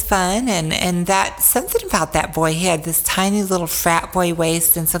always fun, and that something about that boy. He had this tiny little frat boy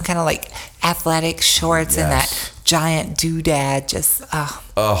waist and some kind of athletic shorts and that giant doodad. Just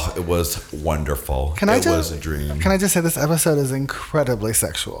it was wonderful. It was a dream. Can I just say this episode is incredibly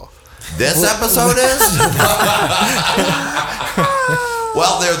sexual? This episode is?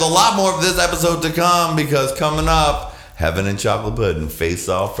 Well, there's a lot more of this episode to come because coming up, Heaven and Chocolate Pudding face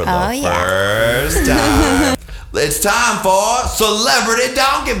off for the first time. It's time for Celebrity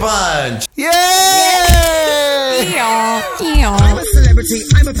Donkey Punch. Yay! I'm a celebrity.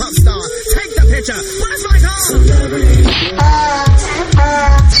 I'm a pop star. Take the picture. Where's my car?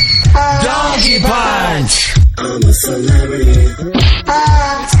 Donkey Punch. I'm a celebrity.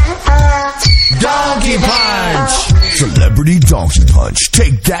 Donkey Punch. Celebrity Donkey Punch.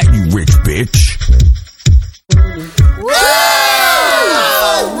 Take that, you rich bitch. Wow.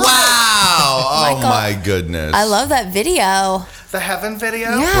 Michael, Oh my goodness. I love that video. The Heaven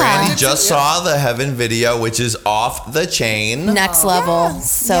video? Yeah. Brandy just saw the Heaven video, which is off the chain. Next level.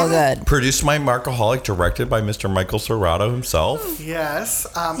 So good. Produced by Markaholic, directed by Mr. Michael Serrato himself. Yes.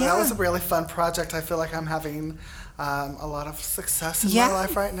 That was a really fun project. I feel like I'm having a lot of success in my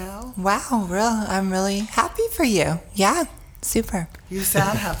life right now. Wow, I'm really happy for you. Yeah, super. You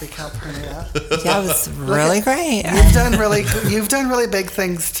sound happy, Calpurnia. Yeah, it was really great. You've done really big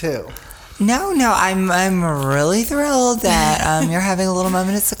things too. No, I'm really thrilled that you're having a little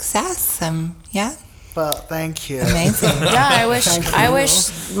moment of success. Well, thank you. Amazing. Yeah, I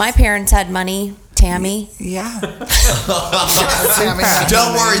wish my parents had money. Tammy. Yeah.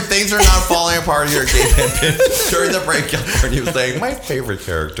 Don't worry, things are not falling apart here at Gay Pimpin. During the break, Calpurnia was saying, my favorite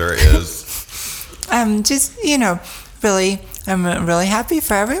character is... I'm really happy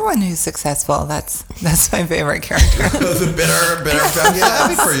for everyone who's successful. That's my favorite character. It was a bitter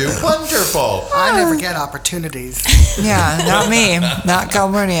happy for you. Wonderful. I never get opportunities. Yeah, not me. Not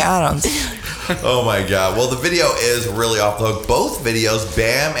Calpurnia Adams. Oh my God. Well, the video is really off the hook. Both videos,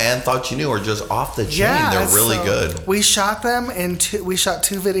 Bam and Thought You Knew, are just off the chain. Yeah, they're really good. We shot them we shot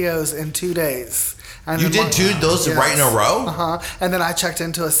 2 videos in 2 days. And you did those right in a row? And then I checked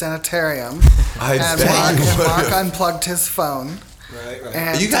into a sanitarium. I and bet Mark unplugged his phone. Right.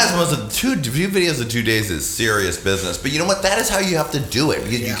 And You guys must have two videos in 2 days is serious business. But you know what? That is how you have to do it,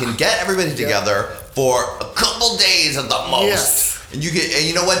 because you can get everybody together for a couple days at the most. Yes. And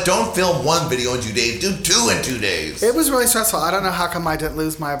you know what? Don't film one video in 2 days. Do 2 in 2 days. It was really stressful. I don't know how come I didn't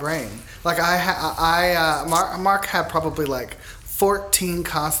lose my brain. Like Mark had probably like 14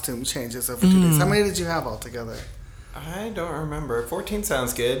 costume changes over 2 days. How many did you have altogether? I don't remember. 14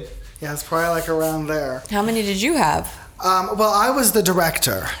 sounds good. Yeah, it's probably like around there. How many did you have? Well, I was the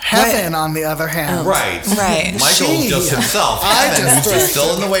director. Heaven, on the other hand, Right. Michael just himself. He's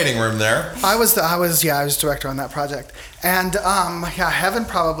still in the waiting room there. I was director on that project, and Heaven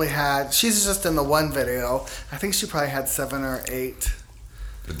probably had. She's just in the one video. I think she probably had 7 or 8.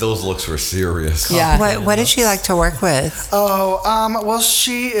 But those looks were serious. Yeah. What did she like to work with? Well,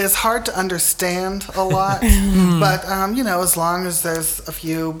 she is hard to understand a lot, but as long as there's a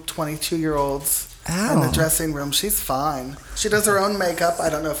few 22-year-olds. In the dressing room, she's fine. She does her own makeup. I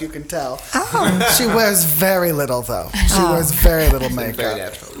don't know if you can tell. She wears very little, though. She wears very little makeup. Very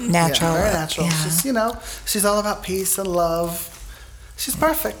natural. Natural. Yeah, very natural. Yeah. She's, she's all about peace and love. She's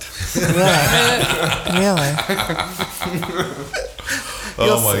perfect. Really?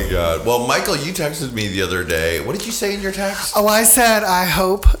 Oh my God. Well, Michael, you texted me the other day. What did you say in your text? Oh, I said, I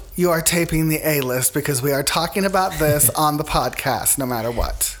hope you are taping the A-list because we are talking about this on the podcast no matter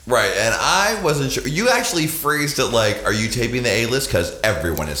what. Right, and I wasn't sure. You actually phrased it like, are you taping the A-list? Because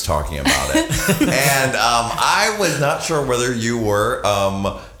everyone is talking about it. And I was not sure whether you were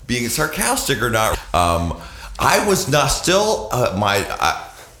being sarcastic or not. I was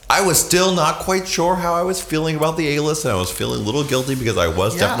still not quite sure how I was feeling about the A-list, and I was feeling a little guilty because I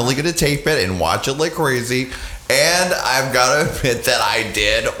was definitely going to tape it and watch it like crazy. And I've got to admit that I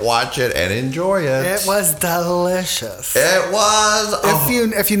did watch it and enjoy it. It was delicious. It was.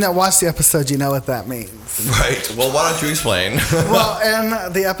 If you not watch the episode, you know what that means. Right. Well, why don't you explain? Well,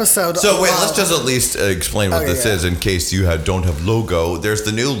 in the episode... So wait, let's just at least explain what this is in case you don't have Logo. There's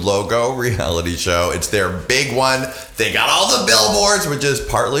the new Logo reality show. It's their big one. They got all the billboards, which is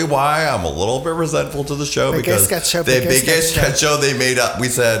partly why I'm a little bit resentful to the show because the biggest sketch show they made up. We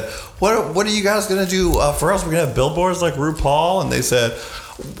said, what are you guys going to do for us? We're going to have billboards like RuPaul? And they said,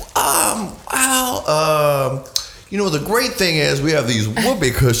 the great thing is we have these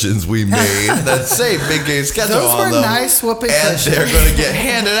whoopee cushions we made that say Big Gay Sketch on them. Those were nice whoopee cushions. And they're going to get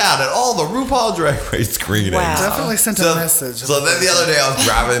handed out at all the RuPaul Drag Race screenings. Wow. Definitely sent a message. So then the other day I was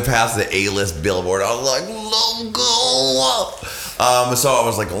driving past the A-list billboard. I was like, Logo! So I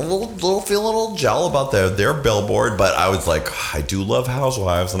was like feeling a little gel about their billboard, but I was like, I do love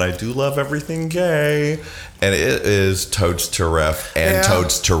Housewives and I do love everything gay. And it is totes terrific and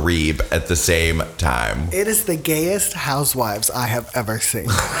totes Tareeb at the same time. It is the gayest Housewives I have ever seen.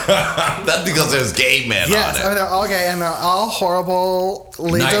 That's because there's gay men on it. Yes, they're all gay and they're all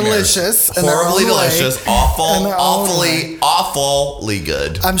horribly delicious. Horribly delicious, awfully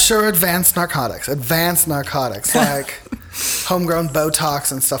good. I'm sure advanced narcotics, like homegrown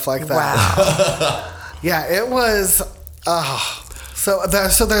Botox and stuff like that. Wow. Yeah, it was... So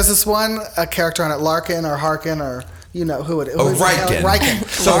there's this one character on it, Larkin or Harkin or who it is. Riken. Riken.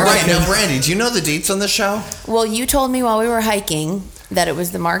 So right now, Brandy, do you know the dates on the show? Well, you told me while we were hiking that it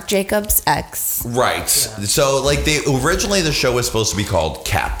was the Marc Jacobs ex. Right. Yeah. So originally the show was supposed to be called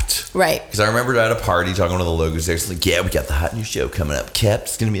Kept. Right. Because I remember at a party talking to the Logos there. It's like, yeah, we got the hot new show coming up. Kept.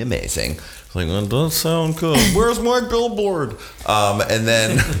 It's going to be amazing. Like, that does sound good. Where's my billboard? And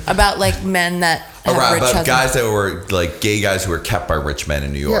then about men that have rich husbands. Guys that were gay guys who were kept by rich men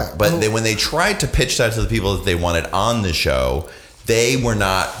in New York. Yeah. But when they tried to pitch that to the people that they wanted on the show, they were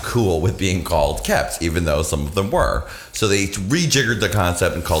not cool with being called Kept, even though some of them were. So they rejiggered the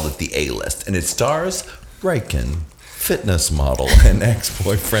concept and called it the A-List, and it stars Riken, fitness model and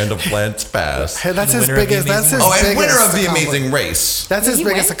ex-boyfriend of Lance Bass. Hey, that's his biggest. And winner of The Amazing Race. That's his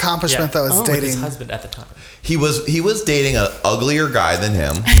biggest accomplishment, though, is dating his husband at the time. He was dating an uglier guy than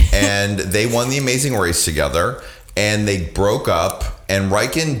him, and they won The Amazing Race together, and they broke up. And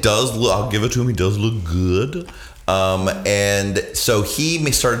Riken does look. I'll give it to him. He does look good. And so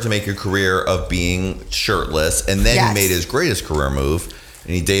he started to make a career of being shirtless, and then he made his greatest career move,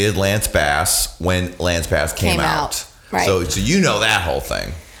 and he dated Lance Bass when Lance Bass came out. Right. So you know that whole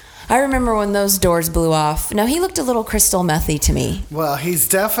thing. I remember when those doors blew off. Now, he looked a little crystal methy to me. Well, he's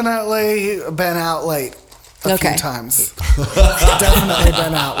definitely been out late a few times. Definitely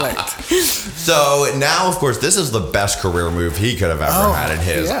been out late. So now, of course, this is the best career move he could have ever had in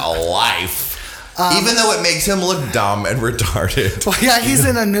his life. Even though it makes him look dumb and retarded. Well, yeah, he's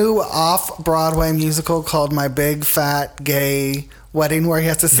in a new off-Broadway musical called My Big Fat Gay Wedding, where he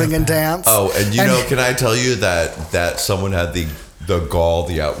has to sing and dance. Oh, and can I tell you that someone had the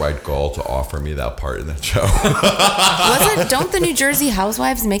the outright gall to offer me that part in that show. Don't the New Jersey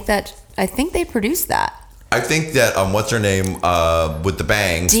Housewives make that? I think they produced that. I think that what's her name with the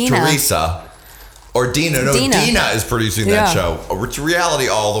bangs, Dina. Teresa. Or Dina. No, Dina. Dina is producing that show. It's reality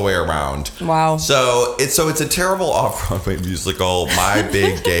all the way around. Wow. So it's a terrible off-Broadway musical. My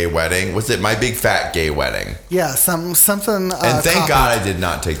Big Gay Wedding. Was it My Big Fat Gay Wedding? Yeah, something. And thank God I did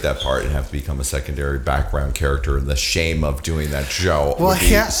not take that part and have to become a secondary background character. And the shame of doing that show would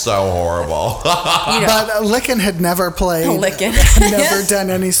be so horrible. But Licken had never played. Licken. Never done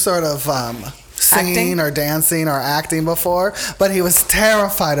any sort of singing or dancing or acting before, but he was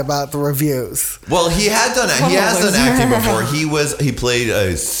terrified about the reviews. Well, he has done acting before. He played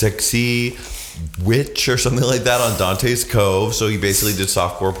a sexy witch or something like that on Dante's Cove. So he basically did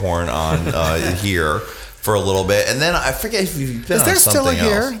softcore porn on here for a little bit, and then I forget if you've been Is there on still a something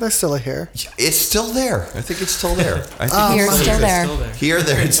here? else. There's still a here. It's still there. I think it's still there. I think Here, still there. Here,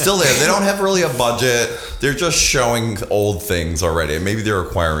 there, it's still there. They don't have really a budget. They're just showing old things already. Maybe they're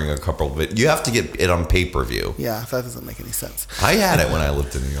acquiring a couple of it. You have to get it on pay-per-view. Yeah, that doesn't make any sense. I had it when I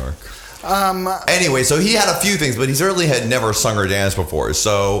lived in New York. Anyway, so he had a few things, but he certainly had never sung or danced before.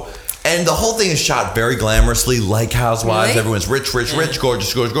 So, and the whole thing is shot very glamorously, like Housewives. Really? Everyone's rich,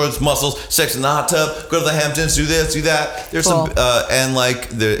 gorgeous, muscles, sex in the hot tub, go to the Hamptons, do this, do that. There's Cool. some, and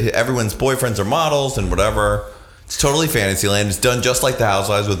like everyone's boyfriends are models and whatever. It's totally Fantasyland. It's done just like the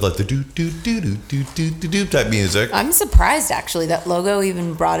Housewives with like the do type music. I'm surprised actually that Logo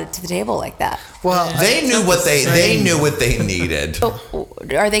even brought it to the table like that. Well, They knew what they knew what they needed.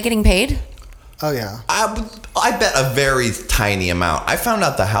 Are they getting paid? oh yeah. I bet a very tiny amount. I found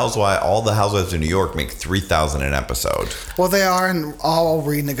out all the Housewives of New York make $3,000 an episode. Well, they are all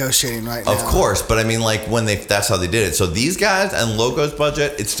renegotiating right now. Of course, but I mean, like that's how they did it. So these guys and Logo's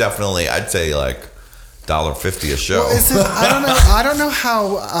budget, it's definitely, I'd say like $1.50 a show. Well, is it, I don't know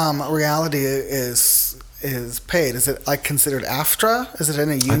how reality is paid. Is it like considered AFTRA? Is it in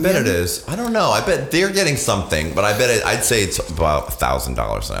a union? I bet it is. I don't know. I bet they're getting something, but I'd say it's about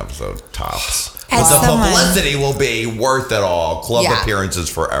 $1,000 an episode tops. But the publicity will be worth it all. Club appearances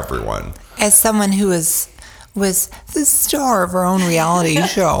for everyone. As someone who was the star of her own reality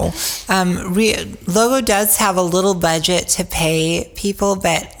show, Logo does have a little budget to pay people,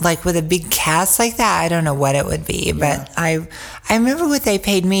 but like with a big cast like that, I don't know what it would be. But I remember what they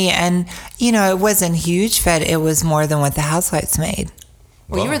paid me, and it wasn't huge, but it was more than what the Housewives made.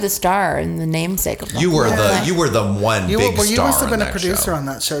 Well, you were the star and the namesake of the You were the one big star. You must have been on a that producer show. on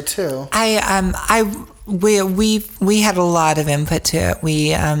that show too. We had a lot of input to it.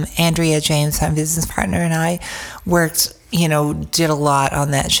 Andrea James, my business partner, and I worked, did a lot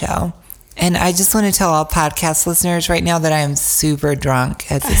on that show. And I just want to tell all podcast listeners right now that I am super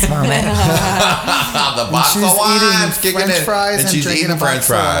drunk at this moment. The box She's of wine's eating kicking French in, fries and she's drinking eating a French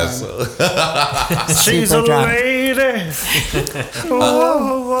box fries. She's a lady.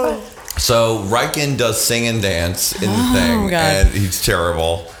 So Riken does sing and dance in the thing, God. and he's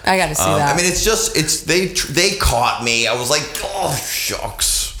terrible. I got to see that. I mean, they caught me. I was like, oh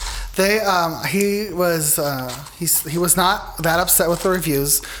shucks. He was not that upset with the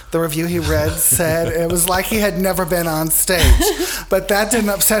reviews. The review he read said it was like he had never been on stage, but that didn't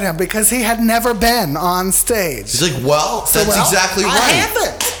upset him because he had never been on stage. He's like, well, that's exactly right. I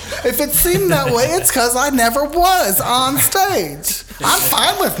haven't. If it seemed that way, it's because I never was on stage. I'm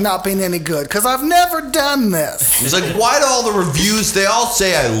fine with not being any good because I've never done this. He's like, why do all the reviews? They all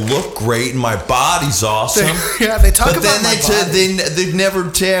say I look great and my body's awesome. They talk but about then my body. they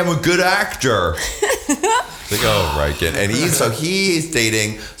never say I'm a good actor. Like, oh, Riken, and he's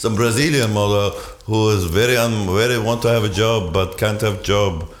dating some Brazilian model who is very want to have a job but can't have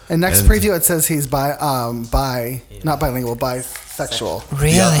job. And next preview it says he's not bilingual, bisexual.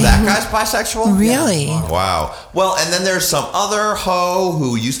 Really? Yeah, that guy's bisexual? Really? Yeah. Wow. Well, and then there's some other hoe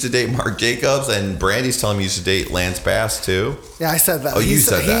who used to date Mark Jacobs, and Brandy's telling me he used to date Lance Bass too. Yeah, I said that. Oh, you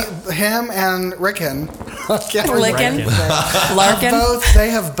said that. Him and Ricken. Larkin.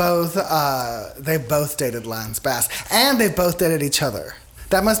 They both dated Lance Bass, and they both dated each other.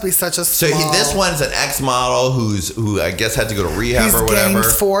 That must be such a small... this one's an ex-model who I guess had to go to rehab or whatever. He's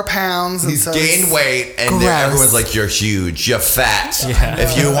gained 4 pounds. He's gained weight, and everyone's like, you're huge, you're fat. Yeah.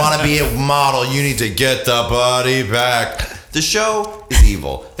 If you want to be a model, you need to get the body back. The show is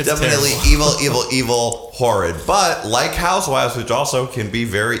evil. It's definitely terrible. evil, horrid. But like Housewives, which also can be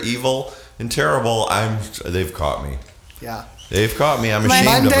very evil and terrible, they've caught me. Yeah. They've caught me. I'm ashamed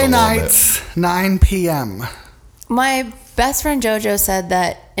Monday of it a little nights, 9 p.m. My best friend JoJo said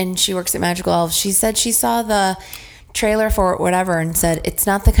that, and she works at Magical Elf, she said she saw the trailer for it, whatever, and said it's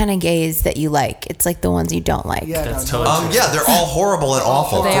not the kind of gays that you like. It's like the ones you don't like. Yeah, That's no, totally Yeah, they're all horrible and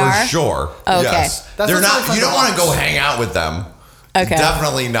awful They for are? sure. Oh, okay. Yes, That's they're what's not. really fun You to don't want to go watch. hang out with them. Okay.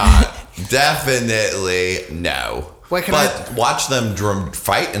 Definitely not. Definitely no. Wait, can but watch them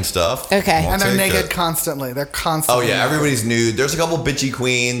fight and stuff. Okay. Won't And they're take naked it. constantly. They're Oh constantly. yeah, naked. everybody's nude. There's a couple bitchy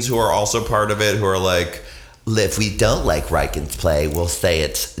queens who are also part of it who are like, if we don't like Riken's play, we'll say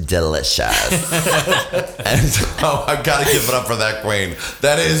it's delicious. And so I've got to give it up for that queen.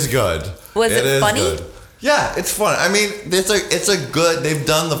 That is good. Was it is funny? Good. Yeah, it's fun. I mean, it's a good. They've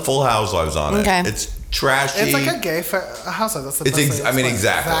done the Full Housewives on it. Okay. It's trashy. It's like a gay a housewife. That's the It's best way to I mean, explain it.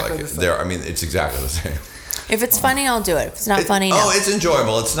 exactly like the it. same. There. I mean, it's exactly the same. If it's funny, I'll do it. If it's not funny, no. Oh, it's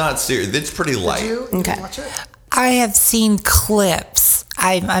enjoyable. It's not serious. It's pretty light. Did you Okay. watch it? I have seen clips.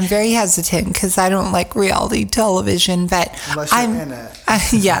 I'm very hesitant because I don't like reality television, but Unless you're I'm in it.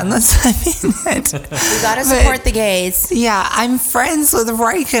 yeah, unless I'm in it. We gotta support the gays. Yeah, I'm friends with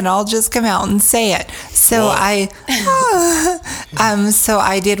Riken. I'll just come out and say it. So so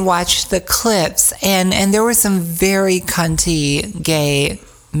I did watch the clips, and there were some very cunty gay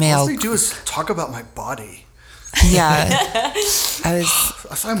All male. they do is talk about my body. Yeah, I was.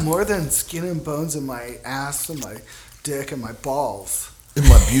 I saw more than skin and bones in my ass and my dick and my balls. In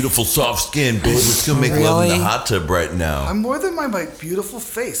my beautiful soft skin, babe. Let's go make love in the Really? hot tub right now. I'm more than my beautiful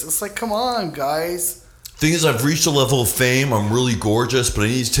face. It's like, come on, guys. Thing is, I've reached a level of fame. I'm really gorgeous, but I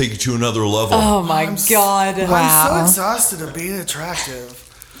need to take it to another level. Oh my God. I'm Wow. so exhausted of being attractive.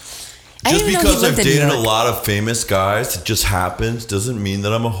 I Just didn't know he because I've lived in New dated a York. lot of famous guys, it just happens, doesn't mean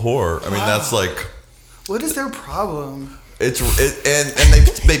that I'm a whore. I mean, that's like. What is their problem? And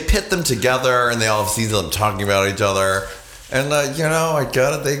they pit them together, and they all see them talking about each other, and I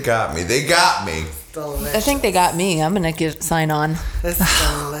got it. They got me. Delicious. I think they got me. I'm gonna sign on. It's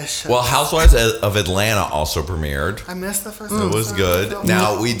delicious. Well, Housewives of Atlanta also premiered. I missed the first It was good.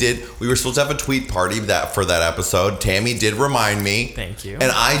 Now we were supposed to have a tweet party for that episode. Tammy did remind me. Thank you.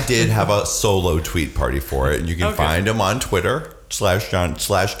 And I did have a solo tweet party for it, and you can find him on Twitter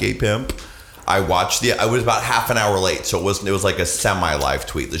 /John/GayPimp. I watched I was about half an hour late, so it was like a semi-live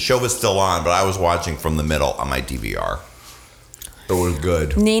tweet. The show was still on, but I was watching from the middle on my DVR. It was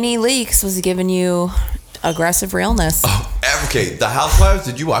good. Nene Leakes was giving you aggressive realness. Okay, The Housewives.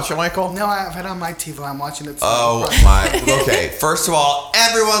 Did you watch it, Michael? No, I have it on my TV. I'm watching it. Oh my. Okay, first of all,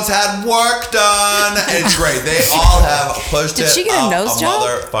 everyone's had work done. It's great. They all have pushed Did it she get a up nose job?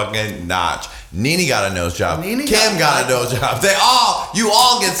 motherfucking notch. Nene got a nose job. Nene Kim got a nose job. You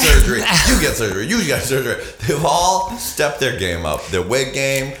all get surgery. You get surgery. You get surgery. They've all stepped their game up. Their wig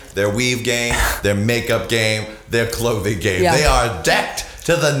game, their weave game, their makeup game, their clothing game. Yeah. They are decked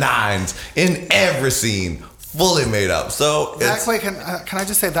to the nines in every scene. Fully made up. So it's, Actually, can I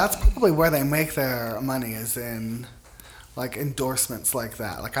just say that's probably where they make their money is in like endorsements like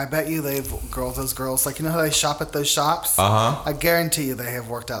that. Like I bet you those girls like how they shop at those shops. I guarantee you they have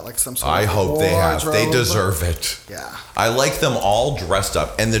worked out like some sort of I hope they have. They wardrobe. deserve it. Yeah. I like them all dressed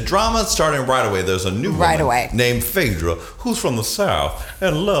up. And the drama's starting right away. There's a new Right woman away. named Phaedra who's from the South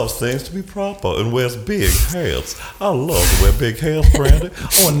and loves things to be proper and wears big hats. I love to wear big hats, Brandy.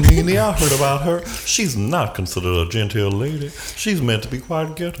 When Nene, I heard about her. She's not considered a genteel lady. She's meant to be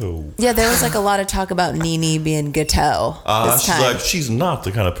quite ghetto. Yeah, there was like a lot of talk about Nene being ghetto this She's time. like, she's not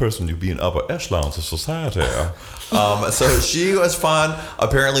the kind of person to be in upper echelons of society. So she was fun.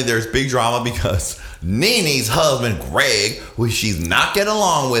 Apparently, there's big drama because Nene's husband, Greg, who she's not getting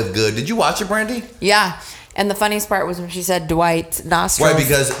along with good. Did you watch it, Brandy? Yeah. And the funniest part was when she said Dwight's nostrils. Right,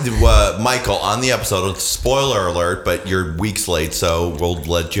 because Michael, on the episode, spoiler alert, but you're weeks late, so we'll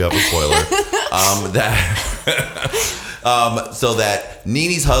let you have a spoiler. So that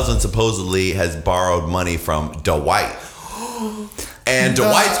Nene's husband supposedly has borrowed money from Dwight. And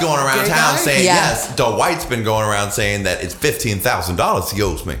Dwight's going around gay town guy? saying, Yeah. yes, Dwight's been going around saying that it's $15,000 he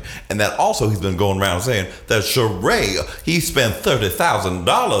owes me. And that also he's been going around saying that Sheree, he spent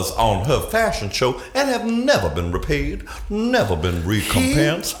 $30,000 on her fashion show and have never been repaid, never been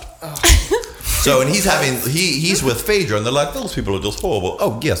recompensed. So, and he's with Phaedra, and they're like, those people are just horrible.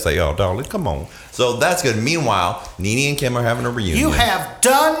 Oh, yes, they are, darling. Come on. So that's good. Meanwhile, Nene and Kim are having a reunion. You have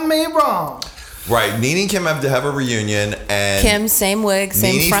done me wrong. Right. Nene and Kim have to have a reunion, and Kim, same wig,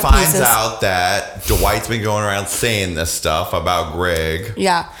 same Nene front finds pieces. out that Dwight's been going around saying this stuff about Greg.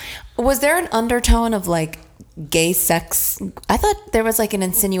 Yeah. Was there an undertone of like gay sex? I thought there was like an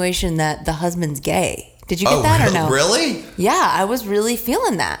insinuation that the husband's gay. Did you get that or no? Really? Yeah, I was really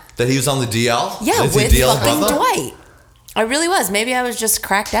feeling that. That he was on the DL? Yeah, Is he with DL's fucking brother? Dwight. I really was. Maybe I was just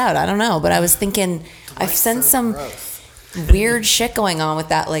cracked out. I don't know. But I was thinking, I've sensed some. weird shit going on with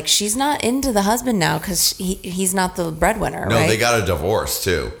that. Like, she's not into the husband now because he's not the breadwinner, No, right? they got a divorce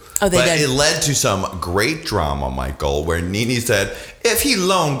too. Oh, they but did. it led to some great drama, Michael, where Nene said, if he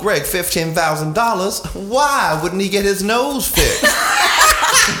loaned Greg $15,000, why wouldn't he get his nose fixed?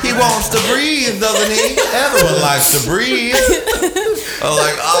 He wants to breathe, doesn't he? Everyone likes to breathe. I was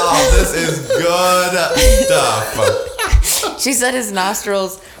like, oh, this is good stuff. She said his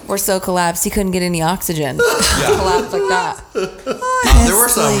nostrils were so collapsed he couldn't get any oxygen. Collapsed like that. There were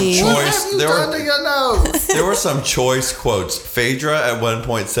some choice. There were some choice quotes. Phaedra at one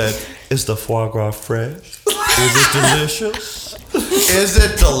point said, "Is the foie gras fresh? Is it delicious? Is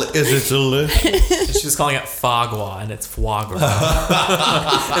it delicious?" She was calling it foie gras, and it's foie gras.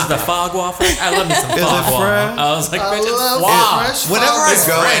 Is the foie gras fresh? I love me some foie gras. fresh? I was like, bitch, it's love foie. fresh Whenever I It's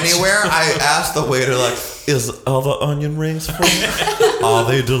go French. anywhere, I ask the waiter, like, "Is all the onion rings fresh? Are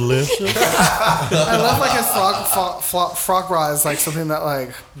they delicious?" I love like his frog raw is like something that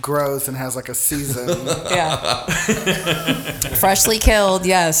like grows and has like a season. Yeah. Freshly killed,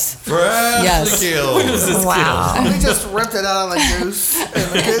 yes. Fresh Yes. killed. Wow. We just ripped it out of the goose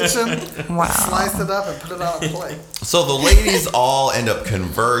in the kitchen, Wow. sliced it up, and put it on a plate. So the ladies all end up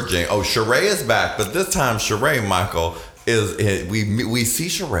converging. Oh, Sheree is back, but this time Sheree, Michael, we see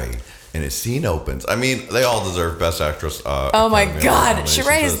Sheree. And his scene opens. I mean, they all deserve Best Actress. Oh my Academy God, nominations.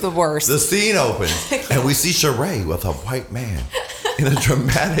 Sheree is the worst. The scene opens, and we see Sheree with a white man in a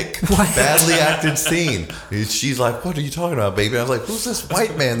dramatic, badly acted scene. She's like, "What are you talking about, baby?" I was like, "Who's this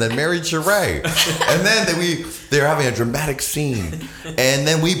white man that married Sheree?" And then they're having a dramatic scene, and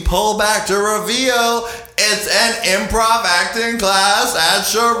then we pull back to reveal it's an improv acting class at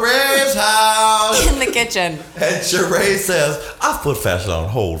Sheree's house. In the kitchen. And Sheree says, "I've put fashion on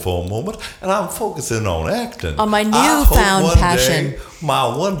hold for a moment, and I'm focusing on acting. On my I hope newfound one passion." day, my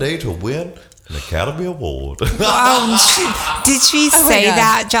one day to win an Academy Award." Did she Oh my say God.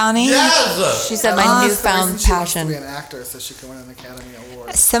 that, Johnny? Yes. She said, my That's the newfound reason she passion. wants to be an actor so she can win an Academy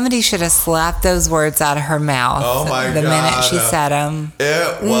Award. Somebody should have slapped those words out of her mouth Oh my the minute God. she said them.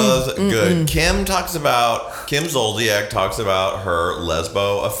 It was good. Kim Zolciak talks about her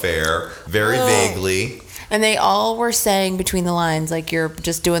lesbo affair very vaguely. And they all were saying between the lines, like, you're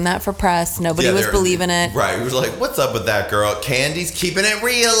just doing that for press. Nobody was they're- believing it. Right. He was like, "What's up with that, girl? Candy's keeping it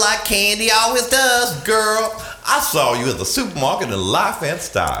real like Candy always does, girl. I saw you at the supermarket in Life and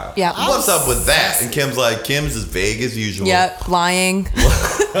Style. Yeah. What's up with that?" And Kim's like, Kim's as vague as usual. Yep, lying.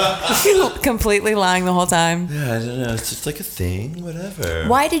 Completely lying the whole time. Yeah, I don't know. It's just like a thing, whatever.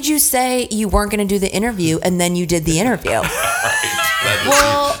 Why did you say you weren't going to do the interview and then you did the interview?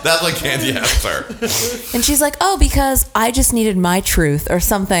 That's what Candy asked her. And she's like, oh, because I just needed my truth or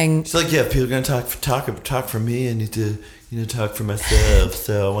something. She's like, "Yeah, people are gonna talk for me. I need to, talk for myself.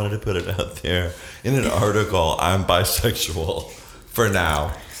 So I wanted to put it out there in an article. I'm bisexual for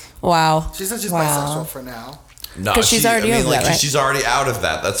now." Wow. She said she's Wow. bisexual for now. No, 'Cause she's already over that, right? She's already out of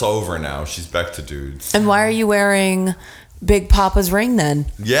that. That's over now. She's back to dudes. And why are you wearing Big Papa's ring then?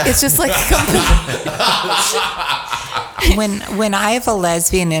 Yeah. It's just like, When I have a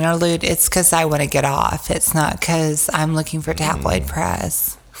lesbian interlude, it's because I want to get off. It's not because I'm looking for tabloid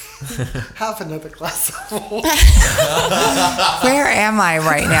press. Have another glass of water. Where am I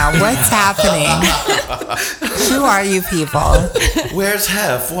right now? What's happening? Who are you people? Where's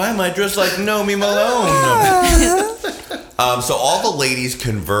Hef? Why am I dressed like Nomi Malone? So all the ladies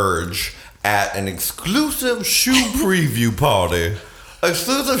converge at an exclusive shoe preview party.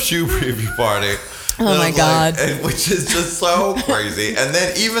 Oh my God. Which is just so crazy. And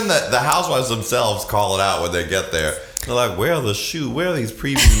then even the housewives themselves call it out when they get there. They're like, "Where are the shoes? Where are these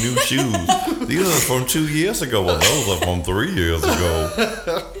preview new shoes? These are from 2 years ago. Well, those are from 3 years ago."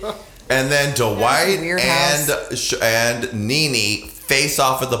 And then Dwight Weird and Nene face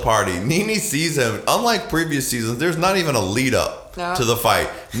off at the party. Nene sees him. Unlike previous seasons, there's not even a lead up to the fight.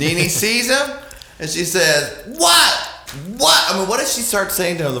 Nene sees him and she says, "What? What?" I mean, what did she start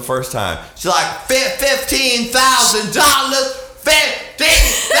saying to him the first time? She's like, $15,000.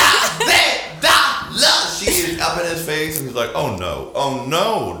 $15,000. She's up in his face and he's like, "Oh no,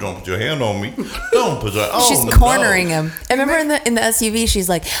 don't put your hand on me. Don't put your she's cornering him. I remember in the SUV, she's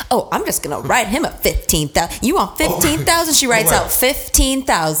like, "Oh, I'm just gonna write him a 15,000. You want 15,000?" She writes out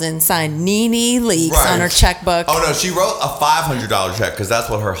 15,000, signed Nene Leakes on her checkbook. Oh no, she wrote a $500 check because that's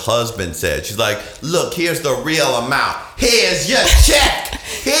what her husband said. She's like, "Look, here's the real amount. Here's your check.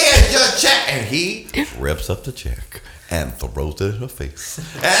 Here's your check," and he rips up the check and throws it in her face.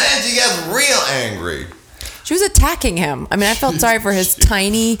 And then she gets real angry. She was attacking him. I mean, I felt sorry for his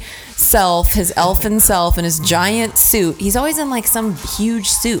tiny self, his elfin self, and his giant suit. He's always in like some huge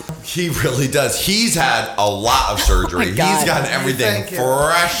suit. He really does. He's had a lot of surgery. He's God. gotten everything Thank you.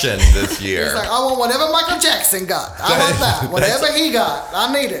 freshened this year. He's like, I want whatever Michael Jackson got. I want that. Whatever he got,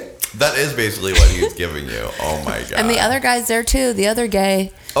 I need it. That is basically what he's giving you. Oh my god. And the other guy's there too. The other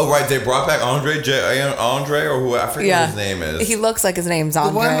gay. Oh right, they brought back Andre or who I forget what his name is. He looks like his name's The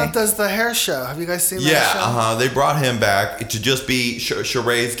one Andre. that does the hair show. Have you guys seen Yeah, that show? They brought him back to just be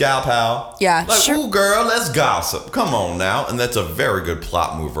Sheree's gal pal. Yeah, Like, Sher- ooh, girl, let's gossip. Come on now. And that's a very good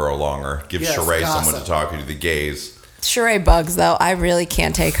plot mover along her. Give Yes, Sheree gossip. someone to talk to the gays. Sheree bugs though. I really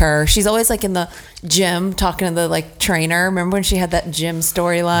can't take her. She's always like in the gym talking to the like trainer. Remember when she had that gym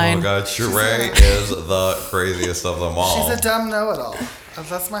storyline? Oh god, Sheree is the craziest of them all. She's a dumb know-it-all.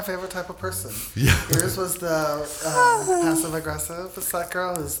 That's my favorite type of person. Yeah. Yours was the passive-aggressive. It's that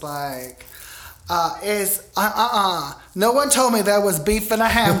girl who's like, no one told me there was beef in a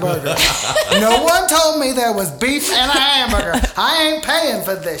hamburger. No one told me there was beef in a hamburger. I ain't paying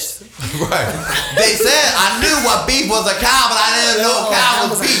for this. Right. They said I knew what beef was a cow, but I didn't know cow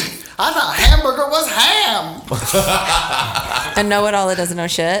was beef. I thought hamburger was ham. And know it all that doesn't know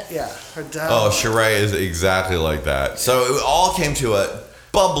shit. Yeah, her dumb. Oh, Sheree is exactly like that. So it all came to a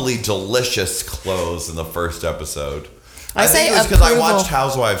bubbly, delicious close in the first episode. I say think it was because I approval. watched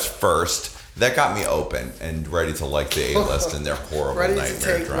Housewives first. That got me open and ready to like the A-list and their horrible ready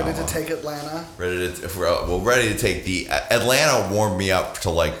nightmare to drama. take Atlanta. Ready to take the Atlanta warmed me up to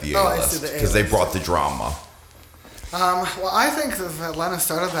like the Oh, I see A-list the because they A-list. brought the drama. Well, I think that Atlanta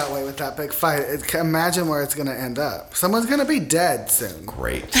started that way with that big fight. Imagine where it's going to end up. Someone's going to be dead soon.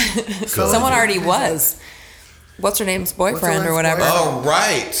 Great. Someone already was. What's her name's boyfriend or whatever? Oh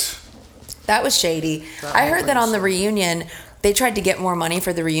right. That was shady. I heard that on the reunion, they tried to get more money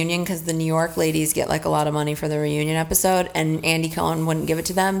for the reunion because the New York ladies get like a lot of money for the reunion episode, and Andy Cohen wouldn't give it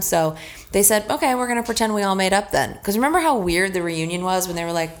to them. So they said, okay, we're going to pretend we all made up then. Because remember how weird the reunion was when they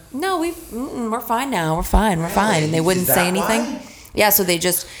were like, no, we're fine now. We're fine. And they wouldn't Is say that anything. why? Yeah, so they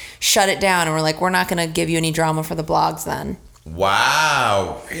just shut it down and were like, we're not going to give you any drama for the blogs then.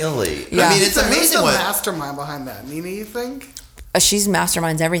 Wow. Really? Yeah. I mean, it's So who's amazing the what. mastermind behind that? Nene, you think? She's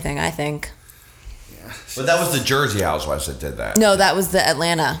masterminds everything, I think. But that was the Jersey Housewives that did that. No, that was the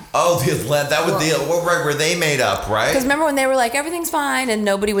Atlanta. Oh, the Atlanta. That was the where they made up, right? Because remember when they were like, everything's fine, and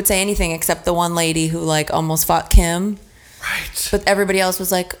nobody would say anything except the one lady who like almost fought Kim. Right. But everybody else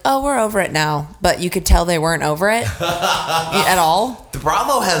was like, oh, we're over it now. But you could tell they weren't over it at all. The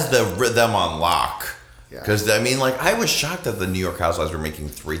Bravo has them on lock. Because I mean, like, I was shocked that the New York Housewives were making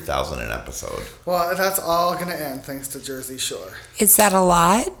 $3,000 an episode. Well, that's all going to end thanks to Jersey Shore. Is that a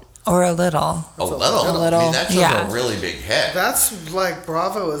lot or a little? A little. I mean, that's just Yeah. a really big hit. That's like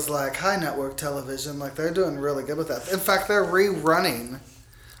Bravo is like high network television. Like they're doing really good with that. In fact, they're rerunning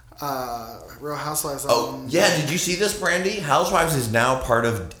Real Housewives. Oh, yeah. Did you see this, Brandy? Housewives is now part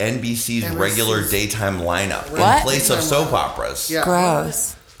of NBC's regular daytime lineup What? in place of soap operas. Yeah.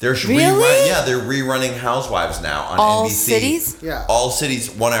 Gross. They're they're rerunning Housewives now on All NBC. cities? Yeah. All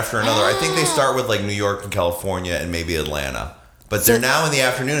cities, one after another. I think they start with like New York and California and maybe Atlanta. But they're now in the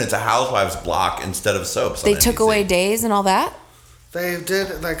afternoon. It's a Housewives block instead of soaps. They on took NBC. away days and all that? They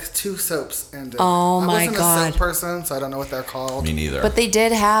did like 2 soaps ended. Oh, my I wasn't a God. soap person, so I don't know what they're called. Me neither. But they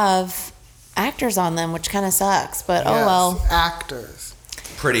did have actors on them, which kind of sucks. But oh Yes, well. actors.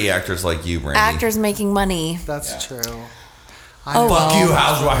 Pretty actors like you, Brandy. Actors making money. That's true. Oh, Fuck well. you,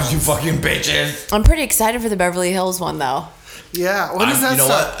 Housewives, you fucking bitches. I'm pretty excited for the Beverly Hills one, though. Yeah. When does that You know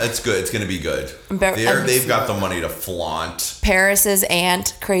start? what? It's good. It's going to be good. I'm They've got the money to flaunt. Paris's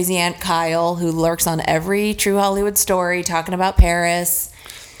aunt, crazy Aunt Kyle, who lurks on every True Hollywood story talking about Paris.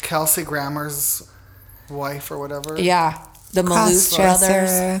 Kelsey Grammer's wife or whatever. Yeah. The Maloof brothers.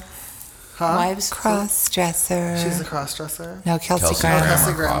 Cross-dresser. Huh? Wives. Cross-dresser. She's a cross-dresser. No, Kelsey Kelsey Grammer. Kelsey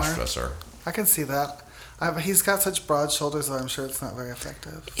Grammer, Grammer. cross-dresser. I can see that. He's got such broad shoulders that I'm sure it's not very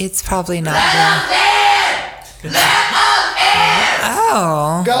effective. It's probably not good.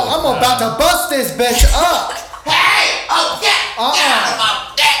 Oh. Go! I'm about to bust this bitch up. Hey! Oh, get down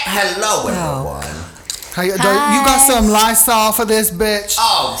about that! Hello, everyone. Hey, you got some Lysol for this bitch?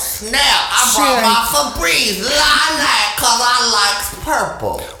 Oh, snap! I brought my Febreze lilac because I like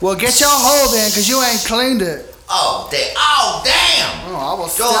purple. Well, get your hold in, because you ain't cleaned it. Oh, damn! Oh, I will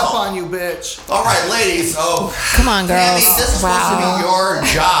step Go. on you, bitch. All right, ladies. Oh, Come on, Candy, girls. this is supposed to be your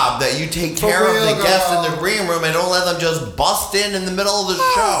job, that you take care of real, the guests in girl. the green room and don't let them just bust in the middle of the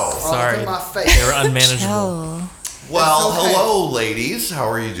show. Sorry. In my face. They were unmanageable. Oh. Well, It's okay. hello, ladies. How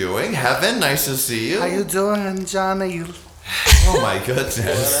are you doing? Heaven, nice to see you. How you doing, Johnny? Oh my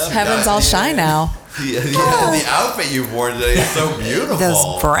goodness. Heaven's all shy now. The outfit you've worn today is so beautiful.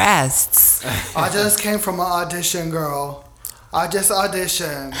 Those breasts. I just came from an audition, girl. I just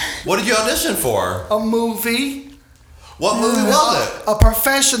auditioned. What did you audition for? A movie. What movie was it? A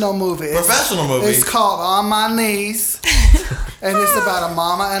professional movie. Professional movie? It's called On My Knees. And it's about a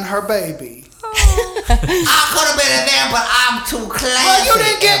mama and her baby. I could have been in there, but I'm too classy. Well, you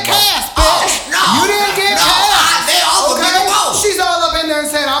didn't get cast, bitch. No. You didn't get cast. They offered me the role. She's all up in there and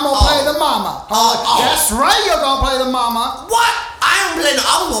saying, I'm going to play the mama. That's right, you're going to play the mama. What? I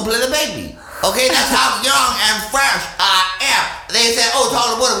was going to play the baby. Okay, that's how young and fresh I am. They said,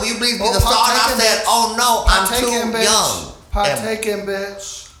 Charlie Woodard, will you please be the star? And I said, no, I'm too young. Partaking,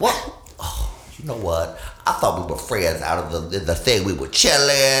 bitch. What? Oh, you know what? I thought we were friends out of the thing. We were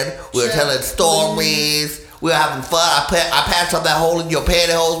chilling. We were telling stories. We were having fun. I patched up that hole in your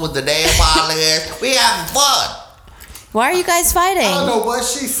pantyhose with the nail polish. We having fun. Why are you guys fighting? I don't know what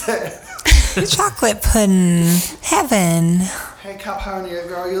she said. Chocolate pudding. Heaven. Hey, Calpurnia,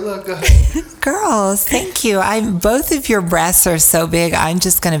 girl, you look good. Girls, thank you. Both of your breasts are so big, I'm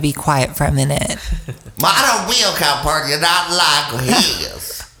just going to be quiet for a minute. Mine real Calpurnia, not like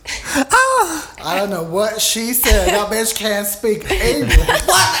his. Oh. I don't know what she said. That bitch can't speak English.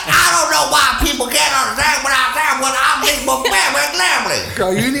 What? I don't know why people can't understand what I'm saying when I'm being very glamorous.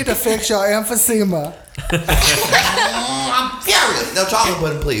 Girl, you need to fix your emphysema. I'm furious. Now, Chocolate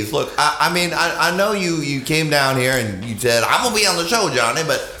Pudding, please. Look, I know you came down here and you said, I'm going to be on the show, Johnny,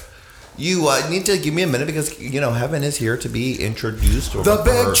 but you need to give me a minute because, Heaven is here to be introduced. The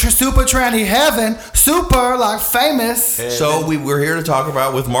big super tranny Heaven. Super, like, famous. So we're here to talk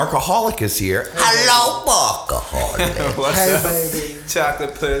about with Markaholic is here. Hello, Markaholic. What's Hey, up? baby.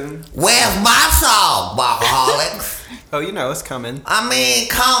 Chocolate pudding. Where's my song, Markaholics? Oh, it's coming. I mean,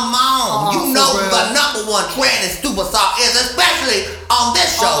 come on. You know the number one tranny superstar is, especially on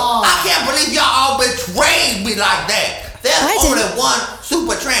this show. I can't believe y'all all betrayed me like that. There's only one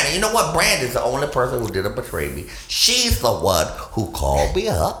super tranny. You know what? Brandy's the only person who didn't betray me. She's the one who called me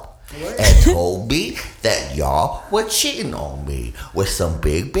up and told me that y'all were cheating on me with some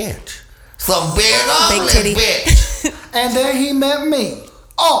big bitch. Some big ugly bitch. And then he met me.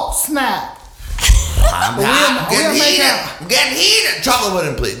 Oh, snap. I'm getting heated. Chocolate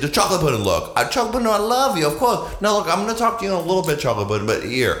Pudding, please. The Chocolate Pudding, look. Chocolate Pudding, I love you, of course. Now, look, I'm going to talk to you in a little bit, Chocolate Pudding, but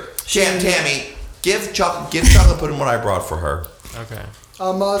here. Tammy, give Chocolate Pudding what I brought for her. Okay.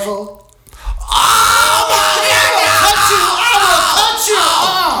 A muzzle. Oh, my God. I will cut you.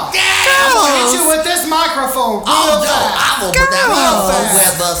 I'm going to hit you with this microphone. I will put that on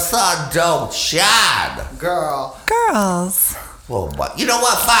where the sun don't shine. Girls. Well, what? You know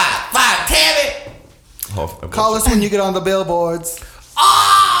what? Fine. Tammy. Call us when you get on the billboards.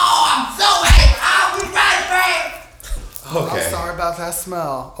 Oh, I'm so happy. I'll be right back. Okay. I'm sorry about that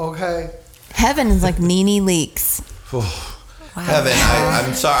smell, okay? Heaven is like Nene Leakes. Heaven,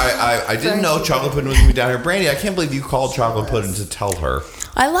 I'm sorry. I didn't know Chocolate Pudding was going to be down here. Brandy, I can't believe you called Chocolate Pudding to tell her.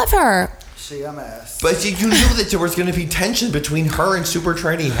 I love her. She a mess. But you knew that there was going to be tension between her and Super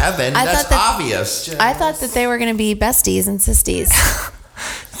Tranny Heaven. That's obvious. I thought that they were going to be besties and sisters.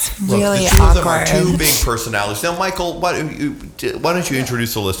 Really the two awkward. of them are two big personalities. Now, Michael, why don't you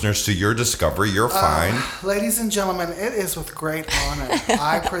introduce the listeners to your discovery? You're fine. Ladies and gentlemen, it is with great honor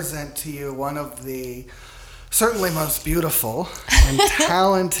I present to you one of the certainly most beautiful and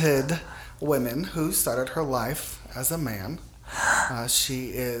talented women who started her life as a man. She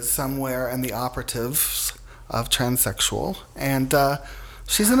is somewhere in the operatives of transsexual, and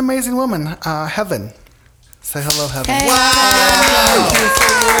she's an amazing woman. Heaven. Say hello, Heaven. Hey. Wow.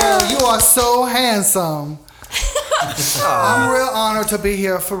 You are so handsome. I'm real honored to be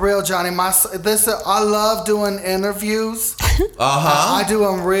here, for real, Johnny. I love doing interviews. I do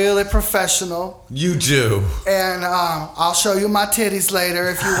them really professional. You do. And I'll show you my titties later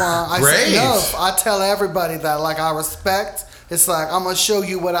if you want. Great. I tell everybody that, like, I respect. It's like, I'm going to show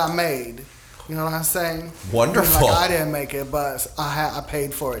you what I made. You know what I'm saying? Wonderful. Like, I didn't make it, but I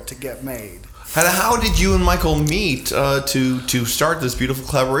paid for it to get made. And how did you and Michael meet to start this beautiful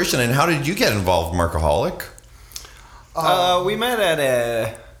collaboration? And how did you get involved, Markaholic? We met at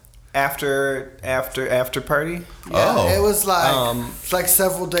a after party. Yeah, it was like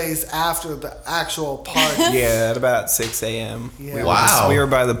several days after the actual party. Yeah, at about 6 a.m. Yeah. We were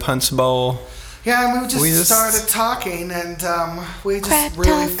by the Punch Bowl. Yeah, and we just started talking, and we just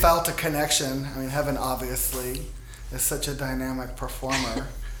really felt a connection. I mean, Heaven obviously is such a dynamic performer.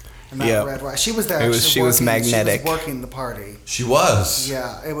 And that Yeah. red, white. She was there. She was magnetic. She was working the party. She was.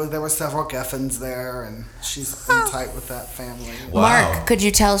 Yeah, it was. There were several Geffens there, and she's in tight with that family. Wow. Mark, could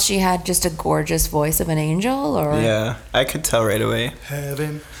you tell she had just a gorgeous voice of an angel, or? Yeah, I could tell right away.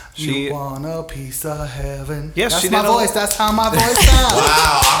 Heaven, She- you want a piece of heaven? Yes, that's she my did a- voice. That's how my voice sounds.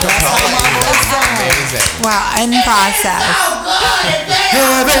 Wow, That's how my voice sounds. amazing. Wow, unprocessed.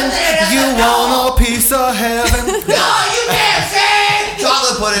 Heaven, you want a piece of heaven?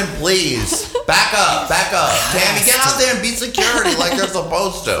 Chocolate pudding, please. Back up. Tammy, get out there and be security like you're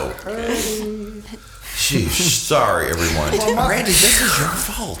supposed to. Sheesh, sorry everyone. Brandy, this is your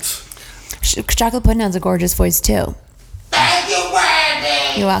fault. Chocolate pudding has a gorgeous voice too. Thank you,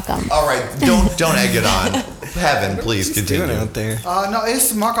 Brandy. You're welcome. All right, don't egg it on. Heaven, please Doing continue. out there. No,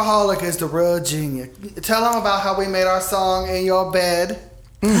 it's Markaholic is the real genius. Tell them about how we made our song in your bed.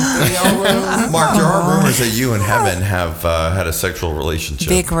 In your room. Mark, there are rumors that you and Heaven have had a sexual relationship.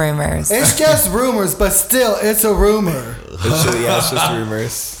 Big rumors. It's just rumors, but still, it's a rumor. It's just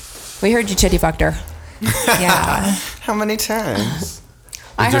rumors. We heard you chitty fucked her. Yeah. How many times?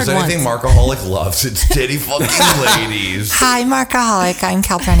 I If heard there's anything once. Markaholic loves, it's titty fucking ladies. Hi, Markaholic. I'm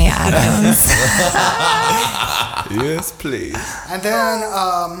Calpurnia Adams. Yes, please. And then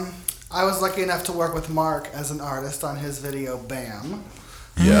I was lucky enough to work with Mark as an artist on his video BAM.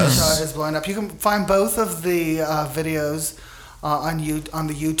 Yes. Which is blowing up. You can find both of the videos on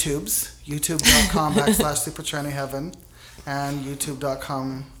the YouTubes. YouTube.com/SuperTrannyHeaven and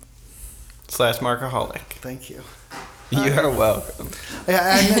YouTube.com. /Markaholic. Thank you. You are welcome.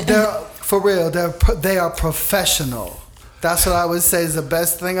 Yeah, and they're for real. They are professional. That's what I would say is the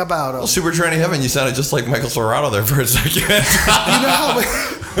best thing about them. Super Tranny Heaven, you sounded just like Michael Serrato there for a second. You know how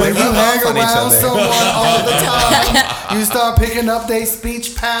when you hang on each around other. someone all the time, you start picking up their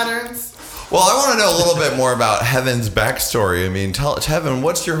speech patterns. Well, I want to know a little bit more about Heaven's backstory. I mean, tell Heaven,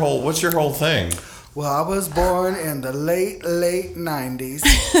 what's your whole thing? Well, I was born in the late 90s.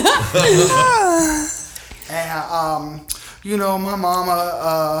 And, you know, my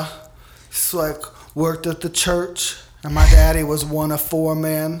mama worked at the church, and my daddy was one of 4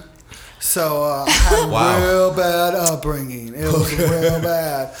 men. So I had a real bad upbringing. It was real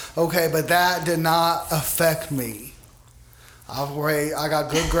bad. Okay, but that did not affect me. I got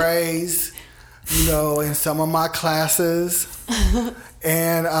good grades, you know, in some of my classes.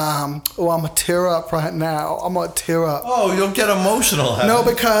 And I'm gonna tear up right now. I'm gonna tear up. Oh, you'll get emotional. Heaven. No,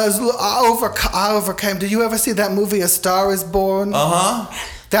 because look, I overcame. Did you ever see that movie A Star Is Born? Uh-huh.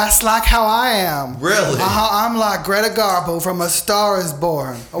 That's like how I am. Really? I'm like Greta Garbo from A Star Is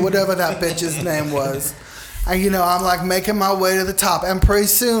Born, or whatever that bitch's name was. And you know, I'm like making my way to the top, and pretty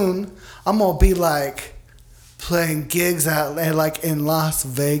soon I'm gonna be like playing gigs in Las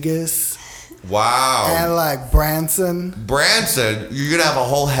Vegas. Wow. And like Branson. You're gonna have a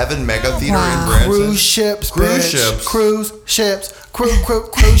whole Heaven mega theater in Branson. Cruise ships. Cruise ships.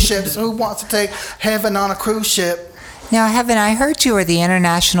 Who wants to take Heaven on a cruise ship? Now, Heaven, I heard you were the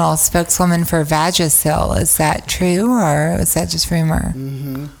international spokeswoman for Vagisil. Is that true, or is that just rumor?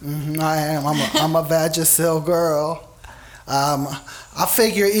 I am. I'm a Vagisil girl. I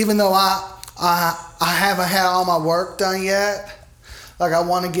figure even though I haven't had all my work done yet, like I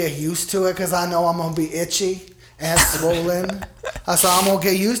want to get used to it because I know I'm gonna be itchy and swollen. So I'm gonna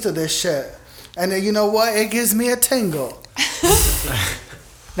get used to this shit. And then you know what? It gives me a tingle.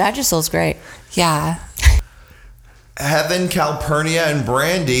 Vagisil's great. Yeah. Heaven, Calpurnia, and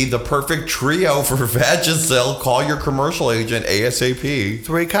Brandy, the perfect trio for Vagisil. Call your commercial agent ASAP.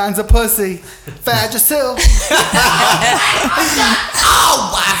 3 kinds of pussy. Vagisil. Oh,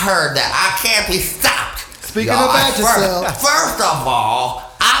 I heard that. I can't be stopped. Speaking of Vagisil. First of all,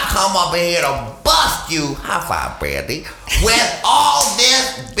 I come up in here to bust you, high five, Brandy, with all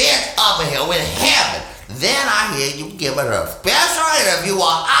this bitch up in here with Heaven. Then I hear you giving her a special interview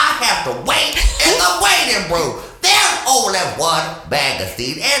while I have to wait in the waiting room. There's only one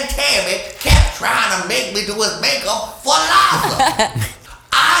magazine, and Tammy kept trying to make me do his makeup for Liza.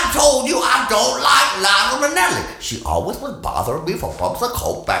 I told you I don't like Liza Minnelli. She always was bothering me for bumps of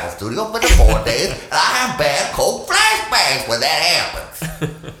coke back in the studio for the 4 days, and I have bad coke flashbacks when that happens.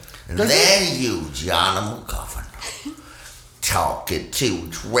 And then you, Johnny McGuffin, talking to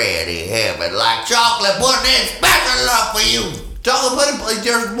Tranny Heaven like chocolate pudding is special enough for you. Chocolate pudding,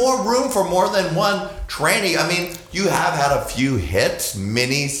 there's more room for more than one tranny. I mean, you have had a few hits,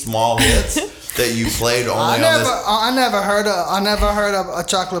 mini, small hits that you played only on this. I never heard of a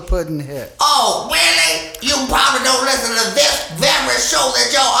chocolate pudding hit. Oh, really? You probably don't listen to this very show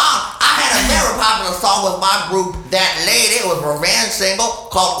that you're on. I had a very popular song with my group, That Lady. It was a revenge single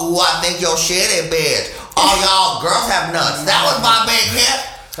called Ooh, I Think Your Shit in Bed. All y'all girls have nuts. That was my big hit.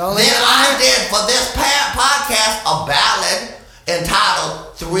 Then I did for this podcast a ballad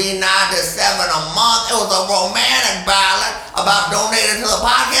entitled $3.97 a month. It was a romantic ballad about donating to the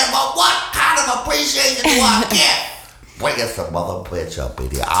podcast. But what kind of appreciation do I get? Bring some mother bitch up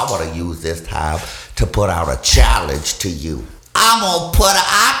in here. I want to use this time to put out a challenge to you.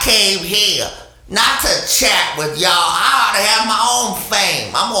 I came here not to chat with y'all. I ought to have my own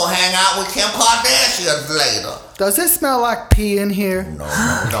fame. I'm going to hang out with Kim Kardashian later. Does it smell like pee in here? No.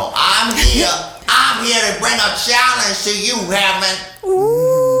 I'm here to bring a challenge to you, Heaven.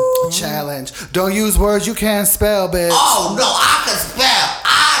 Ooh. Challenge. Don't use words you can't spell, bitch. Oh, no, I can spell.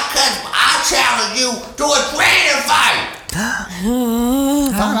 I challenge you to a training fight.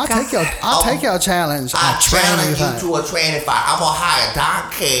 Fine, I'll take your challenge. I challenge you to a training fight. I'm going to hire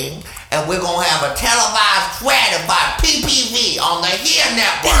Don King, and we're going to have a televised training fight, PPV, on the Here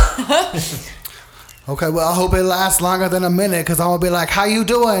Network. Okay, well, I hope it lasts longer than a minute, because I'm going to be like, how you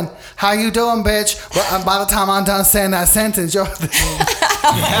doing? How you doing, bitch? But by the time I'm done saying that sentence,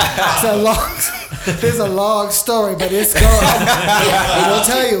 it's a long story, but it's going. I will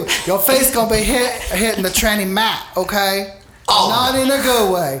tell you, your face going to be hitting the tranny mat, okay? Oh, not in a good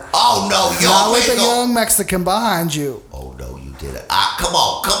way. Oh, no. Not with the young Mexican behind you. Oh, no, you didn't. Come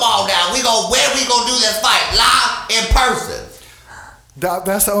on now. Where we going to do this fight? Live in person.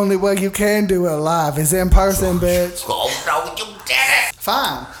 That's the only way you can do it live, is in person, bitch. Oh, no, you did it.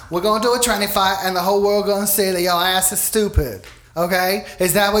 Fine. We're going to do a tranny fight, and the whole world going to say that your ass is stupid. Okay?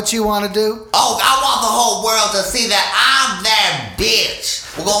 Is that what you want to do? Oh, I want the whole world to see that I'm that bitch.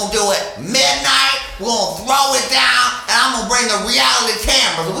 We're going to do it midnight. We're going to throw it down. And I'm going to bring the reality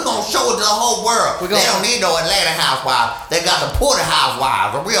cameras. And we're going to show it to the whole world. They don't need no Atlanta housewives. They got the Porter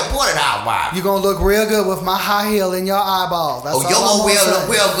housewives. The real Porter housewives. You're going to look real good with my high heel in your eyeball. That's you're going to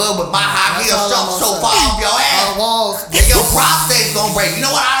look real good with my high heel so far off your ass. Walls. And your prostate's going to break. You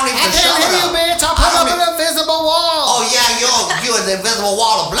know what? I don't even show it you, bitch. I put up an invisible wall. Oh, yeah, you're an invisible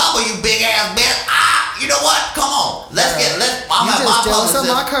wall of blubber, you big ass bitch. You know what? Come on. I'm just jealous of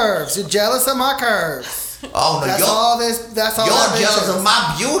my curves. You're jealous of my curves. Oh, no. That's all. You're jealous of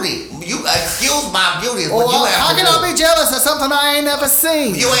my beauty. You excuse my beauty. How can I be jealous of something I ain't never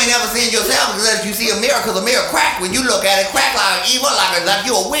seen? You ain't never seen yourself because you see a mirror, because a mirror crack. When you look at it, crack like evil, like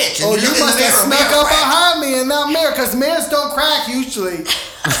you're a witch. And you must have snuck up behind me in that mirror, because mirrors don't crack usually.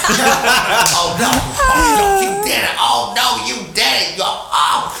 Oh, no, you did it. Oh, no, you did it.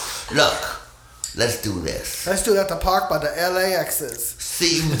 Look. Let's do this. Let's do it at the park by the LAXs.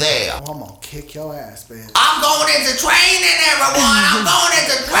 See you there. Oh, I'm gonna kick your ass, bitch. I'm going into training, everyone. I'm going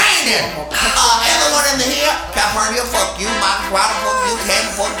into training. Everyone in here, Capernia, fuck you. Mike Crowder, fuck you. Ken,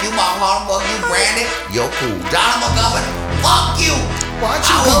 fuck you. Mark Harlem, fuck you. Brandon, you're cool. Donna McGovern, fuck you. I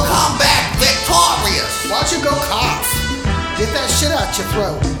will come back victorious. Why don't you go cops? Get that shit out your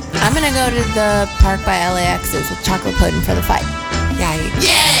throat. I'm gonna go to the park by LAXs with chocolate pudding for the fight.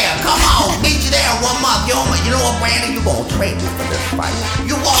 Yeah, come on. Meet you there in 1 month. You know what, Brandon? You won't train me for this fight.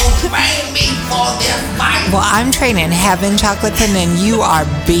 You won't train me for this fight. Well, I'm training Heaven Chocolate Pudding, and you are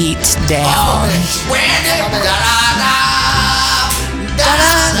beat down. Oh, Brandon.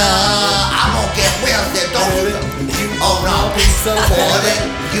 Da-da-da. I'm gonna get real sick. Oh, no. Pudding.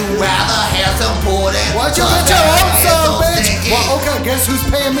 You rather have some pudding. Why'd you get your own son, bitch? Well, okay, guess who's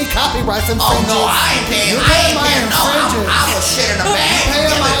paying me copyrights and Oh, no, I ain't paying. I will shit in a bag and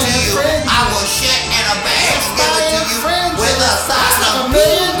give it to you. I will shit in a bag and give it to you with a side of $1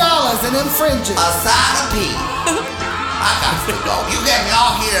 million in infringing. A side of pee. I got to go. You get me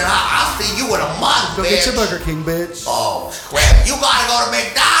all heated hot. I'll see you in a month, go bitch. Get your Burger King, bitch. Oh, crap. You gotta go to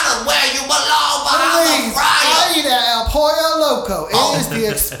McDonald's where you belong behind the fryer. I eat at El Pollo Loco. It is the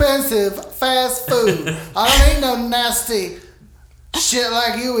expensive fast food. I don't eat no nasty shit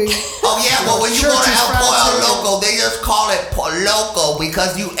like you eat. Oh, yeah, well, when you go to El Pollo Loco, they just call it Loco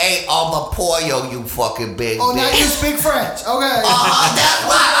because you ate all the pollo, you fucking big bitch. Oh, now you speak French. Okay. That's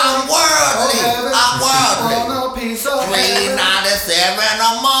right. I'm worldly. I'm worldly. Oh, no piece of $3.97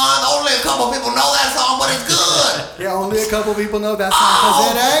 a month. Only a couple people know that song, but it's good. Yeah, only a couple people know that song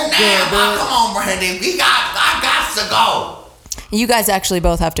because it ain't good, bitch. Come on, Brandy. I got to go. You guys actually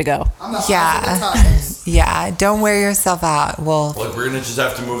both have to go. Yeah, don't wear yourself out. Look, we're gonna just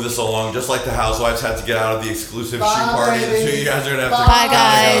have to move this along, just like the housewives had to get out of the exclusive shoe party. The two of you guys are gonna have to. Bye,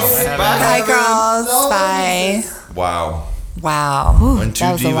 guys. Bye, girls. Bye. Wow. Ooh, when two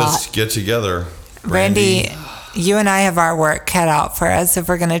divas get together, Randy, you and I have our work cut out for us if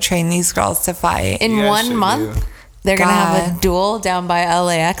we're gonna train these girls to fight. In 1 month, they're gonna have a duel down by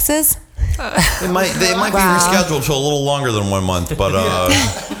LAXs. They might be rescheduled to a little longer than 1 month, but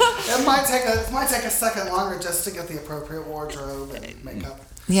It might take a second longer just to get the appropriate wardrobe and makeup.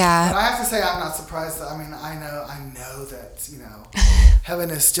 Yeah. But I have to say, I'm not surprised. I mean, I know that, Heaven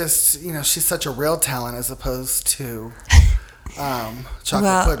is just, she's such a real talent as opposed to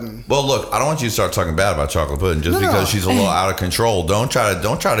chocolate pudding. Well, look, I don't want you to start talking bad about chocolate pudding just because she's a little out of control. Let's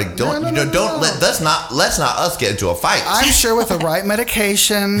not us get into a fight. I'm sure with the right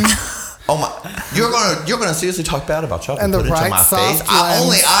medication. Oh my! You're gonna seriously talk bad about chocolate and the pudding right to my face?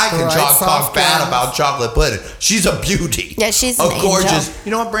 Lens, I can talk bad about chocolate pudding. She's a beauty. Yeah, she's a an gorgeous. angel.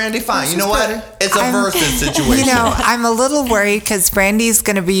 You know what, Brandy? Fine. You know what? It's a versus situation. I'm a little worried because Brandy's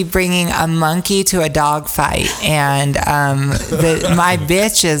going to be bringing a monkey to a dog fight, and my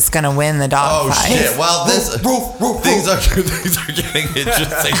bitch is going to win the dog fight. Oh shit! Well, things are getting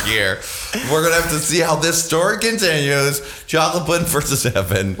interesting here. We're gonna have to see how this story continues. Chocolate pudding versus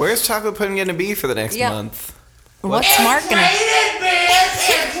Heaven. Where's chocolate pudding gonna be for the next month? What's Mark gonna?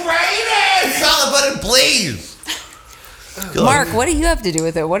 It's raining! Chocolate pudding, please. Mark, what do you have to do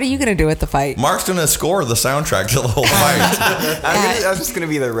with it? What are you gonna do with the fight? Mark's gonna score the soundtrack to the whole fight. I'm just gonna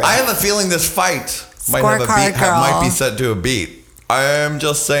be the ref. I have a feeling this fight might be set to a beat. I am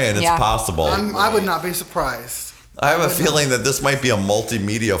just saying it's possible. I would not be surprised. I have a feeling that this might be a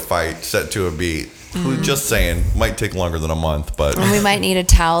multimedia fight set to a beat. Just saying, might take longer than a month, but we might need a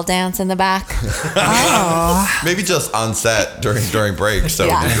towel dance in the back. Maybe just on set during breaks. That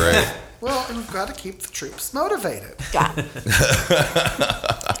would be great. Well, we've got to keep the troops motivated. Yeah.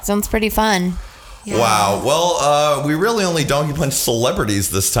 Sounds pretty fun. Yeah. Wow. Well, we really only donkey punched celebrities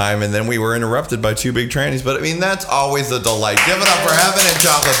this time, and then we were interrupted by two big trannies. But I mean, that's always a delight. Give it up for Heaven and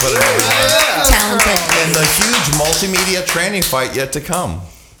Chocolate Pudding, everyone. Talented. And the huge multimedia tranny fight yet to come.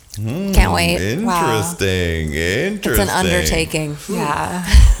 Can't wait. Interesting. It's an undertaking. Yeah.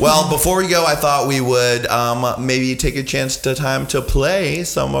 Well, before we go, I thought we would maybe take a chance to play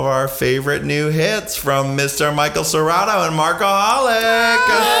some of our favorite new hits from Mr. Michael Serrato and Markaholic.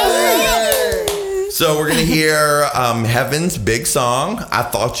 So we're going to hear Heaven's big song, I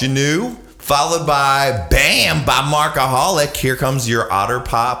Thought You Knew, followed by Bam by Markaholic. Here comes your Otter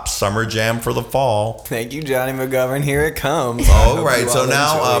Pop Summer Jam for the fall. Thank you, Johnny McGovern. Here it comes. All right. So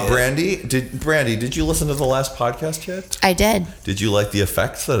now, Brandy, did you listen to the last podcast yet? I did. Did you like the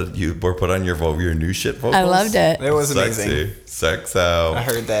effects that you were put on your new shit vocals? I loved it. It was amazing. Sexo. I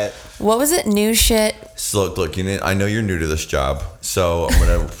heard that. What was it? New shit? So look, I know you're new to this job, so I'm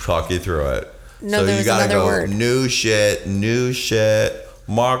going to talk you through it. No, so there you was gotta another go word. New shit,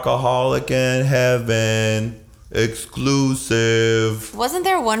 Markaholic in Heaven, exclusive. Wasn't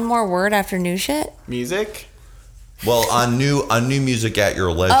there one more word after new shit? Music? Well, on new music at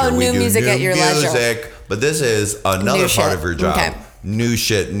your leisure. Oh, new music at your leisure. But this is another part of your job. Okay. New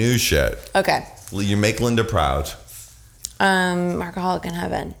shit. Okay. You make Linda proud. Markaholic in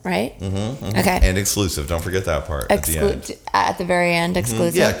Heaven, right? Mm-hmm. Okay. And exclusive. Don't forget that part at the end. At the very end,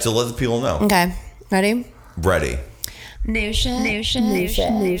 exclusive. Yeah, to let the people know. Okay. Ready? Ready. New shit.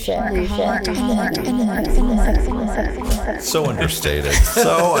 So understated.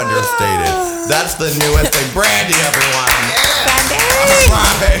 That's the newest thing. Brandy, everyone. Yeah.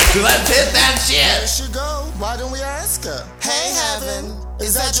 Brandy. Let's hit that shit. There she go. Why don't we ask her? Hey, Heaven.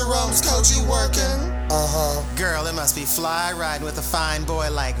 Is that Jerome's coach you working? Girl, it must be fly riding with a fine boy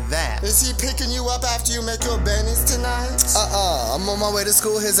like that. Is he picking you up after you make your bennies tonight? I'm on my way to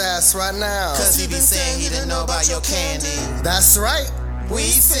school his ass right now. Cause he been saying he didn't know about your candy. That's right. We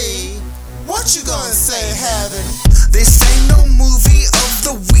see. What you gonna say, Heaven? This ain't no movie of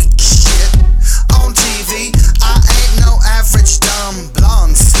the week shit. On TV, I ain't no average dumb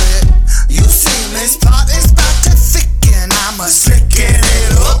blonde slit. You see, this plot is about to thicken. I'ma thicken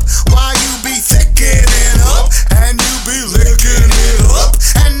it up. Why you be thickening it up? And you be licking it up.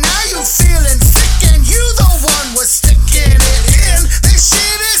 And now you feeling sick and you the one was sticking it in. This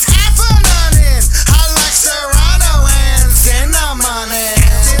shit is happening. I like Serrano and cinnamon.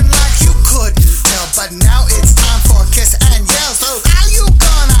 Didn't like you couldn't tell, but now it's time for a kiss and yell. So how you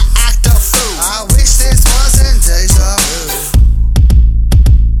gonna act a fool? I wish this wasn't deja vu.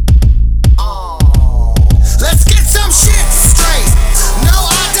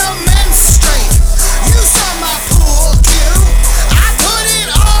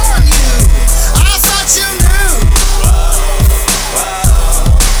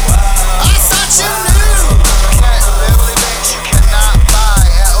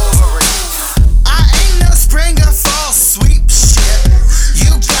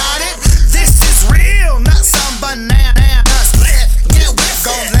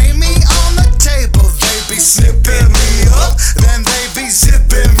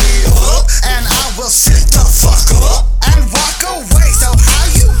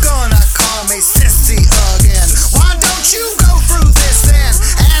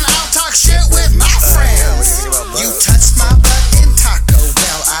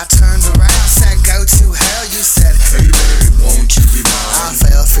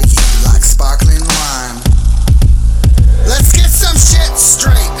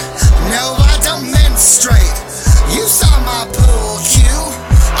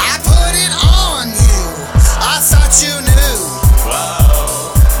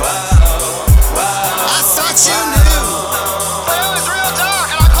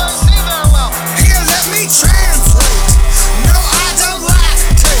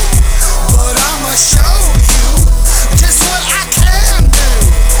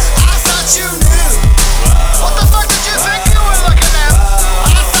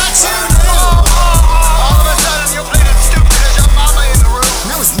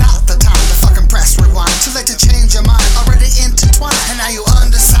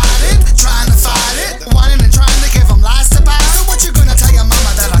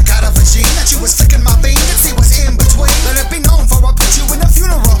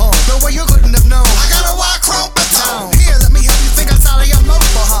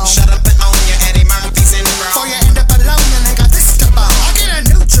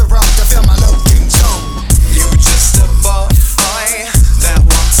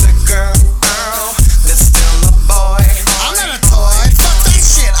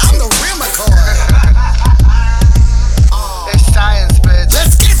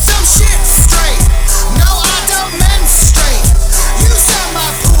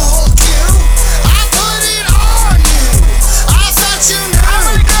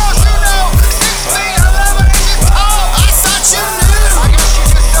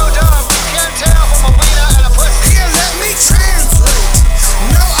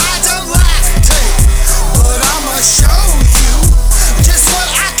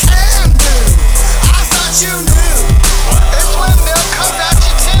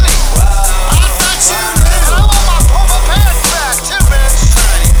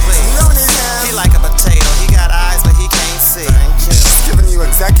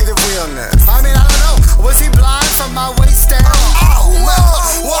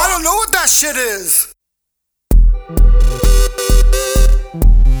 shit is.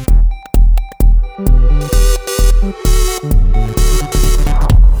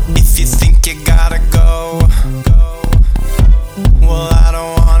 If you think you gotta go, well, I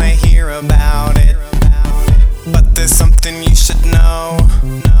don't wanna hear about it. But there's something you should know.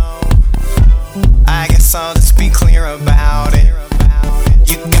 I guess I'll just be clear about it.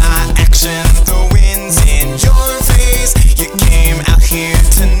 You got action, the wind's in your face. You came out here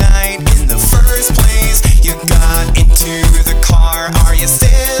tonight in the first place. You got into the car, are you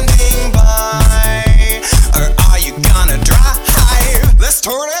standing by? Or are you gonna drive? Let's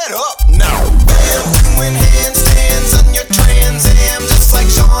turn it up now. Bam, doing handstands on your Trans Am, just like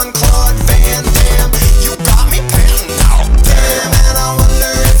Jean-Claude Van Damme. You got me panting out. Damn, and I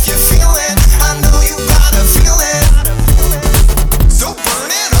wonder if you feel it. I know you gotta feel it. So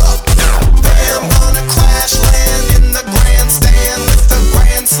burn it up now. Bam, gonna crash land in the grandstand with the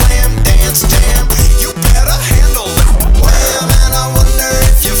Grand Slam dance jam. You better handle it. Bam, and I wonder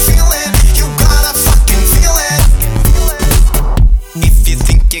if you feel it. You gotta fucking feel it. If you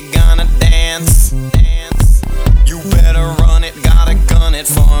think you're gonna dance, you better run it, gotta gun it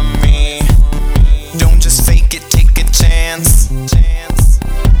for me. Don't just fake it, take a chance.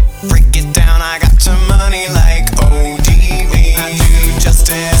 Break it down, I got your money like ODB. I do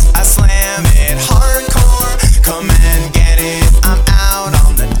justice, I slam it hardcore. Come and get it, I'm out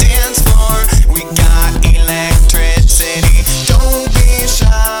on the dance floor. We got electricity, don't be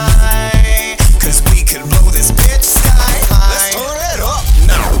shy, 'cause we could blow this bitch sky high. Let's turn it up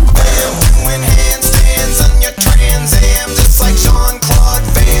now. Bam, doing handstands on your Trans Am, just like Jean-Claude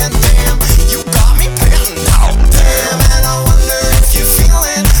Van Damme. You got me panting out. Damn, and I wonder if you feel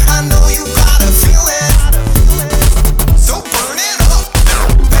it. I know you gotta feel it. So burn it up now.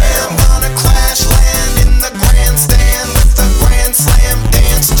 Bam, gonna crash land in the grandstand with the Grand Slam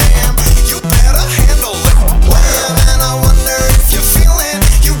dance jam. You better handle it. Wham, and I wonder if you feel it.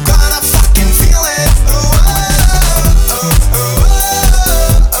 You gotta fucking feel it.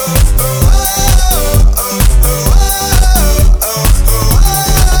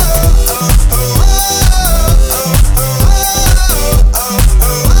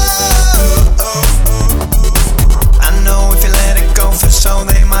 I know if you let it go for show,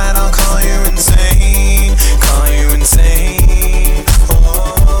 they might all call you insane. Call you insane.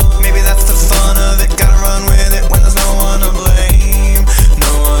 Oh, maybe that's the fun of it. Gotta run with it when there's no one to blame.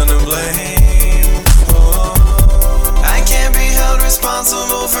 No one to blame. Oh, I can't be held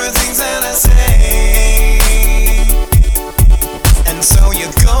responsible for things that I say. And so you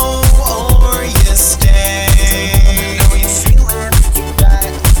go or you stay. Know you feel it. You got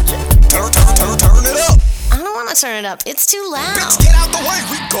it. Turn it up. I don't want to turn it up. It's too loud. Bitch, get out the way,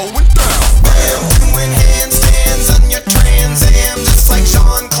 we going down. Bam, doing handstands on your Trans Am, just like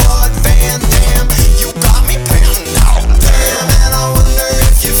Jean-Claude Van Damme. You got me panting out. Damn, and I wonder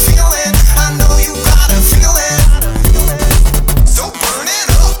if you feel it. I know you gotta feel it. So burn it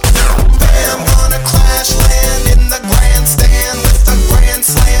up now. Bam, gonna crash land in the grandstand with the Grand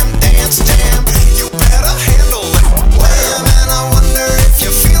Slam dance jam. You better handle it. Wham, and I wonder if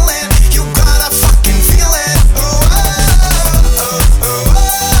you feel it. You gotta fucking feel it.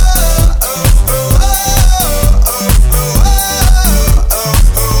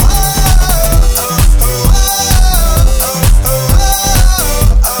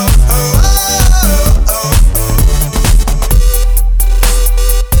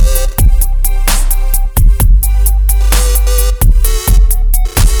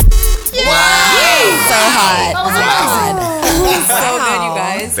 So hot. So good, you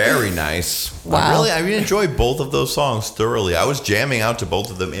guys. Very nice. Wow. I really enjoyed both of those songs thoroughly. I was jamming out to both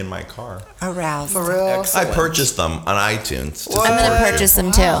of them in my car. Aroused. For real. I purchased them on iTunes. to I'm gonna support you. purchase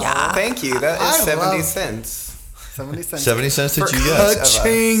them too. Oh, thank you. That is I 70 love- cents. 70 cents. 70 cents did For you us. get?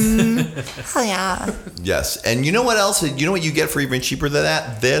 Ka-ching. Oh, yeah. Yes. And you know what else? You know what you get for even cheaper than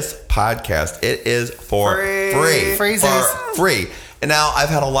that? This podcast. It is for free. Freezers. For free. And now I've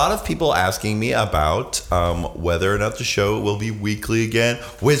had a lot of people asking me about whether or not the show will be weekly again.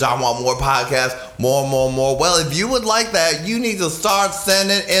 Which I want more podcasts, more. Well, if you would like that, you need to start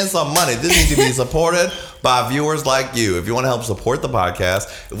sending in some money. This needs to be supported by viewers like you. If you want to help support the podcast,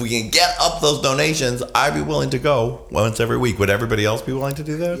 if we can get up those donations, I'd be willing to go once every week. Would everybody else be willing to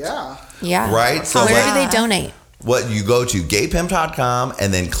do that? Yeah. Yeah. Right? So Where like- do they donate? What you go to gaypimp.com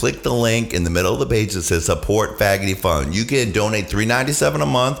and then click the link in the middle of the page that says support Faggoty Fun. You can donate $3.97 a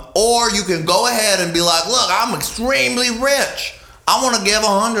month, or you can go ahead and be like, look, I'm extremely rich. I want to give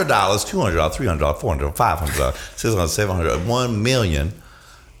 $100, $200, $300, $400, $500, $600, $700, $1 million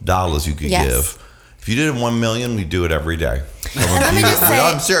you could Yes. give. If you did 1 million, we'd do it every day. Let me just say,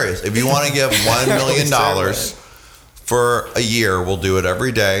 I'm serious. If you want to give $1 million for a year, we'll do it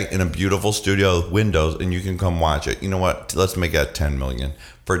every day in a beautiful studio with windows, and you can come watch it. You know what? Let's make that 10 million.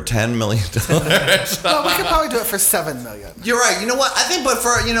 For $10 million. Well, we could probably do it for $7 million. You're right. You know what? I think, but for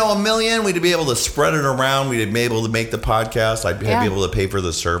 $1 million, we'd be able to spread it around. We'd be able to make the podcast. I'd be able to pay for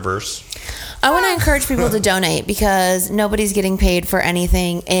the servers. I want to encourage people to donate because nobody's getting paid for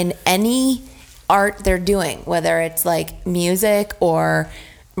anything in any art they're doing, whether it's like music or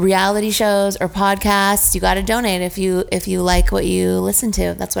reality shows or podcasts. You got to donate if you like what you listen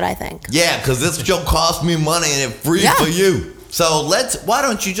to. That's what I think. Yeah, because this show costs me money and it's free for you. So why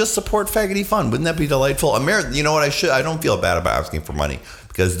don't you just support Faggoty Fun? Wouldn't that be delightful? You know what? I don't feel bad about asking for money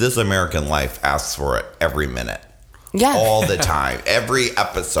because This American Life asks for it every minute. Yeah. All the time. Every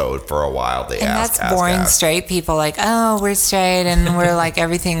episode for a while they ask. And that's boring straight people like, oh, we're straight and we're like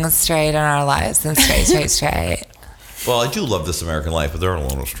everything's straight in our lives and straight. Well, I do love This American Life, but there are a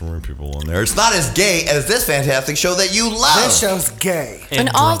lot of straight people on there. It's not as gay as this fantastic show that you love. This show's gay.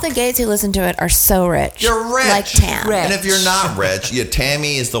 And all of the gays who listen to it are so rich. You're rich. Like Tam. And if you're not rich,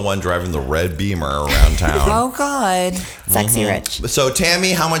 Tammy is the one driving the red Beamer around town. Oh, God. Sexy rich. So,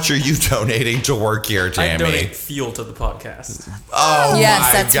 Tammy, how much are you donating to work here, Tammy? I donate fuel to the podcast. Oh, yes,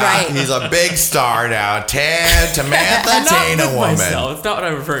 my that's God. right. He's a big star now. Samantha Tina Woman. Myself. That's not what I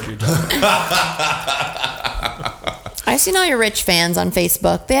referred to, John. I've seen all your rich fans on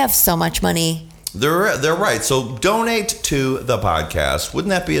Facebook. They have so much money. They're right. So donate to the podcast.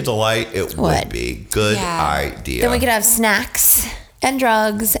 Wouldn't that be a delight? It would be. Good idea. Then we could have snacks and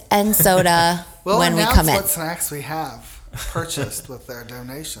drugs and soda when we come in. What snacks we have purchased with their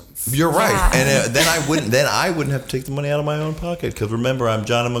donations. You're right. And then I wouldn't have to take the money out of my own pocket because remember, I'm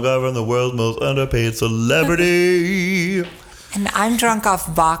Johnny McGovern, the world's most underpaid celebrity. And I'm drunk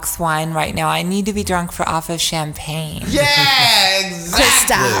off box wine right now. I need to be drunk off of champagne. Yeah,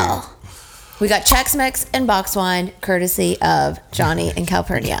 exactly. Crystal. We got Chex Mix and box wine, courtesy of Johnny and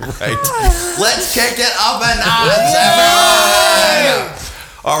Calpurnia. Right. Let's kick it up a notch, everyone!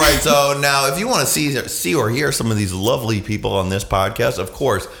 All right, so now if you want to see or hear some of these lovely people on this podcast, of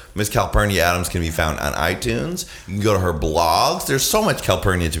course, Miss Calpurnia Adams can be found on iTunes. You can go to her blogs. There's so much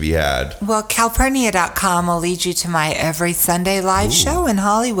Calpurnia to be had. Well, Calpurnia.com will lead you to my every Sunday live show in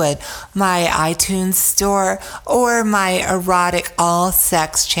Hollywood, my iTunes store, or my erotic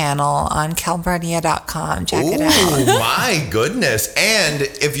all-sex channel on Calpurnia.com. Check it out. Oh, my goodness. And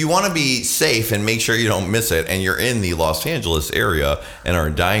if you want to be safe and make sure you don't miss it, and you're in the Los Angeles area and are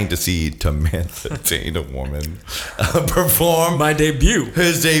dying to see Samantha Tina Woman perform my debut.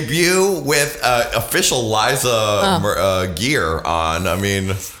 His debut with official Liza gear on. I mean,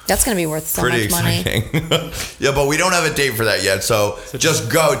 that's going to be worth so pretty much money. exciting. Yeah, but we don't have a date for that yet. So just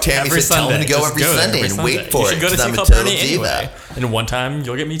go. Tammy said tell them to go every Sunday and wait for it. You should go to see Calpurnia anyway. And one time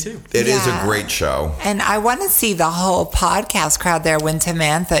you'll get me too. It is a great show. And I want to see the whole podcast crowd there when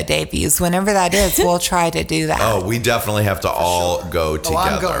Samantha debuts. Whenever that is, we'll try to do that. Oh, we definitely have to all go together. Oh,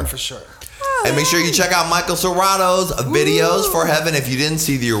 I'm going for sure. And make sure you check out Michael Serrato's videos for Heaven if you didn't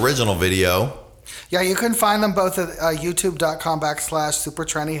see the original video. Yeah, you can find them both at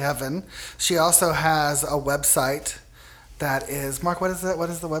youtube.com/supertrannyheaven. She also has a website that is, Mark, what is it? What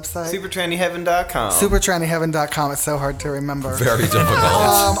is the website? Supertrannyheaven.com. Supertrannyheaven.com. It's so hard to remember. Very difficult.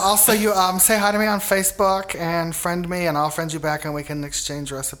 Also, you say hi to me on Facebook and friend me, and I'll friend you back, and we can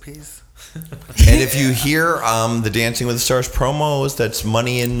exchange recipes. And if you hear the Dancing with the Stars promos, that's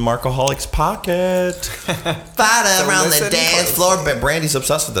money in Marcoholic's pocket. Fight around the dance floor. But Brandy's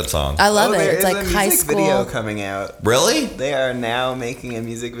obsessed with that song. I love it. There It's is like a high music school video coming out. Really? They are now making a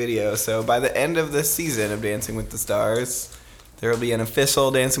music video. So by the end of this season of Dancing with the Stars, there will be an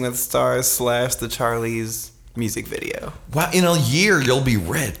official Dancing with the Stars / the Charlies music video. Wow, in a year you'll be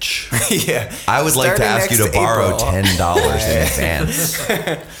rich. Yeah. I would like to Starting ask you to next borrow April. $10 in advance.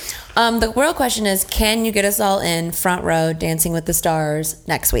 The real question is, can you get us all in front row Dancing with the Stars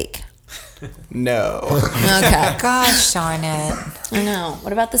next week? No. Okay. Gosh darn it. I know.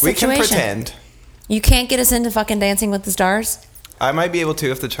 What about the We situation? can pretend. You can't get us into fucking Dancing with the Stars? I might be able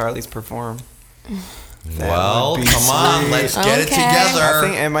to if the Charlies perform. Well, come on, let's get it together. I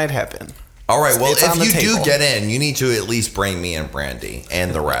think it might happen. All right, well, It's on the if you do table. get in, you need to at least bring me and Brandy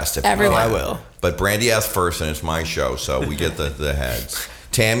and the rest. If Everyone. You I can. will. But Brandy asked first, and it's my show, so we get the heads.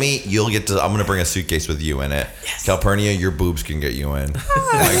 Tammy, you'll get to. I'm going to bring a suitcase with you in it. Yes. Calpurnia, your boobs can get you in. Michael,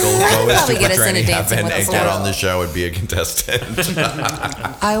 go as Probably get us Tranny into Dancing Heaven with the and get Stars. on the show and be a contestant.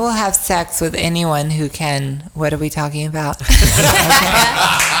 I will have sex with anyone who can. What are we talking about? Okay.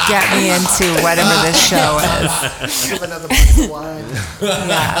 get me into whatever this show is. Give another bucket of wine.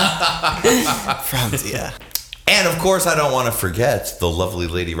 Franzia. And of course, I don't want to forget the lovely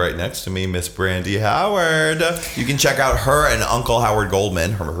lady right next to me, Miss Brandy Howard. You can check out her and Uncle Howard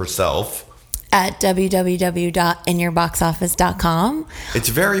Goldman herself at www.inyourboxoffice.com. It's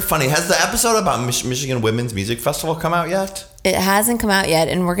very funny. Has the episode about Michigan Women's Music Festival come out yet? It hasn't come out yet,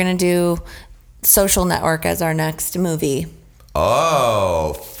 and we're going to do Social Network as our next movie.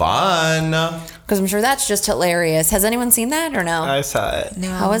 Oh, fun. Because I'm sure that's just hilarious. Has anyone seen that or no? I saw it. No.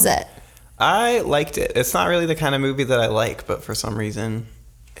 How was it? I liked it. It's not really the kind of movie that I like, but for some reason,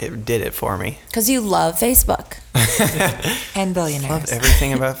 it did it for me. Because you love Facebook. And billionaires. I love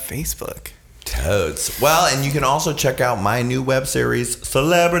everything about Facebook. Toads. Well, and you can also check out my new web series,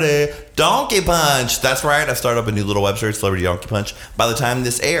 Celebrity Donkey Punch. That's right. I started up a new little web series, Celebrity Donkey Punch. By the time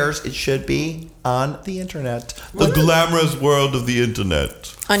this airs, it should be on the internet. The glamorous world of the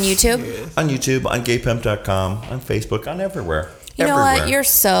internet. On YouTube? On YouTube, on gaypimp.com, on Facebook, on everywhere. You know what? You're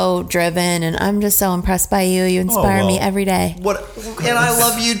so driven, and I'm just so impressed by you. You inspire me every day. What? And I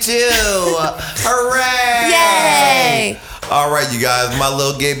love you too. Hooray! Yay! All right, you guys, my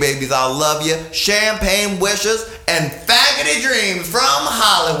little gay babies, I love you. Champagne wishes and faggoty dreams from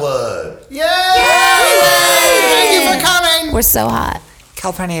Hollywood. Yay! Thank you for coming. We're so hot.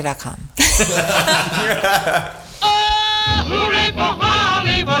 California.com. Hooray for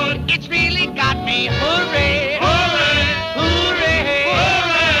Hollywood! It's really got me hooray!